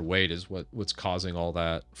manager wait is what's causing all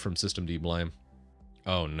that from systemd blame.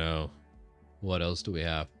 Oh no. What else do we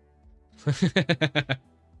have?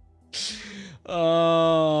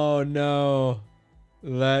 Oh no.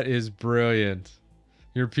 That is brilliant.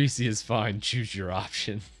 Your PC is fine. Choose your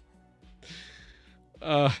option.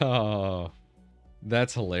 Oh,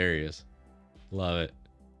 that's hilarious. Love it.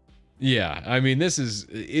 Yeah, I mean, this is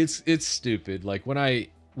it's stupid. Like when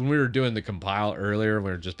we were doing the compile earlier, we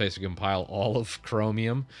were just basically compile all of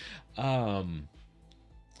Chromium. And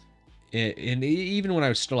even when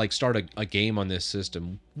I start a game on this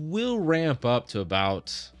system, we'll ramp up to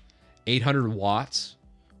about 800 watts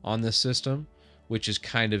on this system, which is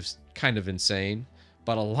kind of insane.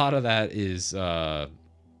 But a lot of that is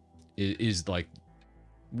like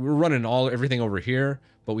we're running everything over here,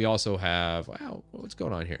 but we also have, wow, what's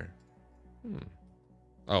going on here?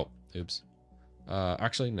 Oh, oops.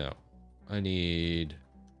 Actually, no. I need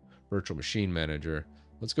virtual machine manager.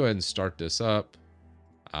 Let's go ahead and start this up.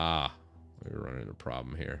 Ah, we're running a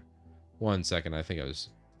problem here. 1 second. I think I was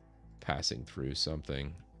passing through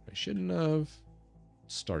something I shouldn't have.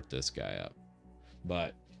 Start this guy up.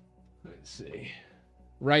 But let's see.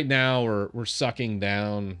 Right now we're sucking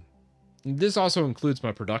down. This also includes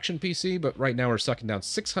my production PC, but right now we're sucking down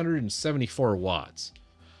 674 watts.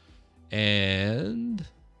 And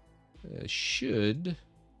did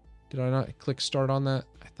I not click start on that?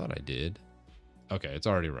 I thought I did. Okay, it's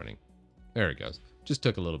already running. There it goes. Just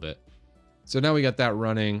took a little bit. So now we got that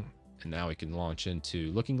running, and now we can launch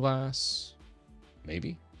into Looking Glass.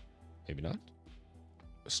 Maybe, maybe not.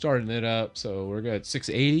 Starting it up, so we're good at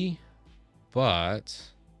 680. But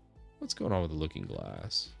what's going on with the Looking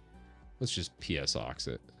Glass? Let's just PSOX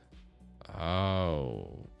it.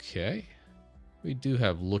 Okay. We do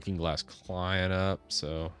have Looking Glass client up,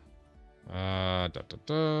 so there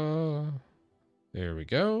we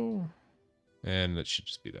go. And that should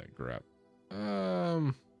just be that grep.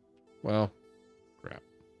 Well, grep.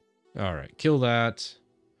 All right, kill that.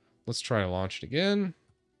 Let's try to launch it again.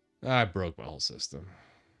 I broke my whole system.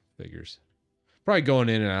 Figures. Probably going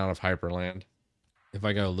in and out of Hyprland. If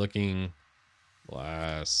I go Looking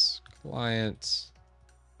Glass client.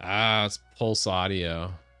 It's Pulse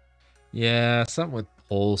Audio. Yeah, something with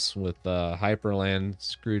Pulse with Hyprland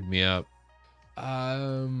screwed me up.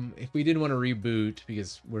 If we didn't want to reboot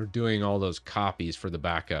because we're doing all those copies for the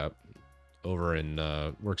backup over in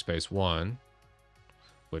Workspace 1,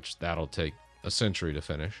 which that'll take a century to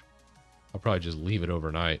finish. I'll probably just leave it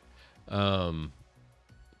overnight.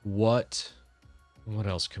 What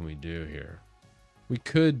else can we do here? We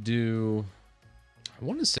could do, I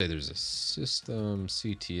want to say there's a system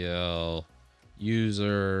CTL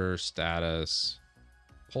user status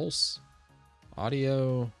Pulse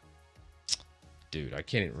Audio. Dude, I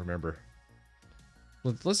can't even remember.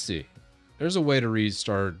 Let's see. There's a way to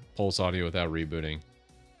restart Pulse Audio without rebooting.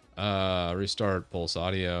 Restart Pulse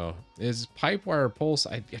Audio. Is Pipewire Pulse?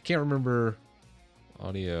 I can't remember.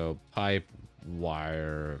 Audio pipe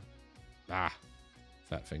wire. Fat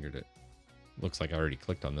fingered it. Looks like I already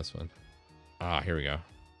clicked on this one. Here we go.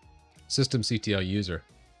 System CTL user.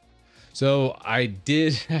 So I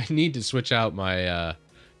need to switch out my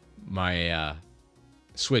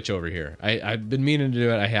switch over here. I've been meaning to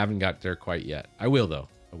do it. I haven't got there quite yet. I will though.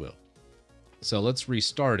 I will. So let's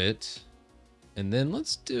restart it. And then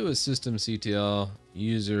let's do a system CTL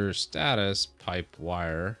user status pipe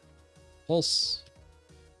wire pulse.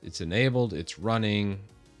 It's enabled. It's running.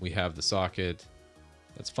 We have the socket.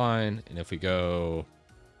 That's fine. And if we go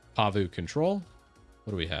Pavu control,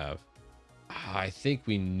 what do we have? I think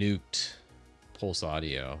we nuked Pulse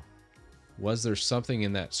Audio. Was there something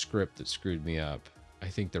in that script that screwed me up? I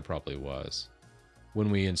think there probably was.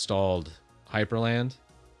 When we installed Hyprland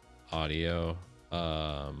audio,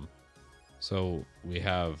 so we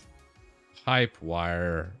have pipe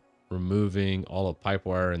wire removing all of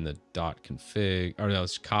pipewire in the .config. Or no,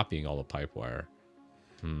 it's copying all the pipewire.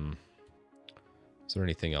 Is there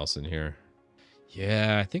anything else in here?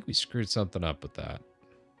 Yeah, I think we screwed something up with that.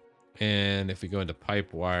 And if we go into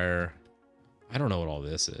pipewire, I don't know what all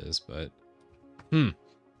this is, but have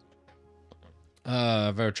I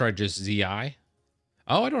ever tried just ZI?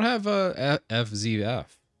 Oh, I don't have FZF.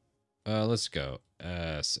 Let's go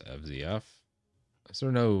SFZF. Is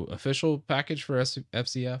there no official package for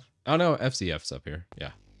FZF? Oh no, FZF's up here.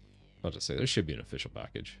 Yeah, I'll just say there should be an official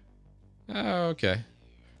package. Oh, okay.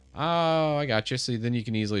 Oh, I got you. So then you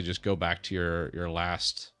can easily just go back to your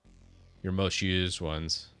most used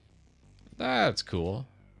ones. That's cool.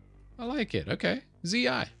 I like it. Okay, ZI.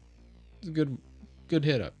 It's a good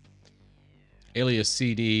hit up. Alias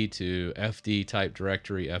CD to FD type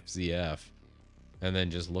directory FZF, and then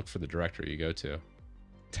just look for the directory you go to.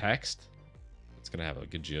 Text. It's gonna have a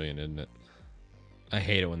gajillion, isn't it? I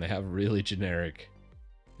hate it when they have really generic.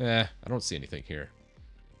 I don't see anything here.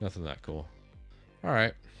 Nothing that cool. All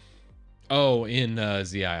right. Oh, in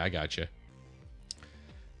ZI, I gotcha.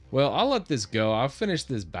 Well, I'll let this go. I'll finish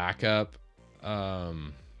this backup.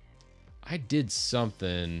 I did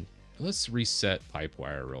something. Let's reset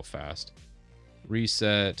pipewire real fast.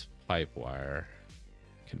 Reset pipewire.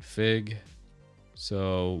 Config.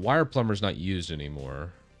 So wire plumber's not used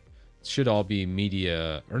anymore. It should all be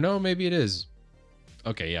media. Or no, maybe it is.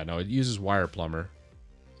 Okay, yeah, no, it uses wire plumber.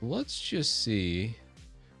 Let's just see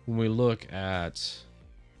when we look at.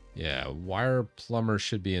 Yeah, wire plumber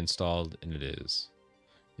should be installed, and it is.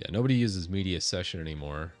 Yeah, nobody uses media session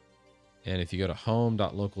anymore. And if you go to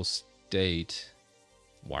home.localstate,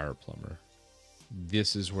 wire plumber.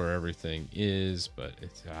 This is where everything is, but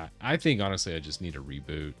it's, I think honestly I just need a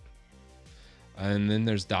reboot. And then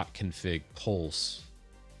there's .config pulse.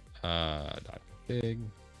 .config.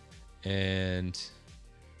 And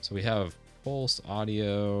so we have pulse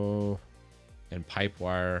audio and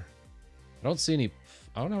pipewire. I don't see any.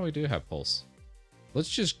 Oh no, we do have pulse. Let's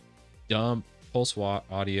just dump pulse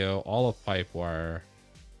audio, all of pipewire,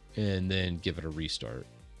 and then give it a restart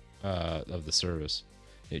of the service.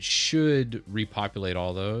 It should repopulate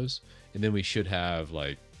all those, and then we should have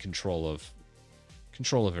like control of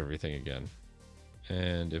everything again.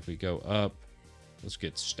 And if we go up, let's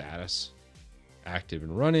get status, active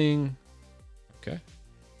and running. Okay,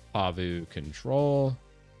 Pavu control,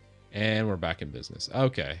 and we're back in business.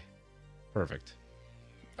 Okay, perfect.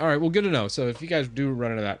 All right, well, good to know. So if you guys do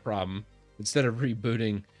run into that problem, instead of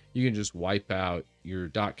rebooting, you can just wipe out your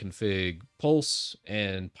 .config pulse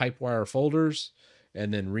and pipewire folders,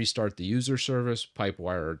 and then restart the user service,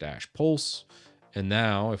 pipewire-pulse. And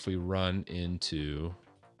now if we run into,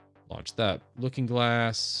 launch that looking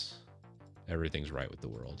glass, everything's right with the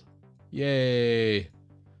world. Yay.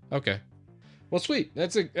 Okay. Well, sweet.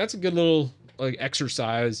 That's a good little like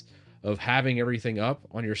exercise of having everything up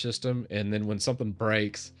on your system, and then when something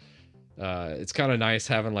breaks, it's kind of nice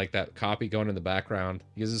having like that copy going in the background,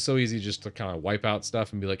 because it's so easy just to kind of wipe out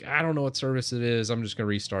stuff and be like, I don't know what service it is, I'm just gonna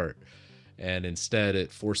restart. And instead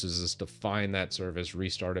it forces us to find that service,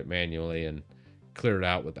 restart it manually, and clear it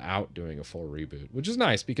out without doing a full reboot, which is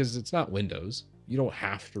nice because it's not Windows. You don't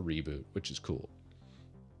have to reboot, which is cool.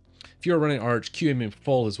 If you're running Arch, QEMU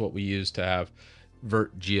full is what we use to have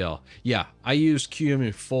virtgl. Yeah, I use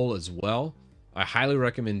QEMU full as well. I highly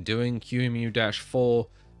recommend doing QEMU-full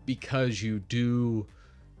because you do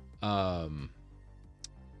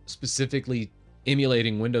specifically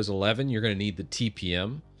emulating Windows 11, you're going to need the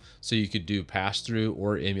TPM. So you could do pass-through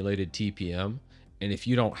or emulated TPM. And if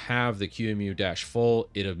you don't have the QEMU-full,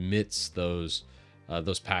 it omits those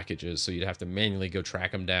packages. So you'd have to manually go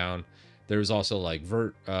track them down. There's also like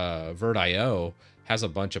VirtIO has a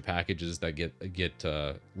bunch of packages that get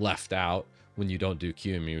left out when you don't do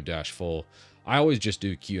QEMU-full. I always just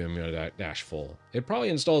do QEMU-full. It probably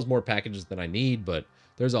installs more packages than I need, but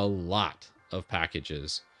there's a lot of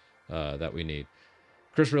packages that we need.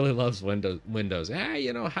 Chris really loves Windows.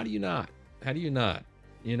 You know, how do you not? How do you not?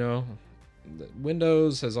 You know,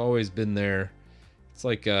 Windows has always been there. It's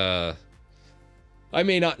like, I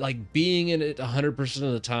may not like being in it 100%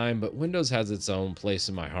 of the time, but Windows has its own place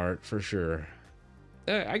in my heart for sure.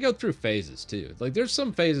 I go through phases too. Like there's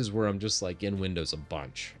some phases where I'm just like in Windows a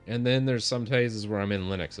bunch, and then there's some phases where I'm in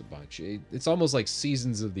Linux a bunch. It's almost like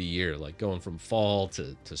seasons of the year, like going from fall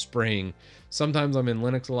to spring. Sometimes I'm in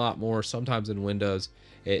Linux a lot more, sometimes in Windows.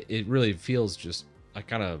 It really feels just,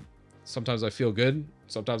 sometimes I feel good,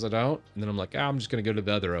 sometimes I don't, and then I'm like, I'm just gonna go to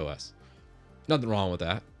the other OS. Nothing wrong with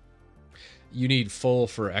that. You need full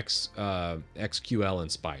for XQL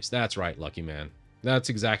and Spice. That's right, Lucky Man. That's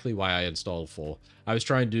exactly why I installed full. I was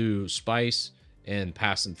trying to do Spice and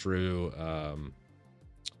passing through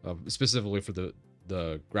specifically for the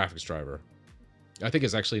graphics driver. I think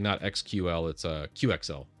it's actually not XQL, it's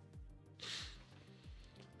QXL.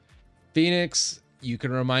 Phoenix, you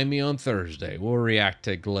can remind me on Thursday. We'll react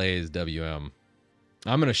to Glaze WM.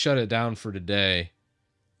 I'm going to shut it down for today.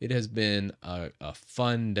 It has been a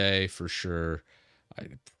fun day for sure. I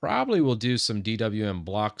probably will do some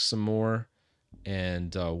DWMBlocks some more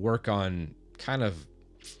and work on kind of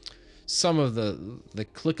some of the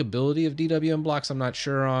clickability of DWMBlocks. I'm not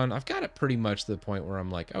sure on. I've got it pretty much to the point where I'm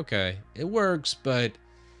like, okay, it works, but it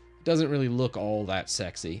doesn't really look all that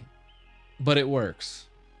sexy. But it works.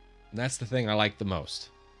 And that's the thing I like the most,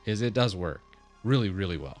 is it does work really,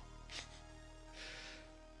 really well.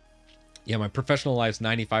 Yeah, my professional life's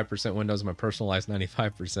 95% Windows, my personal life's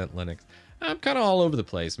 95% Linux. I'm kind of all over the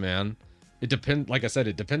place, man. It depends, like I said,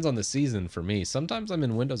 it depends on the season for me. Sometimes I'm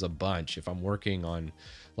in Windows a bunch. If I'm working on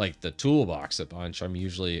like the toolbox a bunch, I'm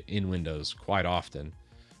usually in Windows quite often.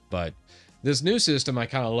 But this new system I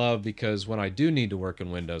kind of love because when I do need to work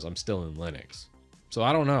in Windows, I'm still in Linux. So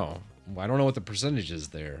I don't know. I don't know what the percentage is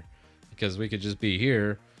there, because we could just be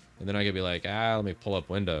here and then I could be like, let me pull up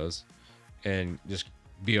Windows and just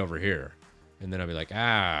be over here. And then I'll be like,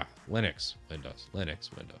 Linux, Windows,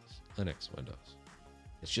 Linux, Windows, Linux, Windows.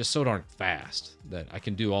 It's just so darn fast that I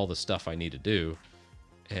can do all the stuff I need to do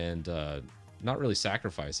and not really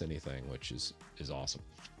sacrifice anything, which is awesome.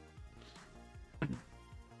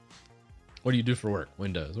 What do you do for work?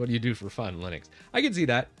 Windows. What do you do for fun? Linux. I can see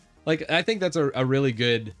that. Like, I think that's a really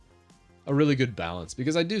good balance,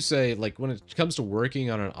 because I do say, like, when it comes to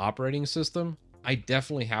working on an operating system, I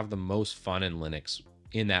definitely have the most fun in Linux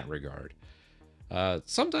in that regard.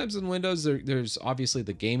 Sometimes in Windows, there's obviously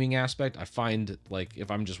the gaming aspect. I find, like,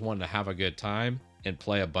 if I'm just wanting to have a good time and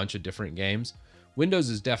play a bunch of different games, Windows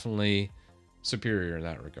is definitely superior in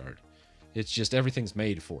that regard. It's just everything's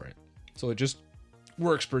made for it. So it just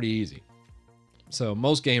works pretty easy. So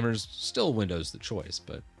most gamers, still Windows the choice,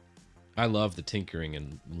 but I love the tinkering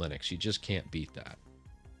in Linux. You just can't beat that.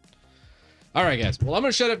 All right, guys. Well, I'm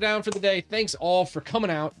going to shut it down for the day. Thanks all for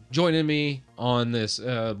coming out, joining me on this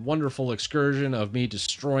wonderful excursion of me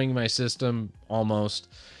destroying my system almost.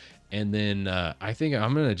 And then I think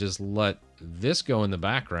I'm going to just let this go in the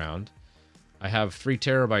background. I have 3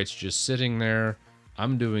 terabytes just sitting there.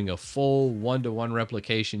 I'm doing a full one-to-one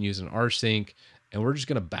replication using rsync, and we're just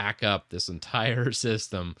going to back up this entire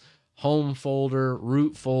system, home folder,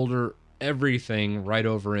 root folder, everything right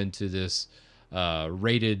over into this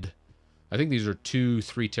rated. I think these are 2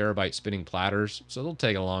 3 terabyte spinning platters, so it'll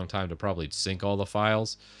take a long time to probably sync all the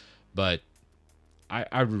files, but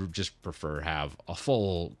I would just prefer have a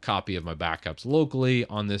full copy of my backups locally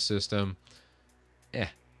on this system.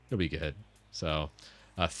 It'll be good. So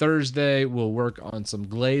Thursday we'll work on some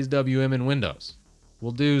Glaze WM in Windows.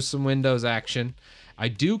 We'll do some Windows action. I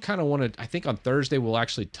do kind of want to, I think on Thursday we'll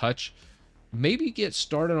actually maybe get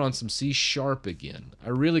started on some C# again. I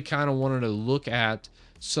really kind of wanted to look at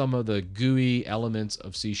some of the GUI elements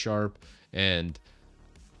of C# and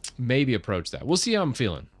maybe approach that. We'll see how I'm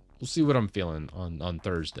feeling. We'll see what I'm feeling on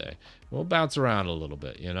Thursday. We'll bounce around a little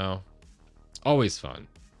bit, you know? Always fun.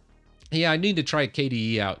 Yeah, I need to try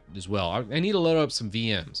KDE out as well. I need to load up some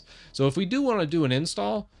VMs. So if we do want to do an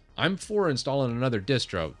install, I'm for installing another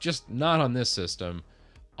distro, just not on this system.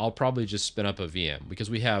 I'll probably just spin up a VM because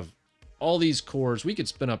we have all these cores. We could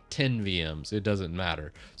spin up 10 VMs. It doesn't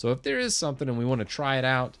matter. So if there is something and we want to try it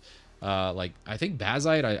out, like I think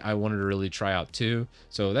Bazite, I wanted to really try out too.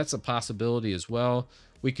 So that's a possibility as well.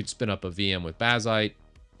 We could spin up a VM with Bazite,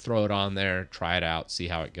 throw it on there, try it out, see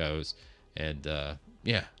how it goes. And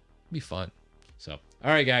yeah, it'd be fun. So,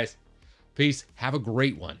 all right, guys. Peace. Have a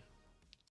great one.